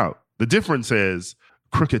comes out. The difference is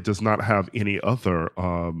Crooked does not have any other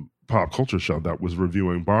pop culture show that was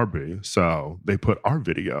reviewing Barbie. So they put our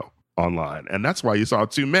video online. And that's why you saw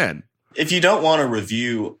two men. If you don't want a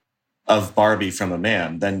review of Barbie from a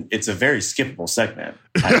man, then it's a very skippable segment.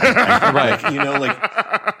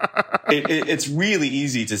 It's really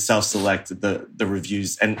easy to self-select the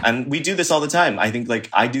reviews. And we do this all the time. I think, like,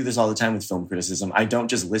 I do this all the time with film criticism. I don't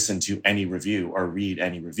just listen to any review or read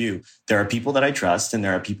any review. There are people that I trust, and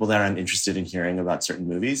there are people that I'm interested in hearing about certain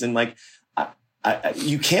movies. And, like,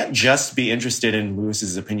 you can't just be interested in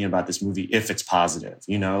Lewis's opinion about this movie if it's positive,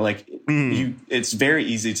 it's very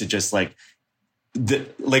easy to just, like,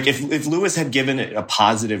 if Lewis had given it a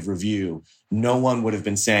positive review, no one would have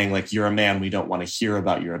been saying, like, you're a man, we don't want to hear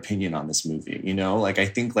about your opinion on this movie. I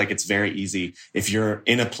think, like, it's very easy if you're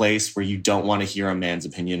in a place where you don't want to hear a man's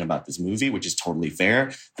opinion about this movie, which is totally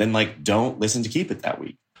fair, then, like, don't listen to Keep It that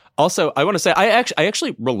week. Also, I want to say I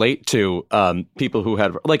actually relate to people who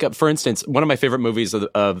had, like, for instance, one of my favorite movies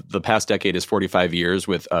of the past decade is 45 Years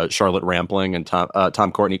with Charlotte Rampling and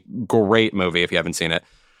Tom Courtenay. Great movie if you haven't seen it.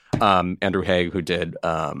 Andrew Haigh, who did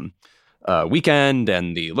Weekend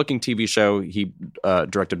and the Looking TV show, he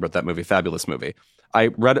directed, wrote that movie. Fabulous movie.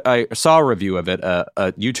 I saw a review of it,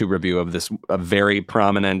 a YouTube review of this, a very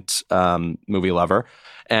prominent movie lover,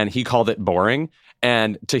 and he called it boring.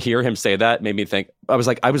 And to hear him say that made me think, I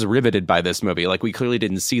was riveted by this movie. Like, we clearly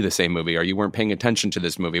didn't see the same movie, or you weren't paying attention to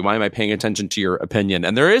this movie. Why am I paying attention to your opinion?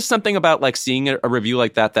 And there is something about, like, seeing a review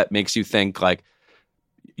like that makes you think, like,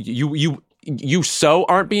 you so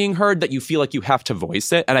aren't being heard that you feel like you have to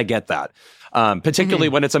voice it. And I get that. Particularly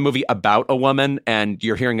when it's a movie about a woman and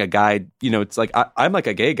you're hearing a guy, it's like, I'm like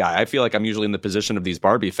a gay guy. I feel like I'm usually in the position of these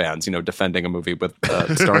Barbie fans, defending a movie with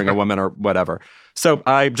starring a woman or whatever. So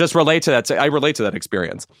I just relate to that. I relate to that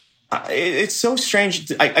experience. It's so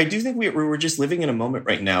strange. I do think we're just living in a moment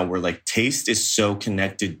right now where, like, taste is so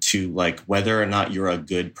connected to, like, whether or not you're a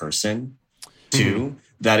good person too,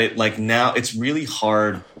 that it, like, now it's really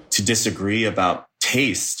hard to disagree about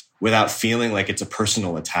taste without feeling like it's a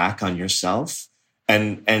personal attack on yourself.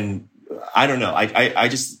 And I don't know. I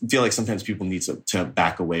just feel like sometimes people need to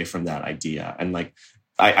back away from that idea. And, like,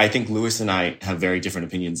 I think Louis and I have very different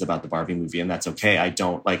opinions about the Barbie movie, and that's okay. I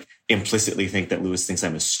don't, like, implicitly think that Louis thinks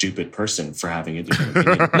I'm a stupid person for having a different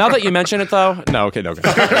opinion. Now that you mention it, though, no, okay.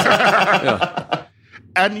 Yeah.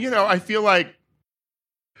 And, I feel like,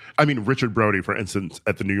 Richard Brody, for instance,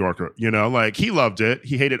 at the New Yorker, like, he loved it.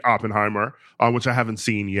 He hated Oppenheimer, which I haven't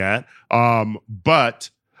seen yet.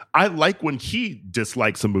 But I like when he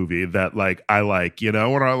dislikes a movie that, like, I like,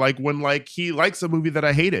 or I like when, like, he likes a movie that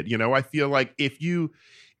I hated. I feel like if you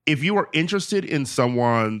are interested in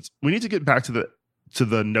someone's, we need to get back to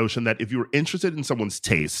the notion that if you're interested in someone's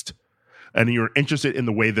taste and you're interested in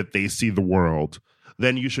the way that they see the world,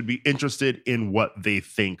 then you should be interested in what they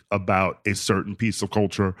think about a certain piece of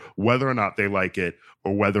culture, whether or not they like it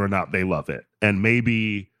or whether or not they love it. And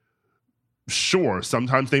maybe, sure,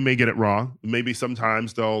 sometimes they may get it wrong. Maybe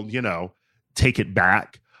sometimes they'll, take it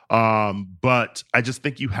back. But I just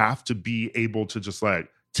think you have to be able to just like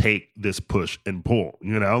take this push and pull,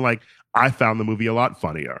 you know? Like, I found the movie a lot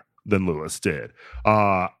funnier than Louis did.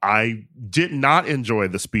 I did not enjoy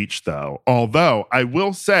the speech, though. Although, I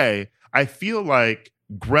will say, I feel like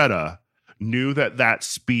Greta knew that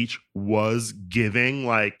speech was giving,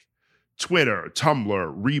 like, Twitter,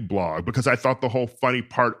 Tumblr, Reblog, because I thought the whole funny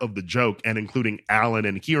part of the joke, and including Alan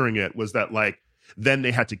and hearing it, was that, like, then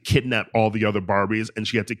they had to kidnap all the other Barbies, and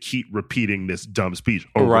she had to keep repeating this dumb speech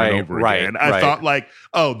over and over again. And I thought, like,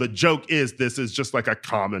 oh, the joke is this is just like a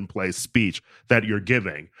commonplace speech that you're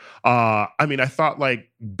giving. I mean, I thought, like,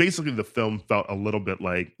 basically the film felt a little bit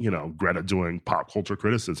like, you know, Greta doing pop culture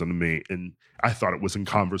criticism to me. And I thought it was in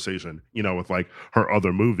conversation, you know, with, like, her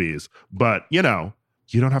other movies. But, you know,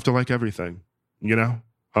 you don't have to like everything, you know?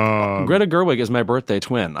 Greta Gerwig is my birthday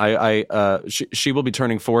twin. She will be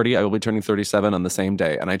turning 40. I will be turning 37 on the same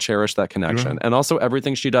day, and I cherish that connection. And also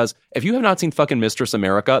everything she does. If you have not seen fucking Mistress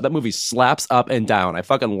America, that movie slaps up and down. I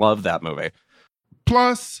fucking love that movie.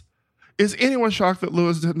 Plus, is anyone shocked that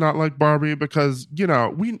Louis did not like Barbie? Because, you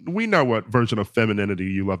know, we know what version of femininity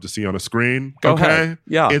you love to see on a screen. Go ahead.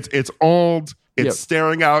 Yeah, it's old. It's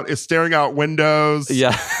staring out windows.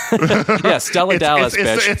 Yeah. Yeah, Stella Dallas,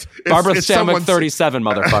 bitch. Barbara Stanwyck 37,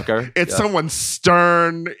 motherfucker. It's someone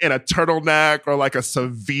stern in a turtleneck or like a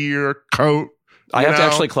severe coat. I have to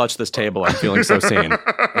actually clutch this table. I'm feeling so seen.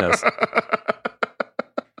 Yes.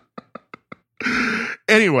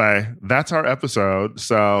 Anyway, that's our episode.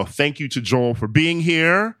 So thank you to Joel for being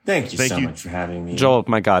here. Thank you so much for having me. Joel,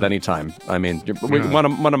 my God, anytime. I mean, one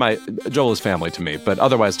of my, Joel is family to me, but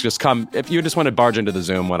otherwise just come. If you just want to barge into the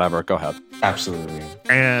Zoom, whatever, go ahead. Absolutely.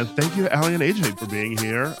 And thank you to Aly and AJ for being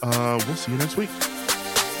here. We'll see you next week.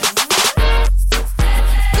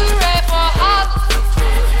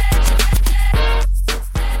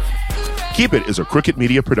 Keep It is a Crooked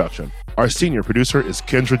Media production. Our senior producer is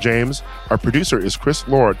Kendra James, our producer is Chris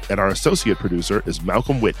Lord, and our associate producer is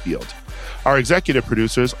Malcolm Whitfield. Our executive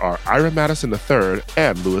producers are Ira Madison III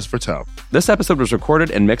and Louis Vertel. This episode was recorded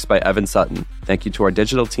and mixed by Evan Sutton. Thank you to our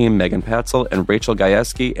digital team, Megan Patzel and Rachel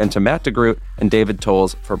Gajewski, and to Matt DeGroot and David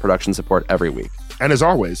Tolles for production support every week. And as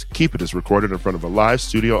always, Keep It is recorded in front of a live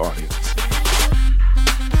studio audience.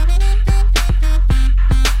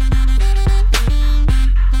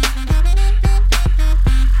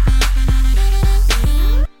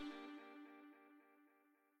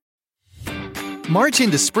 March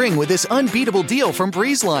into spring with this unbeatable deal from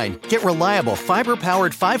BreezeLine. Get reliable,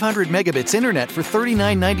 fiber-powered 500 megabits internet for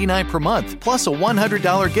 $39.99 per month, plus a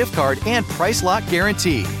 $100 gift card and price lock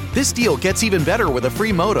guarantee. This deal gets even better with a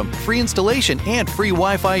free modem, free installation, and free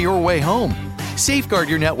Wi-Fi your way home. Safeguard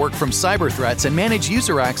your network from cyber threats and manage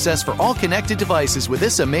user access for all connected devices with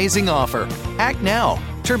this amazing offer. Act now.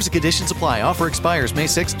 Terms and conditions apply. Offer expires May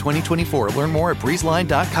 6, 2024. Learn more at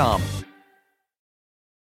breezeline.com.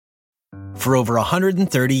 For over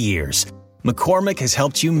 130 years, McCormick has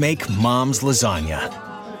helped you make Mom's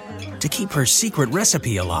lasagna to keep her secret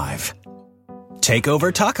recipe alive. Take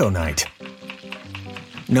over taco night,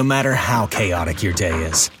 no matter how chaotic your day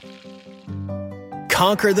is.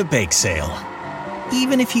 Conquer the bake sale,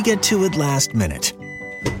 even if you get to it last minute.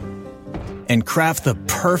 And craft the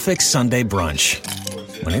perfect Sunday brunch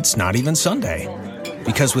when it's not even Sunday.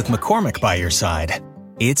 Because with McCormick by your side,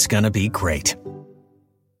 it's gonna be great.